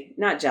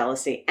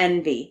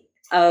envy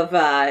of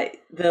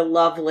the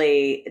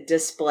lovely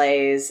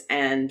displays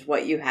and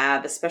what you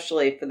have,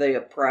 especially for the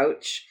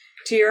approach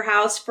to your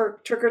house for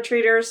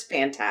trick-or-treaters.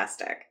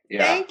 Fantastic.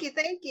 Yeah. Thank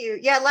you.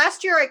 Yeah,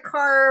 last year I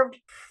carved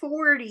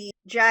 40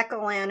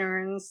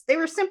 jack-o'-lanterns. They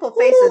were simple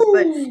faces,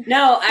 but 40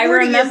 No, I is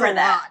remember a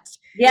that. lot.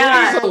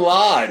 Yeah. that's a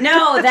lot.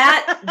 No,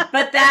 that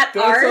That's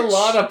arch a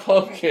lot of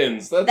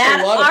pumpkins. That's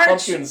That a lot of arch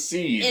pumpkin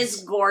seeds.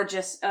 is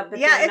gorgeous, but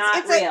Yeah, they're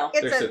not real.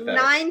 They're it's a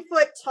synthetic. 9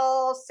 foot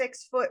tall,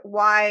 6 foot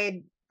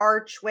wide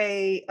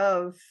archway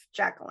of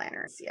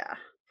jack-o'-lanterns. Yeah.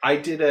 I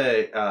did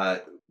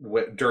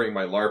during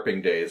my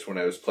LARPing days when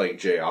I was playing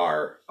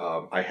JR.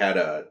 I had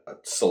a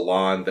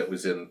salon that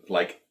was in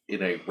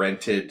a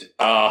rented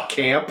camp.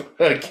 Camp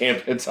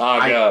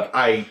Hitaga.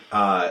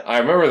 I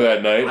remember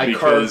that night I carved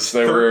because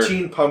there were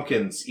 13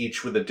 pumpkins,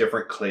 each with a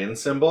different clan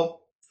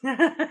symbol,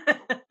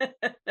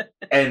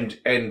 and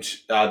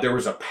there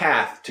was a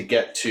path to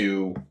get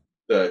to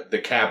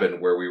the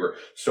cabin where we were.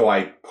 So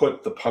I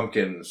put the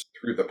pumpkins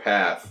through the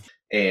path,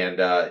 and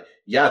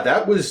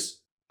that was.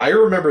 I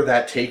remember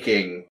that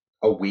taking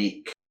a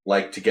week,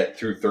 to get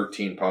through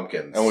 13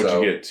 pumpkins. And would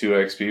you get 2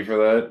 XP for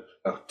that?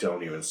 Oh,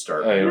 don't even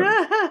start.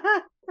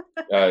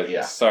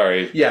 Yeah.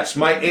 Sorry. Yes,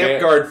 my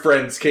Amp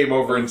friends came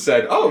over and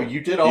said, "Oh,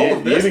 you did all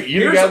of this. You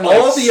Here's got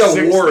all the 6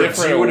 awards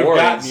different you would have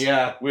awards. gotten."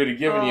 Yeah, We'd have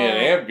given you an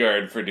Amp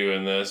Guard for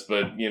doing this,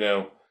 but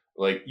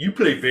Like, You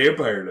play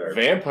Vampire LARP.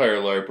 vampire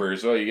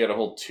LARPers, oh, you get a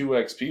whole 2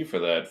 XP for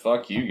that.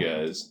 Fuck you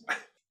guys.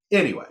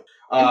 Anyway,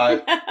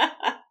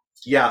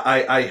 yeah,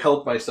 I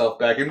held myself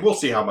back, and we'll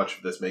see how much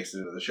of this makes it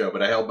into the show,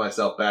 but I held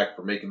myself back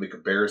from making the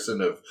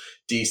comparison of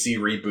DC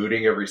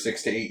rebooting every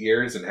 6 to 8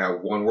 years and how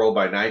One World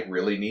by Night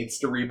really needs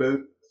to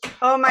reboot.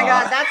 Oh my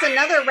God, that's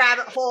another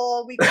rabbit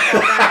hole we could go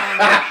down.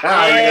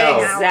 I know.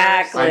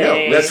 Exactly. I know.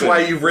 That's Listen, why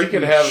you've we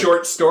written could have-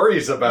 short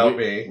stories about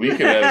me. We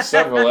could have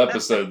several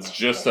episodes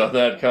just on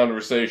that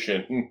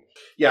conversation.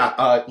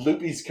 Yeah,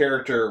 Loopy's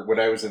character when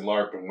I was in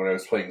LARP and when I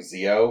was playing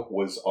Zio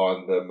was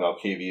on the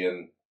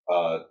Malkavian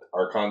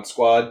Archon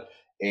squad,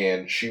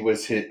 and she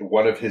was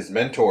one of his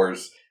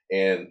mentors,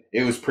 and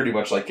it was pretty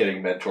much like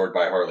getting mentored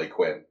by Harley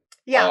Quinn.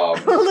 Yeah,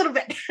 Um, a little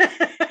bit.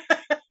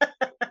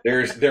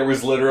 There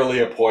was literally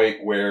a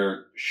point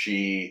where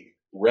she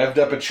revved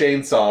up a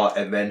chainsaw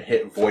and then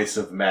hit Voice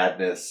of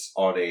Madness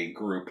on a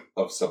group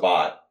of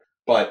Sabbat.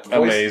 But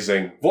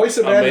Amazing. Voice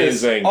of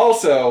Madness Amazing.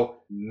 also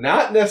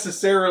not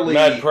necessarily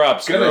Mad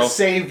props, gonna girl.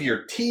 save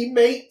your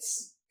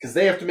teammates because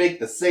they have to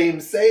make the same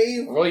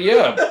save. Well,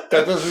 yeah,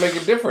 that doesn't make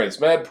a difference.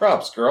 Mad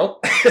props,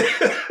 girl.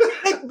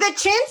 The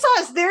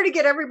chainsaw is there to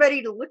get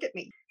everybody to look at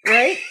me,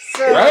 right?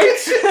 So, Right?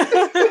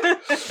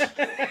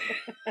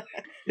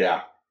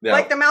 Yeah.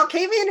 like the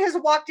Malkavian has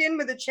walked in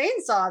with a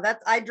chainsaw.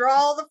 I draw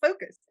all the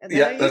focus. And then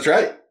I Yeah, use that's it.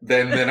 right.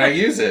 Then I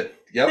use it.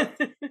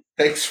 Yep.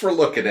 Thanks for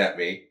looking at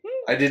me.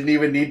 I didn't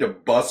even need to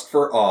bust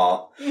for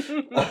awe.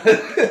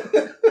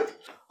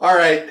 All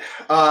right.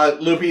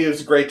 Loopy, it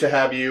was great to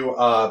have you.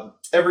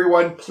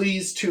 Everyone,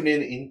 please tune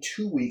in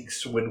 2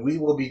 weeks when we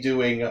will be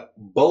doing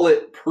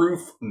Bulletproof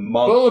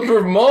Monk.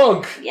 Bulletproof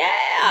Monk.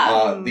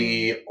 Yeah.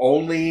 The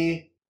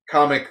only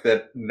comic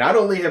that not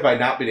only have I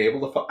not been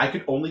able to find, I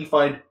could only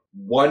find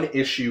one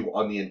issue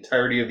on the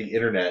entirety of the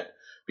internet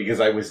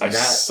because I was I not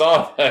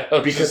saw that.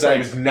 because I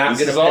was not This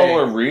going is to all pay.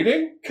 we're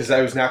reading? Because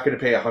I was not going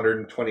to pay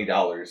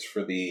 $120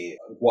 for the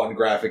one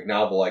graphic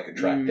novel I could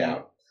track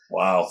down.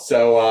 Wow.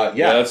 So,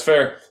 Yeah, that's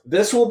fair.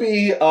 this will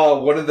be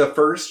one of the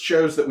first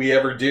shows that we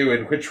ever do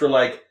in which we're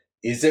like,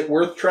 is it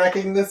worth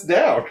tracking this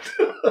down?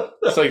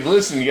 It's like,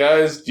 listen,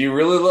 guys, do you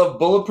really love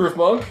Bulletproof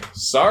Monk?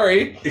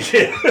 Sorry.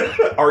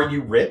 Are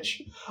you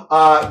rich?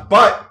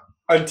 But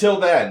until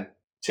then,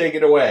 take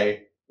it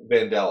away,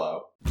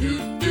 Vandello.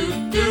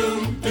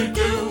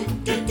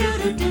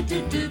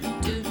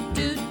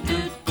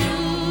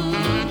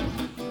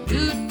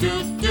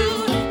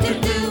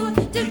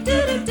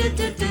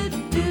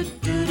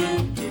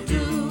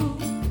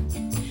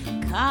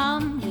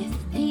 Come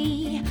with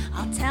me,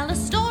 I'll tell a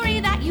story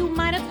that you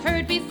might have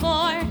heard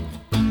before.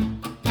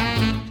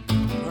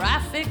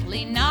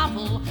 Graphically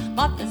novel,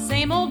 but the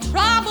same old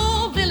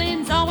trouble.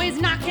 Villains always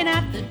knocking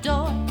at the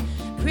door.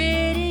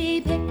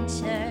 Pretty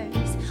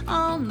pictures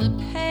on the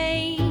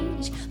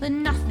page, but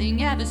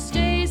nothing ever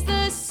stays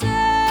the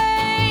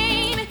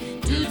same.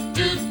 Do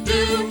do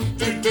do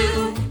do do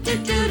do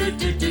do do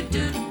do do do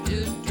do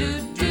do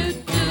do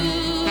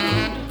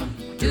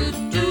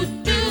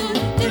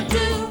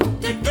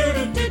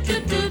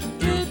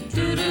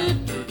do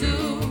do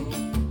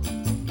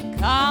do.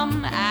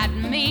 Come at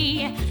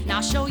me, and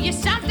I'll show you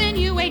something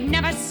you ain't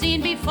never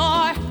seen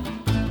before.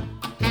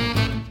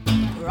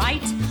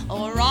 Right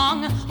or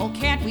wrong, oh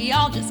can't we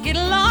all just get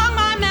along?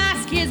 My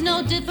mask is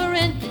no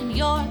different than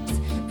yours.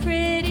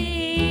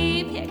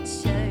 Pretty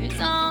pictures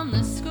on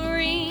the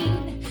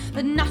screen,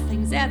 but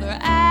nothing's ever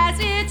as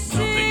it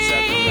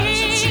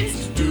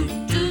seems. Do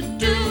do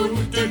do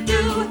do do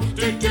do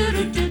do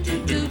do do do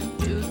do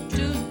do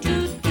do do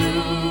do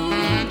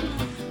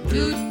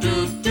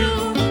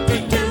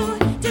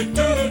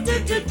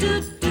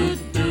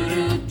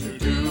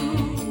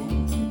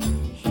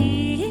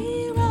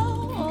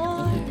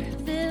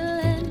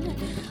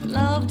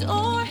loved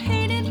or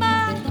hated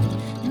by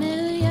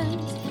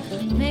millions.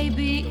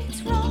 Maybe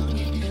it's wrong,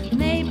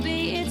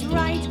 maybe it's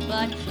right,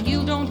 but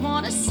you don't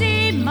want to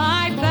see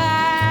my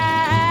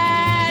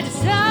bad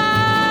side.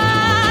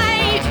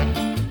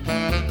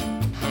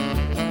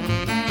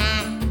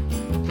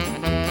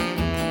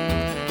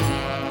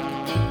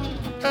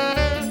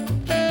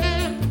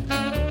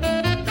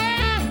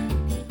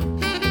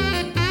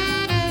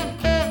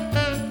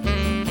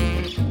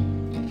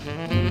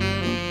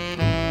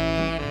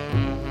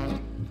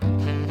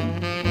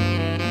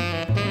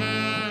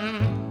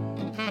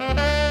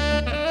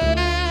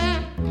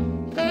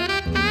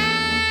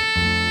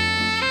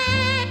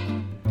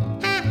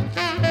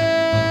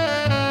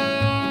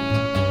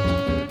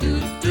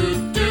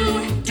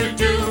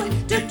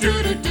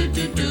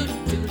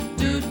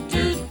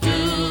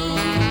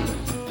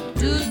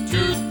 Do